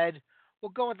is Dead. We'll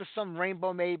go into some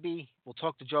Rainbow maybe. We'll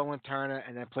talk to Jolene Turner,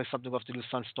 and then play something off the new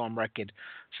Sunstorm record.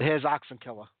 So here's Oxen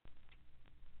Killer.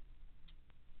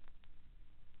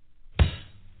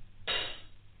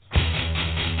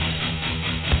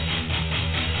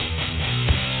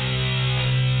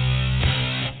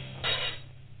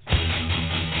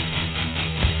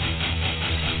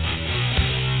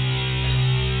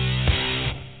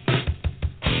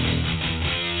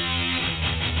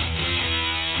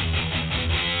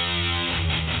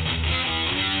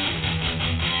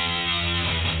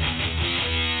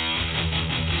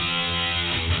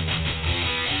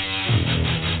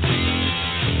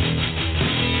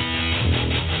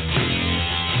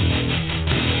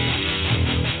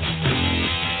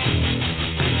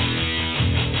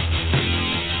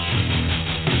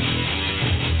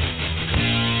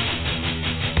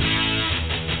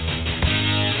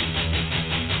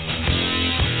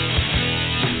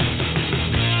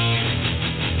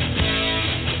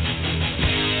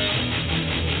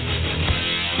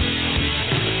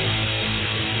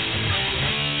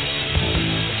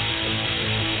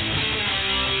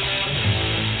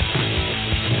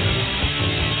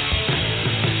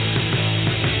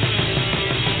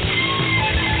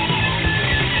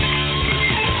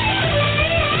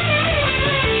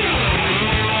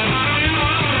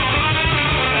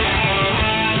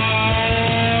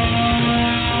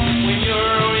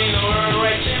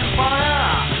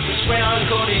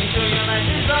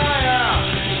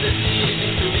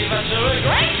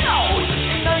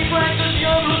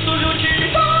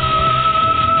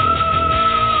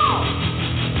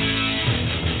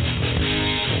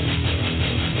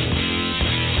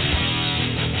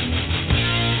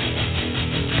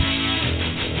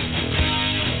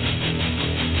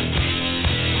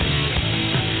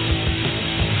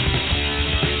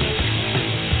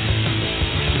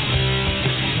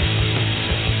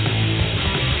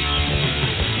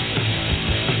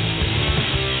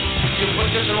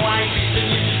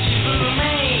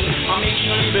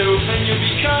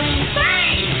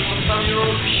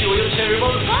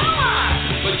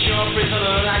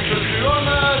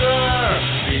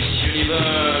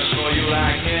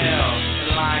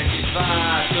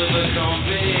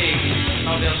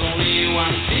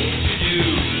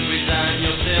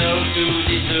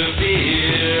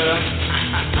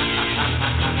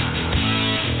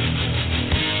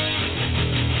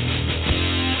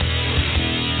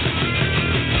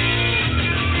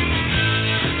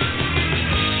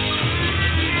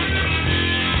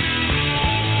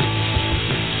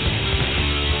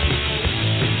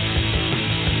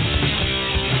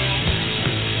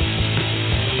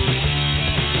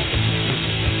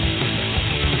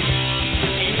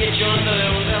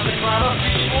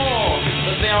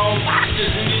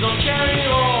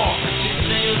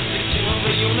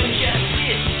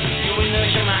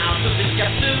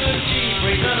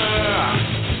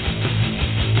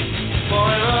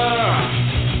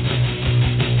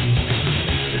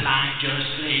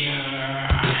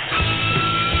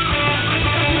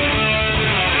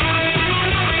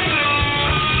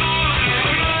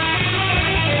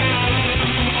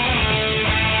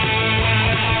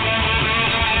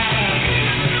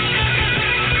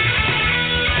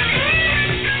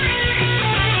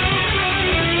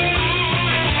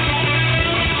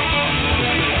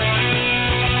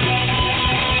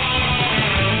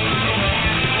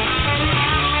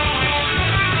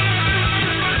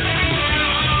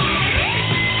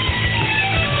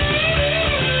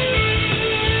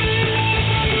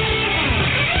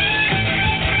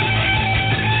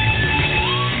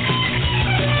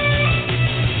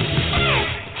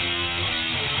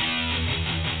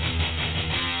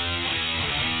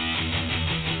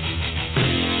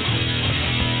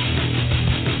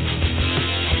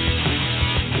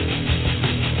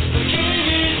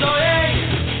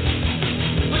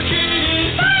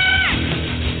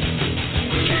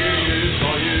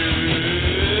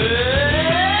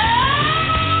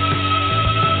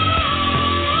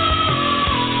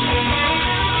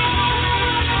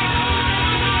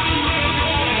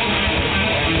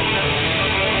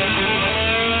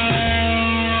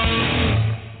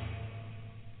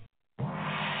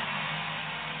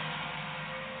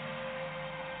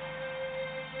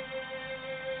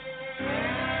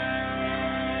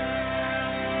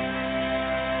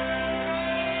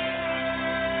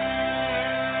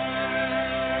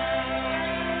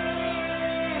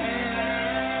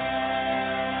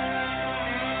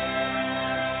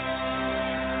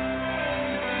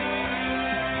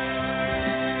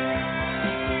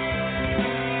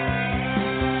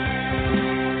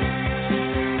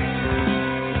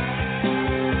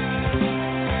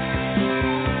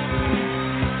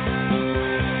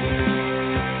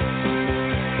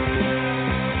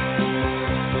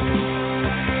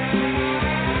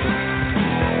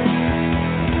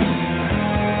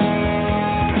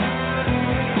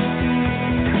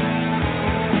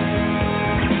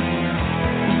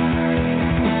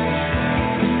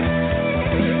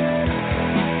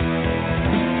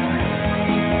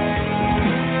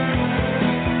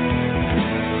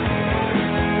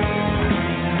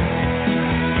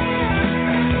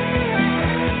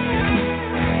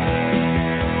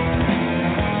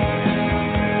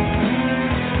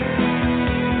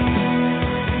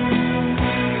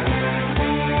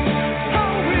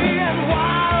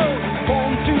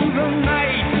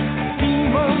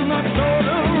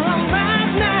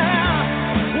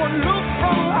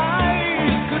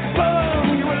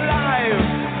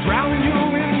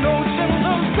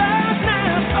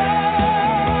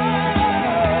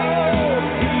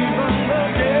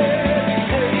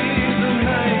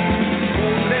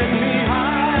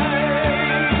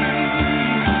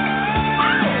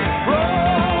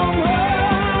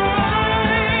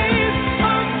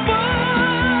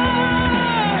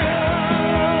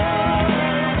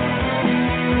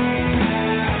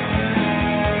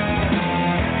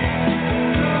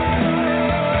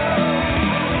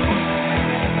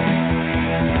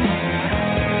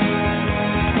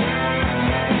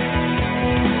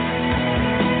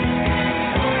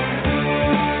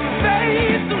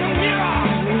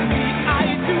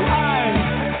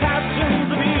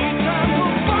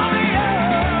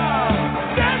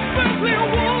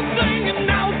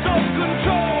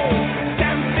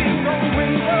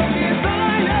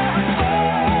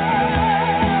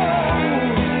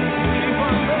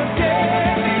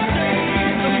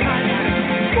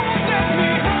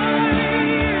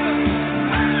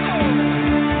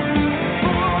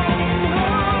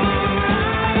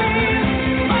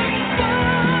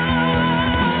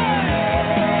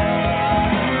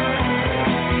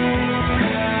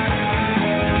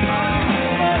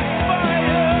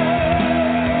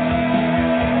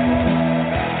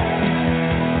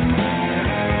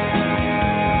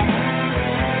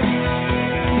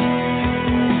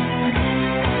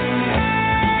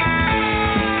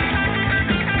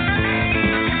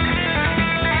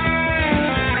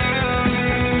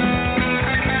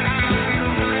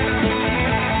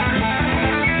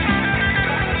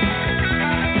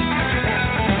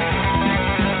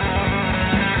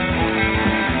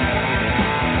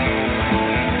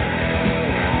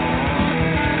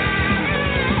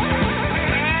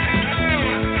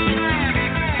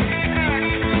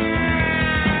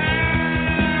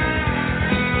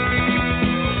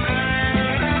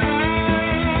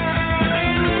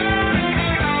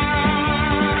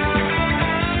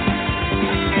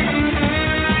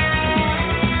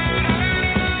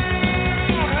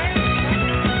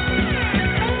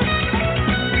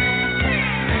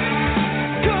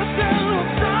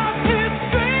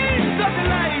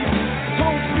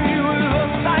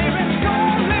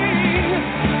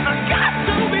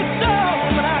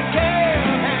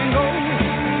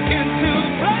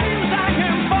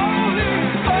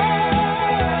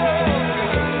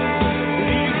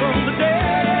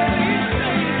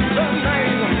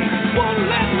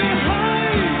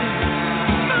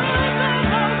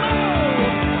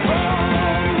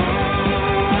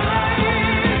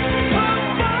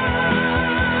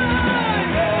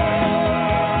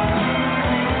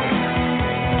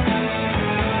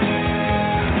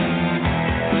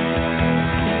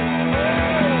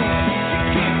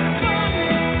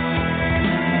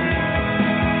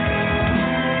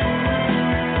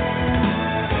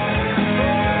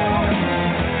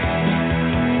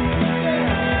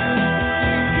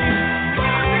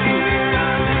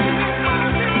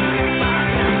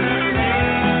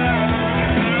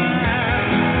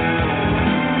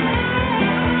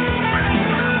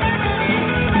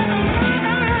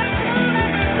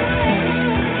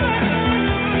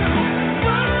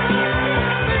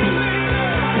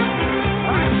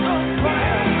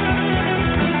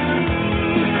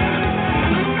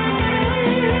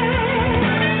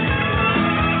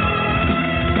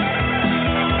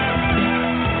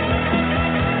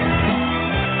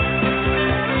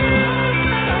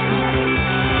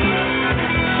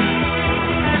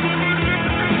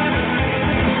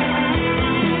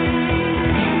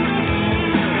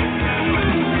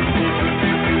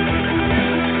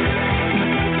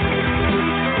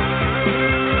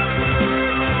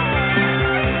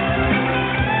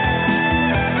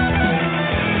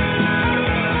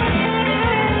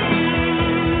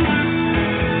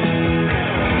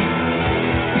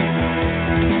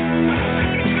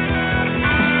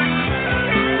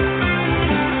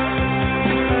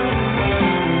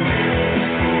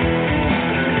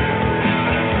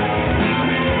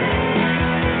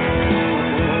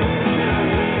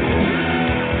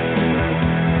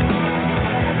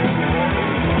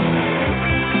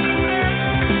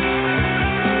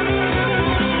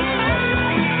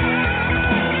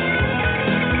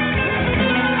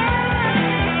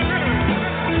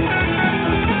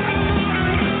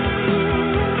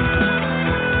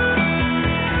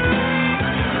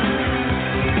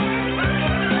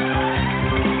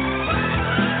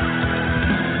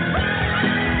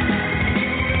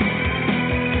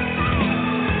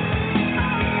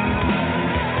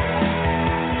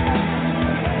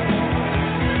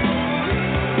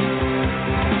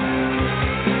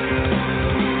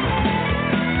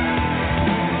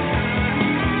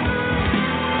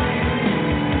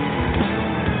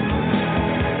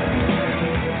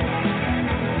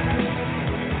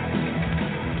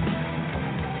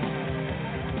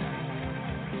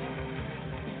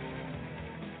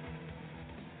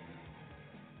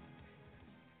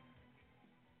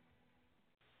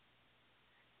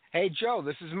 Hey, Joe,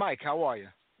 this is Mike. How are you?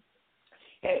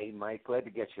 Hey, Mike. Glad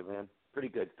to get you, man. Pretty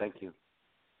good. Thank you.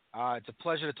 It's a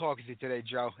pleasure to talk with you today,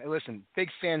 Joe. Hey, listen, big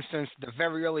fan since the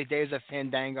very early days of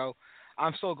Fandango.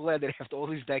 I'm so glad that after all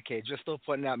these decades, you're still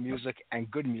putting out music and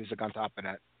good music on top of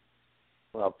that.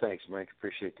 Well, thanks, Mike.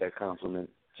 Appreciate that compliment.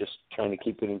 Just trying to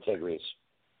keep it integrous.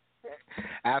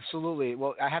 Absolutely.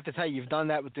 Well, I have to tell you, you've done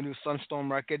that with the new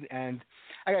Sunstorm record, and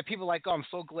I got people like, oh, I'm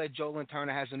so glad Joe Lynn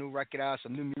Turner has a new record out,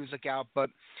 some new music out, but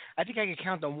I think I can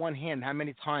count on one hand how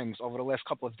many times over the last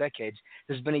couple of decades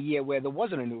there's been a year where there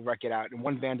wasn't a new record out in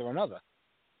one band or another.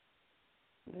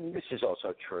 This is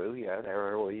also true. Yeah, there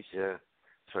are always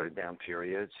sort of down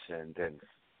periods and then,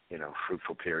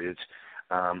 fruitful periods.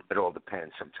 It all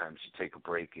depends. Sometimes you take a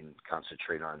break and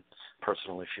concentrate on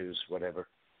personal issues, whatever.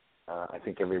 I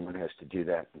think everyone has to do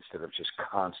that instead of just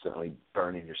constantly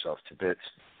burning yourself to bits.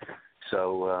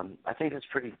 So I think that's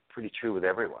pretty true with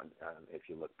everyone. If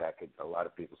you look back at a lot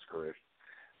of people's careers,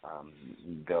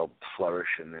 they'll flourish,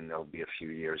 and then there'll be a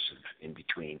few years in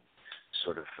between,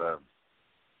 sort of,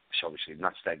 shall we say,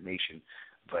 not stagnation,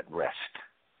 but rest.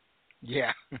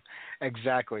 Yeah,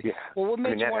 exactly. Yeah. Well, what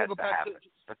made you want to go to back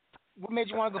to? What made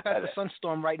you want to go back to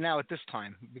Sunstorm right now at this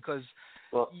time? Because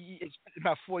it's been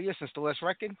about 4 years since the last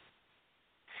record.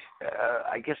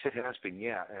 I guess it has been,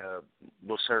 yeah.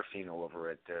 Will Serafino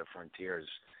over at Frontiers,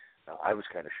 I was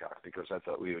kind of shocked because I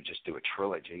thought we would just do a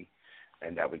trilogy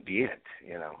and that would be it.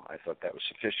 I thought that was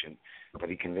sufficient. But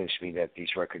he convinced me that these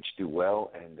records do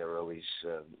well and they're always,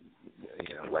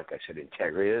 like I said,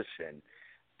 integrous and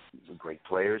great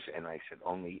players. And I said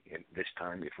only this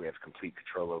time if we have complete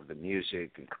control over the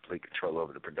music and complete control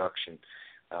over the production.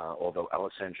 Although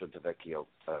Alessandro Devecchio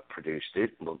produced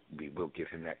it, we will give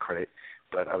him that credit.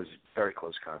 But I was in very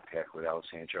close contact with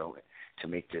Alessandro to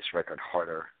make this record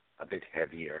harder, a bit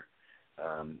heavier,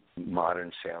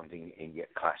 modern sounding, and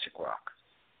yet classic rock.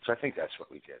 So I think that's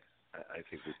what we did. I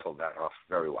think we pulled that off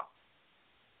very well.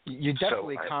 You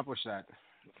definitely accomplished that.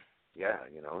 Yeah,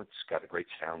 it's got a great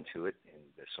sound to it, and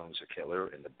the songs are killer,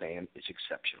 and the band is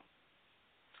exceptional.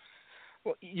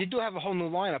 Well, you do have a whole new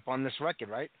lineup on this record,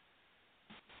 right?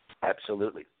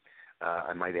 Absolutely.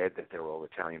 I might add that they're all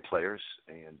Italian players,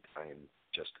 and I'm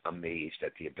just amazed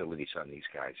at the abilities on these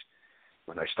guys.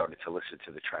 When I started to listen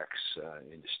to the tracks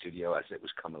in the studio as it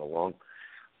was coming along,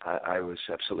 I was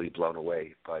absolutely blown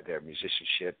away by their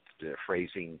musicianship, their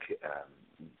phrasing,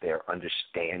 their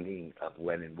understanding of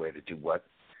when and where to do what.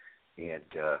 And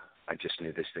I just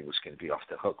knew this thing was going to be off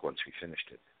the hook once we finished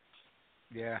it.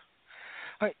 Yeah.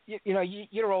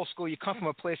 You're old school. You come from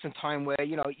a place and time where,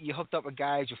 you hooked up with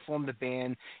guys, you formed a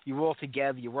band, you were all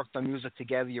together, you worked on music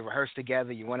together, you rehearsed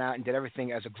together, you went out and did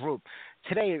everything as a group.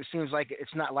 Today, it seems like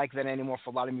it's not like that anymore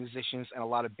for a lot of musicians and a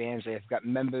lot of bands. They've got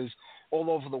members all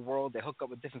over the world. They hook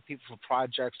up with different people for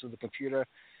projects through the computer.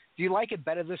 Do you like it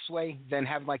better this way than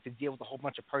having to deal with a whole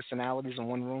bunch of personalities in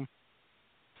one room?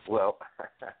 Well,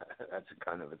 that's a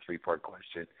kind of a three-part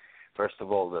question. First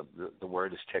of all, the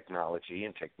word is technology,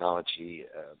 and technology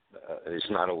is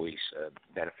not always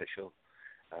beneficial.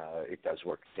 It does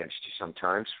work against you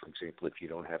sometimes. For example, if you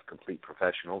don't have complete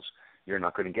professionals, you're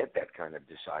not going to get that kind of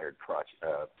desired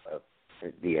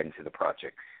the end to the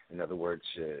project. In other words,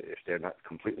 if they're not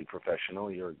completely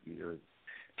professional, your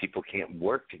people can't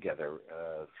work together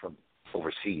from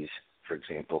overseas, for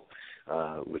example,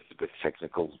 with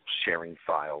technical sharing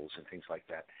files and things like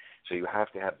that. So you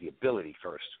have to have the ability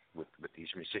first with these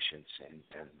musicians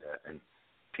and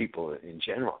people in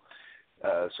general.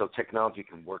 So technology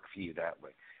can work for you that way.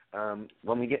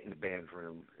 When we get in the band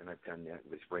room, and I've done that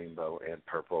with Rainbow and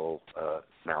Purple,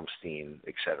 Malmsteen,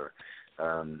 etc.,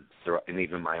 and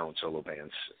even my own solo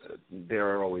bands, there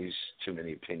are always too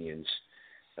many opinions.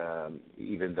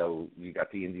 Even though you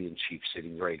got the Indian chief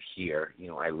sitting right here,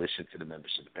 I listen to the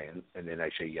members of the band, and then I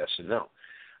say yes and no.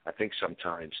 I think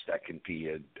sometimes that can be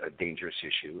a dangerous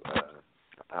issue.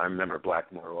 I remember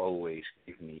Blackmore always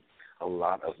gave me a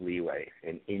lot of leeway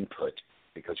and input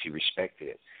because he respected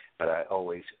it, but I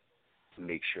always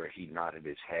make sure he nodded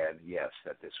his head, yes,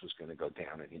 that this was going to go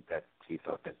down, and that he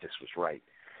thought that this was right.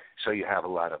 So you have a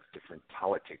lot of different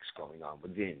politics going on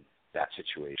within that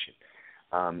situation.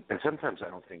 And sometimes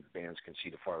I don't think bands can see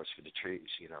the forest for the trees.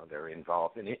 They're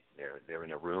involved in it. They're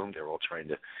in a room. They're all trying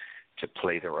to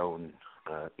play their own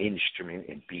instrument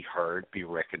and be heard, be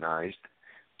recognized,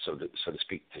 so to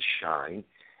speak, to shine,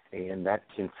 and that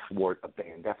can thwart a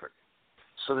band effort.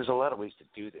 So there's a lot of ways to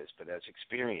do this, but as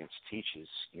experience teaches,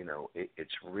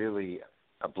 it's really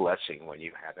a blessing when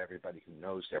you have everybody who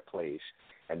knows their place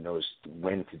and knows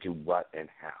when to do what and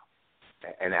how,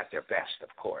 and at their best, of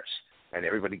course. And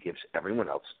everybody gives everyone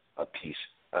else a piece,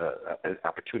 an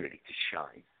opportunity to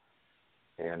shine.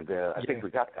 And I think we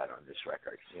got that on this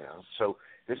record, you know. So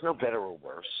there's no better or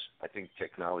worse. I think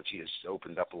technology has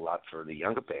opened up a lot for the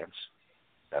younger bands,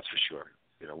 that's for sure,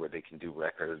 you know, where they can do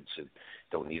records and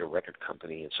don't need a record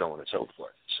company and so on and so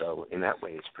forth. So in that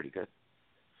way, it's pretty good.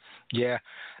 Yeah,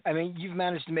 I mean, you've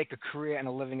managed to make a career and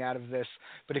a living out of this.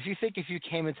 But if you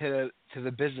came into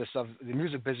the business of the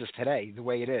music business today, the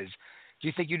way it is, do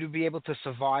you think you'd be able to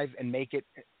survive and make it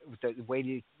with the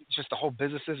way just the whole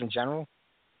businesses in general?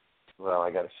 Well,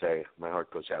 I got to say, my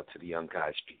heart goes out to the young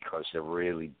guys because they're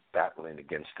really battling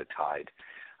against the tide,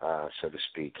 so to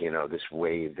speak. You know, this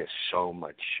wave. There's so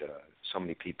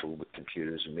many people with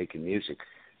computers and making music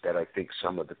that I think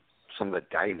some of the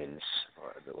diamonds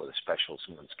or the specials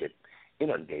ones get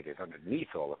inundated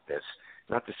underneath all of this.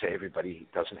 Not to say everybody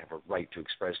doesn't have a right to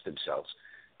express themselves,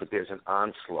 but there's an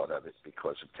onslaught of it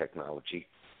because of technology,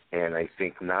 and I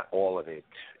think not all of it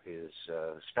is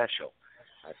special.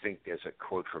 I think there's a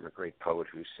quote from a great poet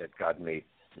who said, God made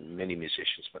many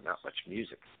musicians but not much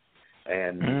music.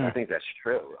 And I think that's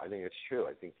true. I think it's true.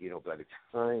 I think, you know, by the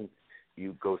time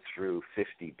you go through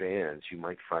 50 bands, you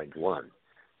might find one,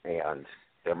 and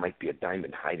there might be a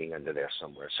diamond hiding under there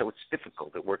somewhere. So it's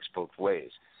difficult. It works both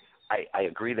ways. I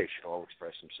agree they should all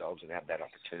express themselves and have that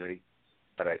opportunity,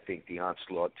 but I think the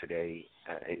onslaught today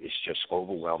is just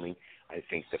overwhelming. I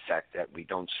think the fact that we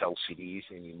don't sell CDs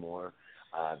anymore,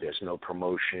 there's no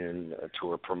promotion,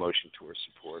 tour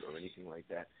support, or anything like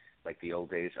that, like the old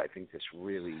days. I think this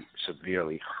really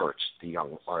severely hurts the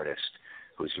young artist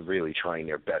who's really trying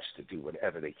their best to do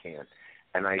whatever they can.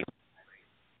 And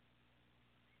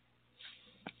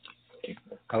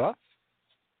Hello?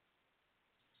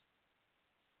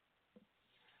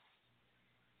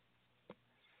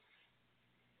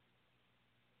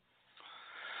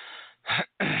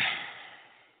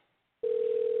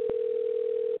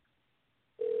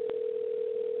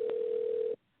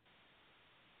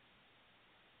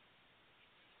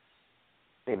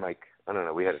 Hey, Mike, I don't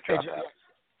know. We had a drop out.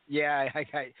 Yeah,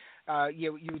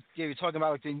 you were talking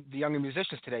about like the younger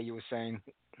musicians today. You were saying.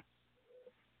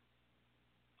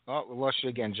 Oh, we lost you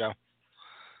again, Joe.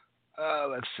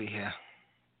 Let's see here.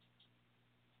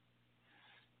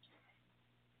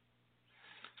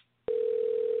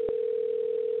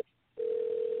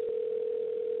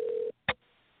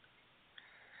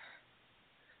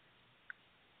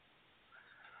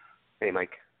 Hey, Mike.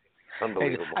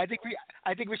 Unbelievable. Hey,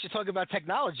 I think we should talk about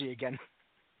technology again.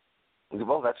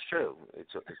 Well, that's true. It's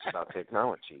about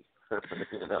technology.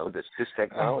 You know, this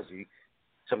technology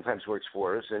sometimes works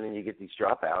for us, and then you get these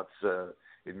dropouts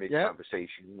in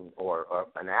mid-conversation, or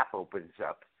an app opens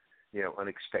up, you know,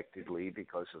 unexpectedly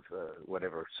because of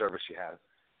whatever service you have,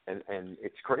 and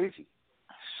it's crazy.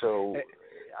 So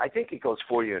I think it goes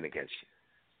for you and against you.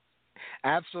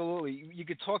 Absolutely. You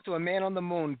could talk to a man on the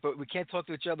moon, but we can't talk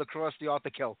to each other across the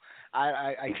Arctic Hill.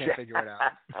 I can't figure it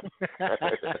out.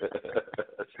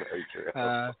 That's very true.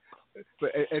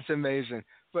 But it's amazing.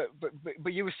 But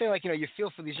you were saying, like, you know, you feel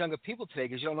for these younger people today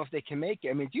because you don't know if they can make it.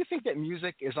 I mean, do you think that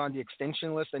music is on the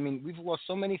extinction list? I mean, we've lost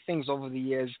so many things over the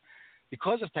years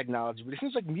because of technology, but it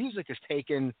seems like music has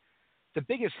taken the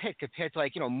biggest hit compared to,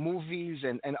 like, you know, movies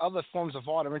and other forms of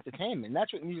art or entertainment. And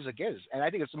that's what music is. And I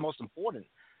think it's the most important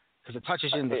because it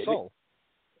touches you in the soul.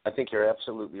 I think you're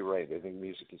absolutely right. I think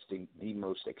music is the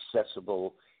most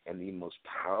accessible and the most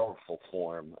powerful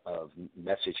form of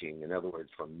messaging, in other words,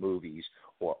 from movies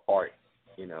or art,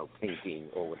 you know, painting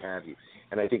or what have you.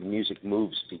 And I think music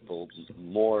moves people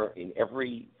more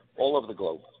all over the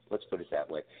globe. Let's put it that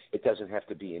way. It doesn't have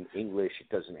to be in English. It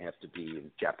doesn't have to be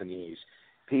in Japanese.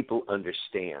 People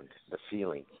understand the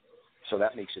feeling. So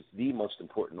that makes it the most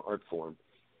important art form.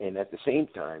 And at the same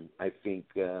time, I think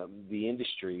the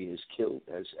industry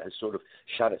has sort of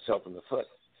shot itself in the foot.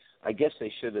 I guess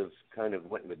they should have kind of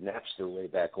went with Napster way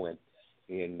back when,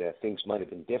 and things might have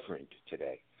been different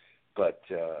today. But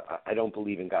I don't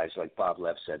believe in guys like Bob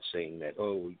Lefsetz saying that,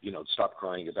 oh, you know, stop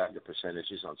crying about your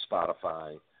percentages on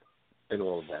Spotify and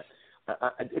all of that.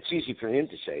 It's easy for him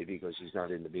to say because he's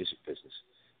not in the music business.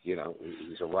 You know,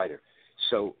 he's a writer.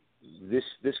 So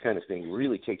this kind of thing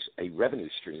really takes a revenue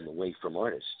stream away from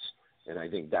artists. And I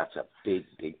think that's a big,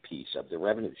 big piece of the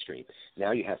revenue stream.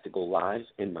 Now you have to go live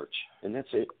and merch, and that's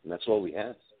it. And that's all we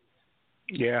have.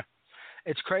 Yeah.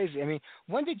 It's crazy. I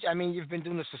mean, you've been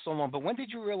doing this for so long, but when did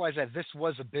you realize that this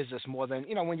was a business more than,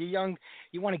 you know, when you're young,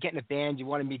 you want to get in a band, you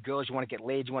want to meet girls, you want to get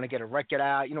laid, you want to get a record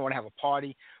out, you want to have a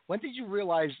party. When did you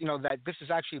realize, you know, that this is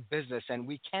actually a business and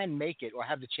we can make it or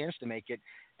have the chance to make it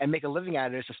and make a living out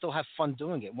of this and still have fun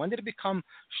doing it? When did it become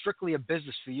strictly a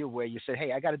business for you where you said,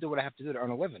 hey, I got to do what I have to do to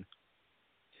earn a living?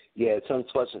 Yeah, it's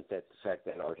unpleasant that the fact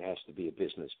that art has to be a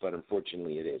business, but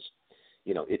unfortunately it is.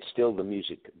 it's still the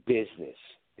music business.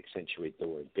 Accentuate the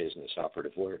word business,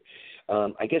 operative word.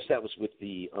 I guess that was with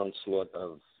the onslaught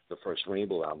of the first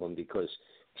Rainbow album, because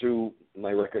through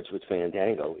my records with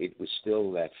Fandango, it was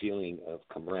still that feeling of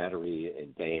camaraderie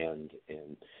and band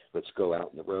and let's go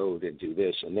out on the road and do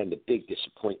this. And then the big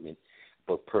disappointment,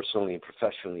 both personally and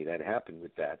professionally, that happened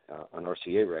with that on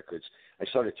RCA Records, I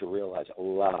started to realize a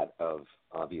lot of,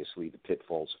 obviously, the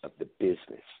pitfalls of the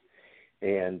business.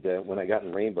 And when I got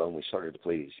in Rainbow and we started to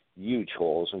play these huge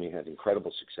halls and we had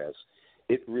incredible success,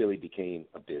 it really became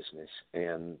a business.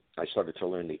 And I started to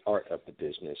learn the art of the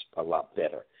business a lot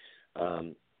better.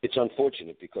 It's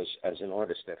unfortunate because as an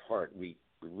artist at heart, we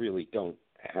really don't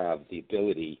have the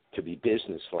ability to be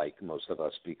business-like, most of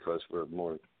us, because we're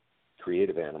more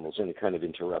creative animals, and it kind of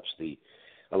interrupts the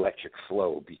electric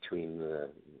flow between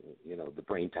the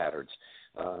brain patterns.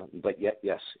 But yet,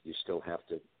 yes, you still have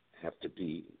to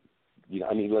be.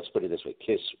 Let's put it this way: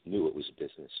 Kiss knew it was a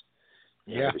business.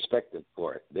 Yeah. I respect them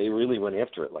for it. They really went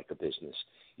after it like a business.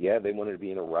 Yeah, they wanted to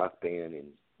be in a rock band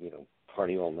and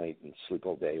party all night and sleep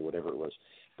all day, whatever it was.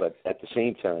 But at the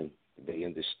same time, they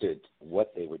understood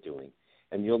what they were doing.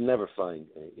 And you'll never find,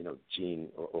 Gene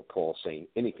or Paul saying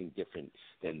anything different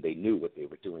than they knew what they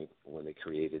were doing when they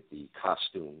created the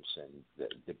costumes and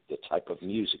the type of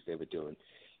music they were doing.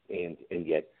 And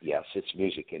yet, yes, it's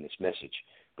music and it's message.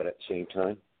 But at the same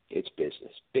time, it's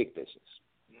business, big business.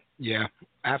 Yeah,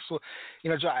 absolutely.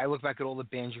 Joe, I look back at all the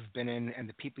bands you've been in and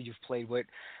the people you've played with,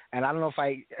 and I don't know if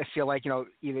I feel like,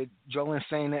 either Joe Lynn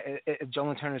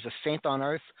Turner is a saint on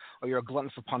earth or you're a glutton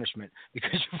for punishment,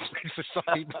 because you've played for some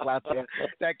people out there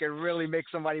that can really make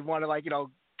somebody want to,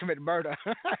 commit murder.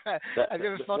 Have you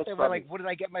ever felt that way? Like, what did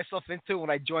I get myself into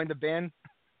when I joined the band?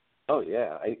 Oh,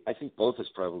 yeah. I think both is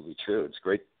probably true. It's a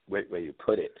great way you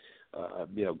put it.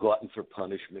 Glutton for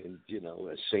punishment,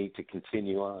 a saint to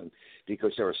continue on,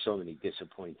 because there are so many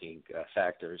disappointing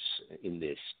factors in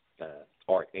this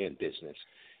art and business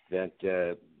that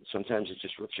sometimes it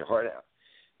just rips your heart out.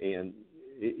 And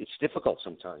it's difficult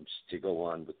sometimes to go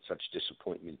on with such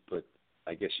disappointment, but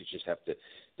I guess you just have to,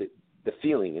 the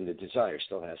feeling and the desire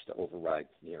still has to override,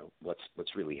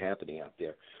 what's really happening out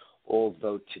there.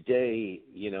 Although today,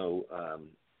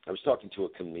 I was talking to a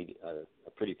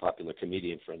pretty popular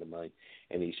comedian friend of mine,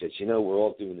 and he says, we're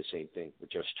all doing the same thing. We're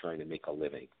just trying to make a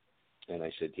living. And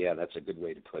I said, yeah, that's a good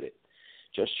way to put it.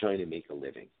 Just trying to make a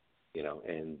living,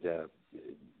 and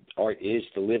art is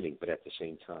the living, but at the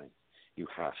same time, you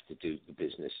have to do the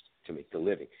business to make the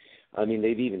living. I mean,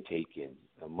 they've even taken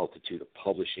a multitude of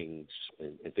publishings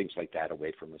and things like that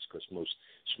away from us, because most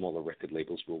smaller record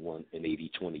labels will want an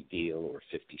 80-20 deal or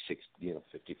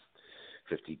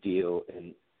 50-50 deal,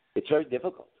 and it's very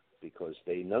difficult because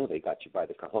they know they got you by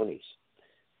the cojones,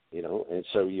 and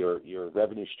so your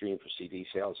revenue stream for CD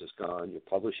sales is gone, your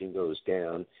publishing goes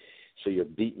down, so you're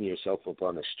beating yourself up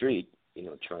on the street,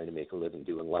 trying to make a living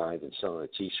doing live and selling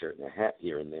a T-shirt and a hat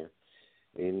here and there,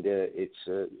 and it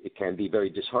can be very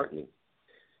disheartening,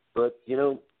 but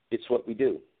it's what we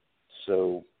do,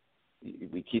 so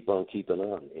we keep on keeping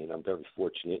on, and I'm very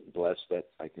fortunate and blessed that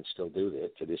I can still do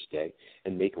that to this day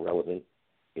and make relevant,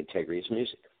 integrity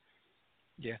music.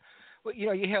 Yeah. Well,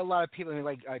 you hear a lot of people,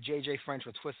 like J.J. French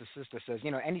with Twisted Sister says,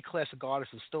 any classic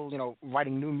artist who's still,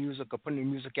 writing new music or putting new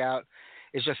music out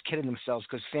is just kidding themselves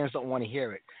because fans don't want to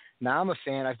hear it. Now, I'm a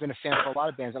fan. I've been a fan for a lot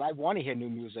of bands, and I want to hear new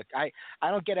music. I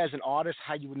don't get as an artist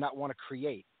how you would not want to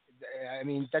create. I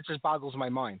mean, that just boggles my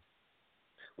mind.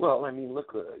 Well, I mean,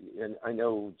 look, and I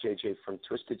know J.J. from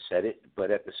Twisted said it, but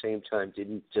at the same time,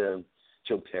 didn't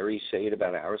Joe Perry say it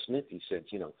about Aerosmith? He said,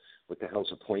 what the hell's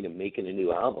the point of making a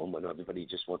new album when everybody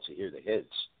just wants to hear the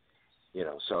hits?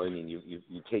 So, I mean, you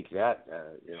take that,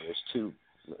 there's two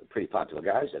pretty popular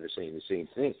guys that are saying the same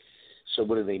thing. So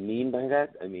what do they mean by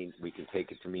that? I mean, we can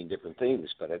take it to mean different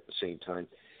things, but at the same time,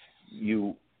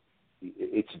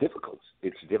 it's difficult.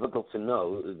 It's difficult to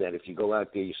know that if you go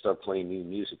out there, you start playing new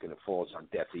music and it falls on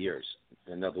deaf ears.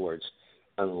 In other words,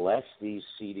 unless these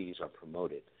CDs are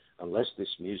promoted, unless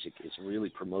this music is really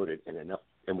promoted and enough,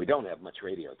 and we don't have much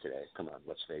radio today. Come on,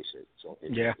 let's face it. It's all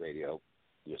internet radio,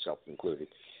 yourself included,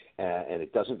 and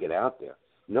it doesn't get out there.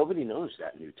 Nobody knows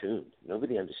that new tune.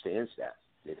 Nobody understands that.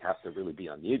 They'd have to really be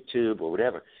on YouTube or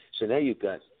whatever. So now you've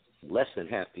got less than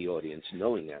half the audience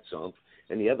knowing that song,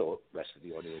 and the other rest of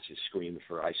the audience is screaming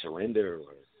for I Surrender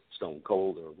or Stone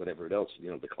Cold or whatever else,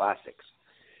 the classics.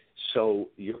 So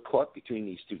you're caught between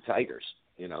these two tigers.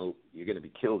 You're going to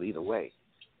be killed either way.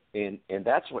 And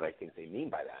that's what I think they mean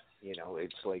by that.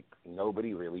 It's like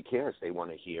nobody really cares. They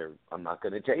want to hear, I'm not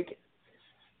going to take it.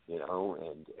 And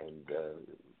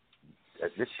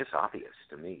it's just obvious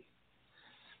to me.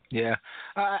 Yeah,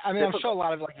 I mean, I'm Difficult. sure a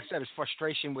lot of it, like you said, is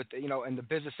frustration with in the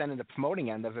business end and the promoting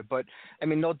end of it. But I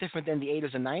mean, no different than the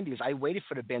 '80s and '90s. I waited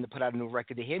for the band to put out a new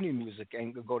record to hear new music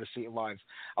and go to see it live.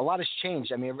 A lot has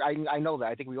changed. I mean, I know that.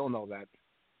 I think we all know that.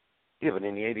 Yeah, but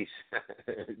in the '80s,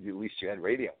 at least you had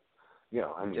radio.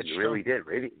 I mean, It's you true. really did.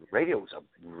 Radio was a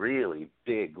really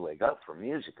big leg up for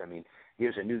music. I mean,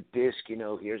 here's a new disc,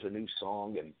 here's a new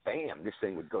song, and bam, this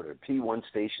thing would go to P1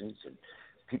 stations, and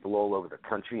people all over the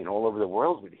country and all over the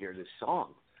world would hear this song.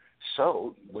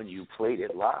 So when you played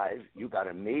it live, you got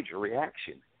a major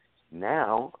reaction.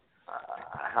 Now,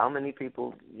 how many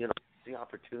people, the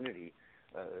opportunity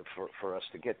for us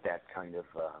to get that kind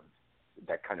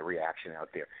of reaction out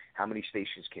there? How many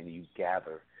stations can you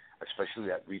gather, especially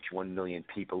that reach 1 million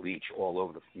people each all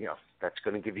over that's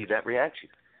going to give you that reaction.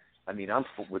 I mean,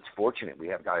 what's fortunate, we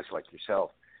have guys like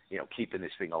yourself, keeping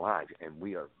this thing alive, and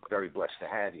we are very blessed to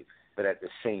have you. But at the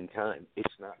same time,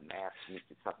 it's not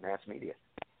mass media.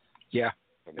 Yeah,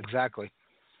 exactly.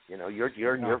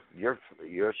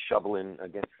 You're shoveling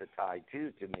against the tide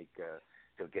too to make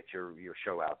to get your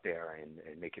show out there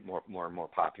and make it more and more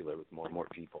popular with more and more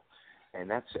people. And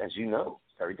that's, as you know,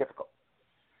 very difficult.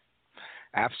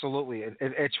 Absolutely,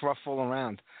 it's rough all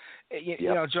around.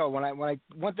 You know, Joe.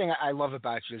 One thing I love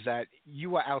about you is that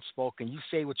you are outspoken. You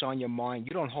say what's on your mind.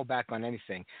 You don't hold back on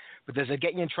anything. But does it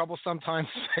get you in trouble sometimes?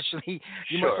 Especially,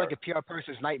 you must like a PR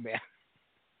person's nightmare.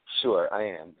 Sure, I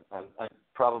am. I'm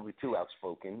probably too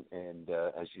outspoken, and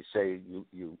as you say,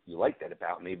 you like that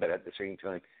about me. But at the same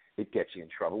time, it gets you in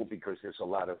trouble because there's a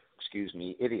lot of,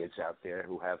 idiots out there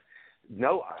who have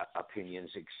no opinions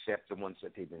except the ones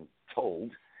that they've been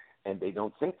told, and they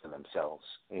don't think for themselves.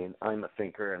 And I'm a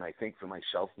thinker, and I think for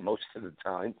myself most of the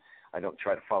time. I don't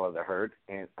try to follow the herd,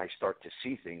 and I start to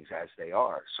see things as they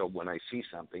are. So when I see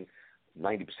something,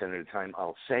 90% of the time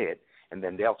I'll say it, and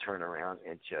then they'll turn around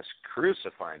and just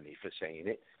crucify me for saying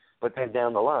it. But then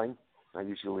down the line, I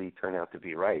usually turn out to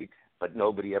be right, but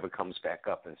nobody ever comes back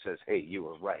up and says, hey, you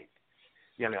were right.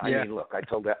 I mean, look, I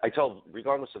told,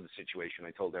 regardless of the situation,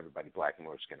 I told everybody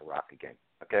Blackmore's going to rock again,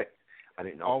 okay? I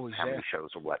didn't know how many shows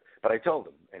or what, but I told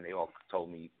them, and they all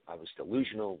told me I was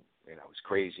delusional and I was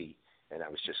crazy and I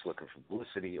was just looking for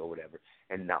publicity or whatever.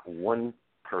 And not one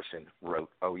person wrote,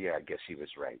 oh, yeah, I guess he was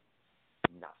right.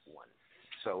 Not one.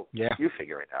 So you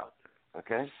figure it out,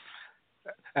 okay?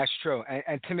 That's true.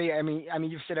 And to me, I mean,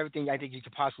 you've said everything I think you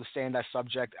could possibly say on that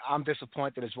subject. I'm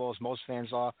disappointed as well as most fans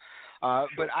are.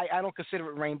 But I don't consider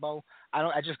it rainbow.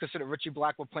 I just consider Richie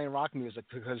Blackmore playing rock music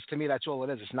because to me that's all it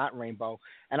is. It's not rainbow.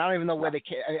 And I don't even know where they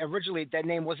came. Originally that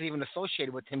name wasn't even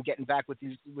associated with him getting back with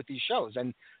these shows.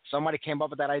 And somebody came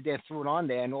up with that idea and threw it on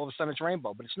there, and all of a sudden it's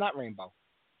rainbow. But it's not rainbow.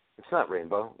 It's not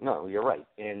rainbow. No, you're right.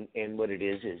 And what it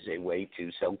is a way to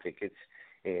sell tickets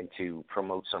and to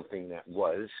promote something that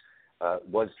was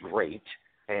great,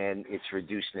 and it's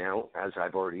reduced now, as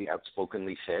I've already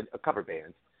outspokenly said, a cover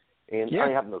band. And I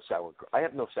have no sour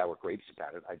grapes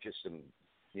about it. I just am,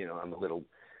 I'm a little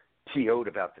PO'd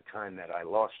about the time that I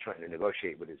lost trying to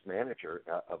negotiate with his manager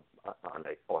on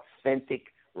an authentic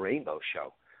rainbow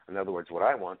show. In other words, what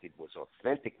I wanted was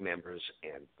authentic members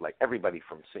and like everybody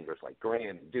from singers like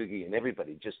Graham and Doogie and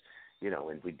everybody just,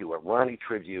 and we'd do a Ronnie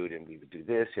tribute and we would do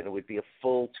this, and it would be a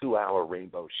full 2-hour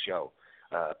rainbow show.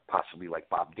 Possibly like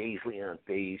Bob Daisley on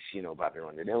bass, Bobby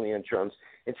Rondinelli on drums,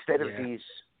 instead of these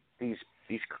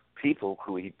people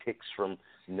who he picks from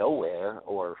nowhere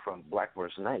or from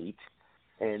Blackmore's Night,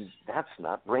 and that's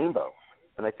not rainbow.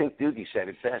 And I think Doogie said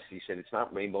it best. He said it's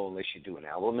not rainbow unless you do an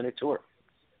album and a tour.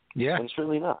 Yeah. And it's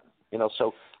really not.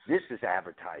 So this is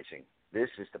advertising. This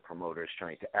is the promoters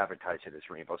trying to advertise it as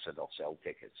rainbow so they'll sell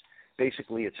tickets.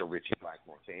 Basically, it's a Richie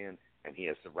Blackmore band, and he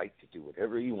has the right to do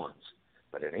whatever he wants.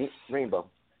 But it ain't rainbow.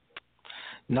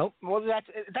 Nope. Well,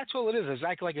 that's all it is.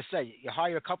 Exactly like I say. You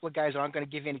hire a couple of guys that aren't going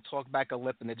to give you any talk back or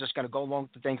lip, and they're just going to go along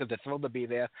with the thing because they're thrilled to be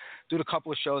there, do the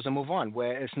couple of shows, and move on.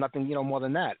 Where it's nothing, more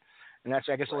than that. And that's,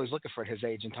 I guess, all he's looking for at his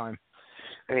age and time.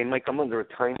 Hey, Mike, I'm under a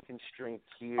time constraint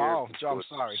here. Oh, Joe, I'm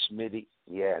sorry. Smitty.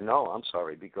 Yeah, no, I'm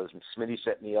sorry because Smitty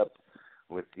set me up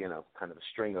with, kind of a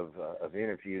string of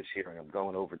interviews here, and I'm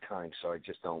going over time, so I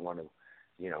just don't want to,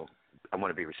 I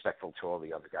want to be respectful to all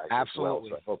the other guys as well,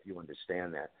 so I hope you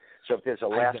understand that. So if there's a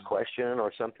last question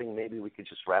or something, maybe we could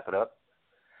just wrap it up.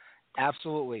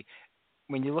 Absolutely.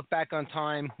 When you look back on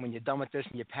time, when you're done with this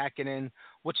and you pack it in,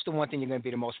 what's the one thing you're going to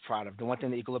be the most proud of? The one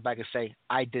thing that you can look back and say,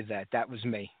 I did that. That was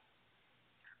me.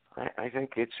 I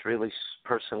think it's really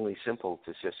personally simple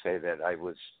to just say that I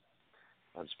was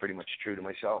pretty much true to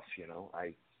myself.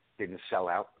 I didn't sell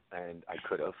out, and I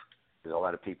could have. There's a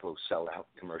lot of people who sell out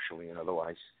commercially and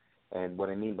otherwise. And what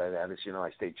I mean by that is,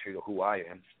 I stayed true to who I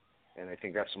am, And I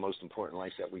think that's the most important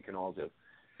life that we can all do.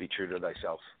 Be true to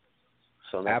thyself.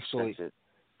 So that's it.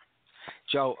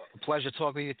 Joe, pleasure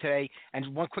talking with you today.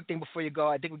 And one quick thing before you go,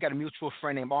 I think we got a mutual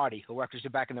friend named Artie who worked with you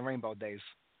back in the Rainbow days.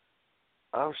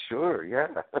 Oh, sure, yeah.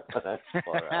 That's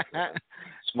far out, man.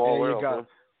 Small world, huh?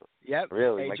 Yep.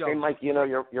 Really. Hey, Joe. Mike,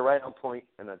 you're right on point,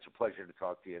 and it's a pleasure to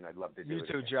talk to you, and I'd love to do it. You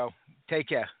too, again. Joe. Take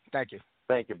care. Thank you.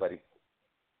 Thank you, buddy.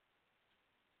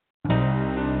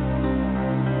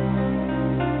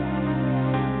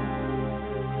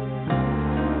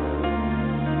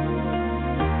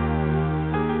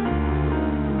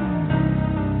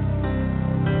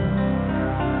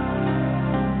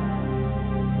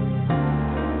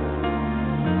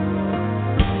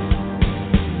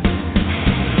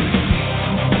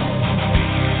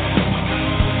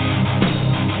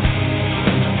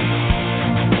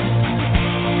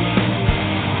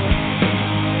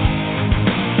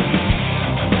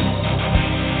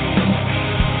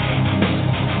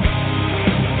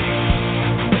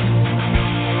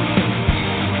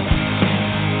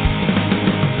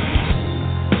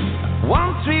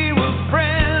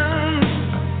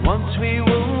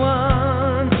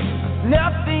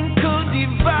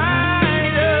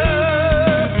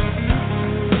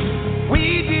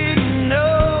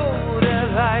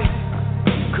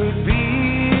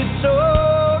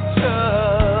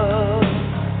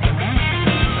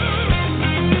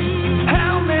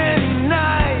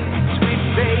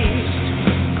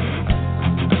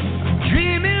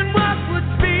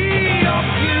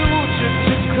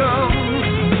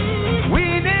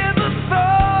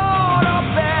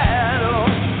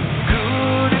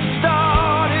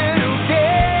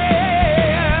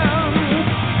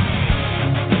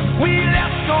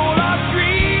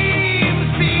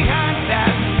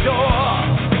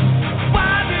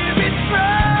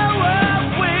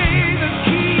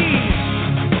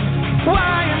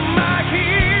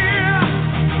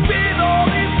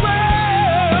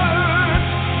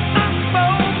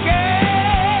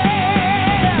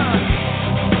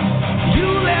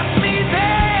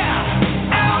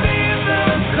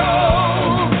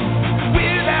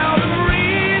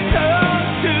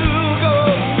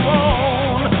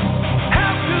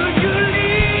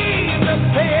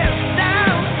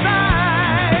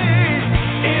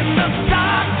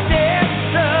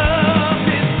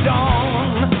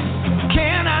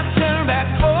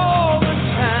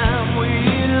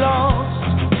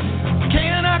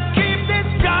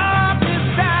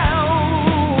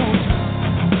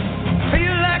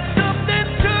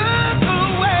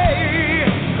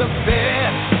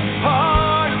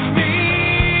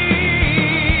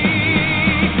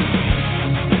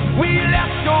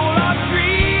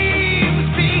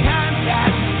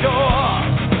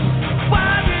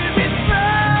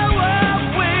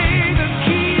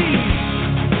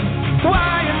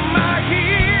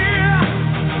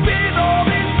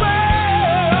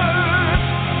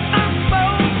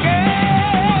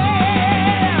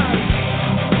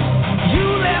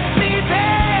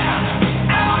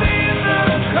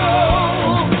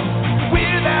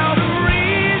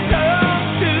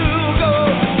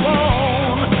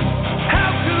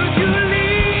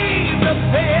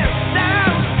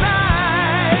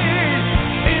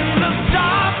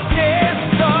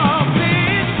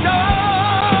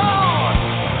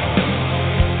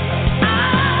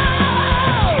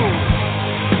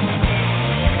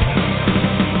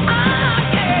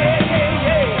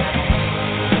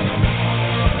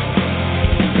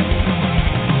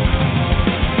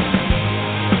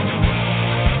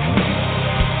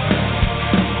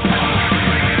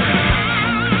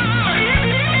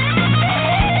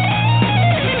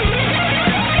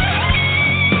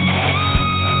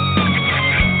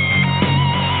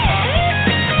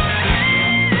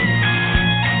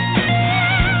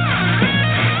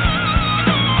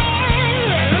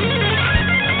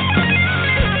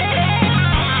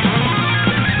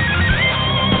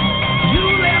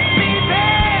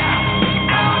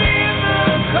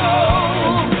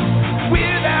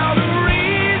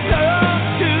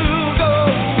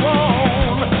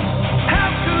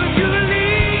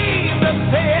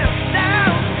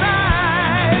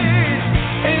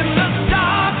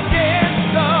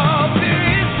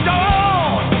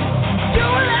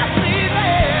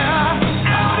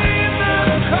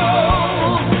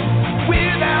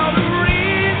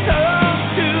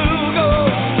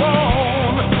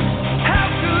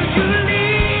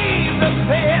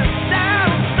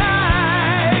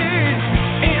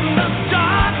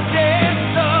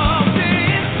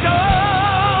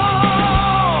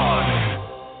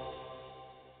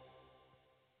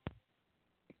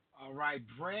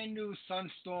 new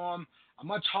Sunstorm, a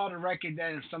much harder record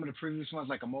than some of the previous ones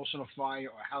like Emotional Fire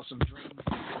or House of Dreams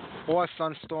or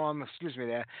Sunstorm,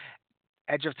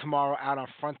 Edge of Tomorrow out on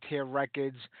Frontier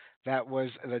Records. That was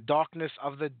The Darkness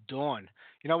of the Dawn.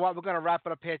 You know what? We're going to wrap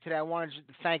it up here today. I wanted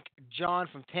to thank John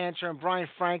from Tantrum, Brian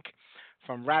Frank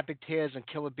from Rapid Tears and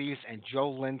Killer Beast, and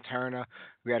Lynn Turner.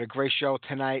 We had a great show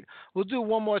tonight. We'll do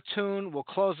one more tune. We'll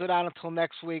close it out until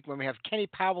next week when we have Kenny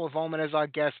Powell of Omen as our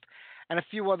guest and a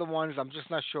few other ones. I'm just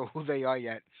not sure who they are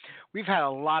yet. We've had a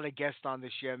lot of guests on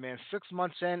this year, man. 6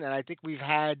 months in, and I think we've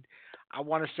had, I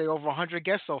want to say, over 100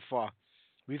 guests so far.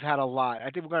 We've had a lot. I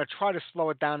think we're going to try to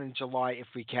slow it down in July if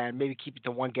we can. Maybe keep it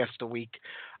to one guest a week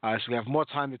so we have more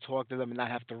time to talk to them and not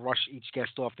have to rush each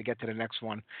guest off to get to the next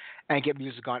one and get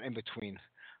music on in between.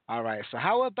 All right. So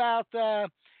how about,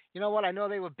 you know what? I know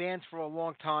they were banned for a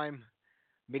long time,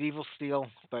 Medieval Steel,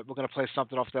 but we're going to play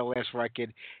something off their last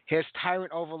record. Here's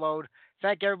Tyrant Overload.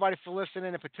 Thank everybody for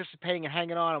listening and participating and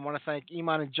hanging on. I want to thank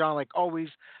Iman and John, like always,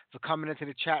 for coming into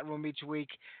the chat room each week.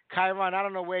 Kyron, I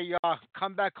don't know where you are.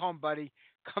 Come back home, buddy.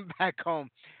 Come back home.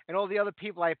 And all the other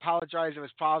people, I apologize. There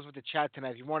was problems with the chat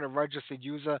tonight. If you weren't a registered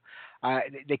user,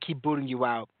 they keep booting you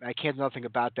out. I can't do nothing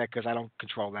about that because I don't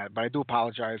control that. But I do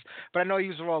apologize. But I know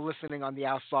you are all listening on the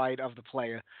outside of the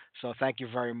player. So thank you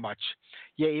very much.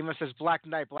 Yeah, Iman says Black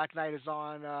Knight. Black Knight is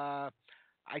on, I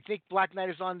think Black Knight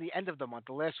is on the end of the month.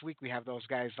 The last week we have those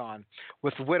guys on.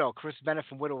 With Widow. Chris Bennett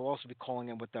from Widow will also be calling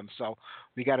in with them. So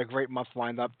we got a great month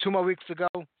lined up. 2 more weeks to go.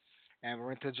 And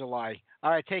we're into July. All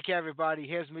right, take care, everybody.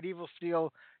 Here's Medieval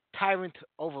Steel, Tyrant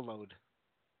Overload.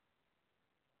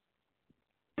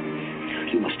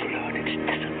 You must learn its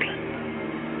discipline.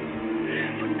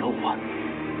 For no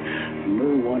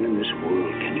one in this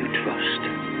world can you trust.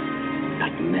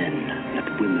 Not men,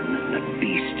 not women, not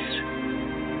beasts.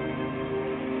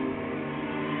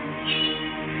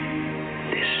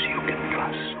 This you can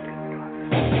trust.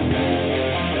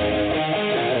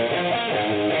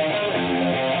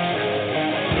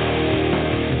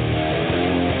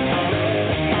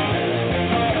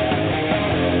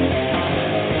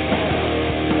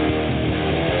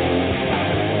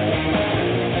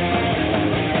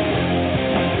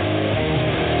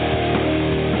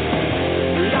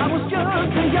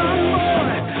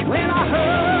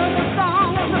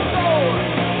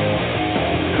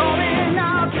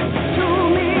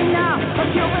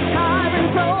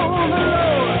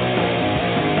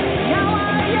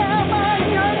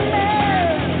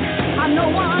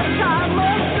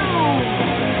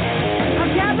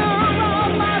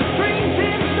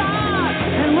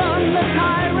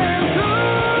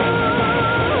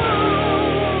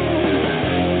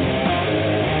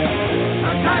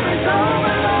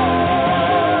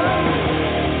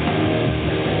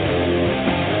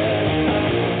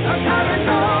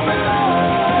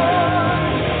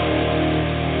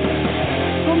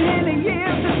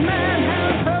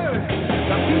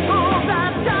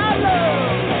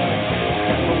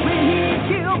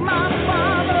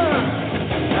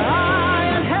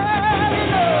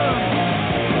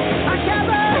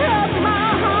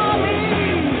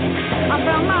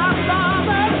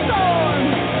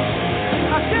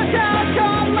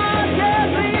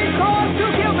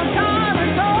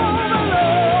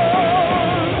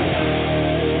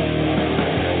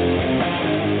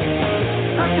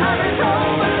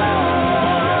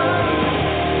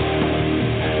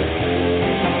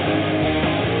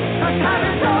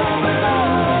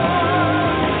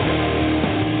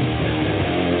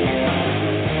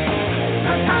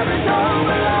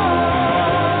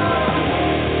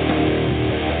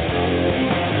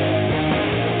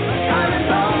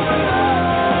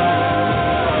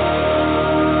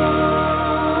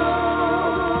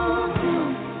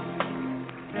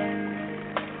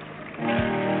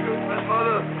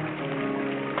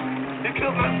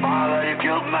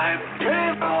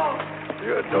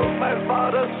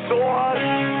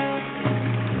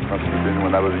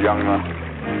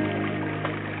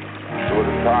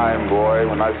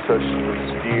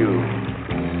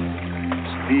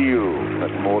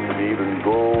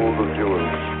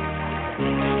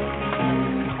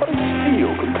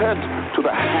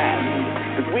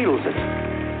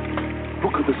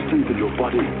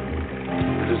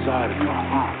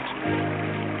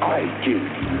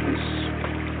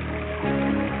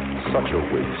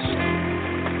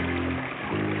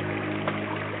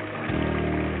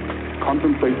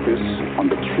 Contemplate this on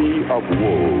the tree of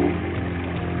woe.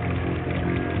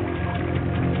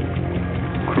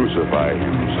 Crucify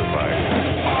him, crucify him.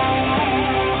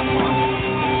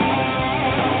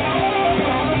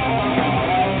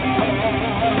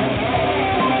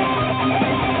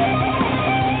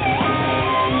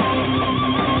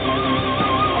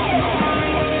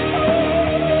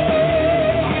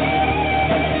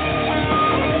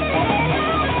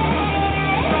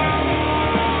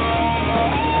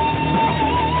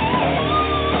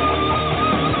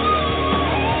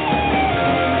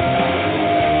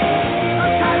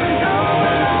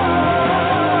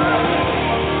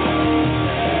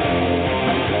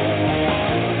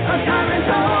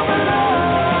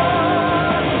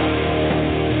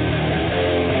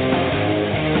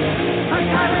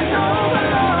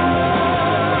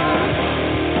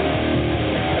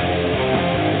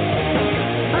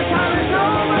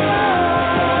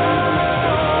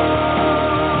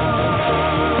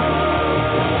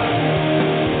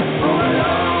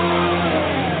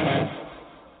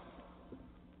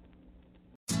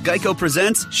 Geico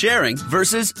presents sharing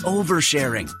versus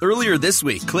oversharing. Earlier this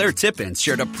week, Claire Tippins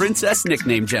shared a princess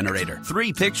nickname generator,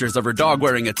 3 pictures of her dog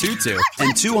wearing a tutu,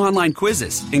 and 2 online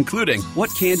quizzes, including what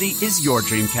candy is your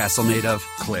dream castle made of?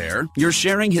 Claire, your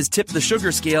sharing has tipped the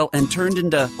sugar scale and turned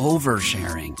into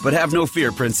oversharing. But have no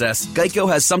fear, princess. Geico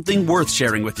has something worth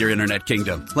sharing with your internet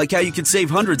kingdom, like how you could save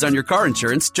hundreds on your car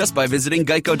insurance just by visiting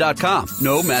geico.com.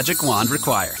 No magic wand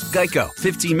required. Geico,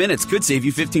 15 minutes could save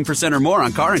you 15% or more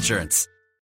on car insurance.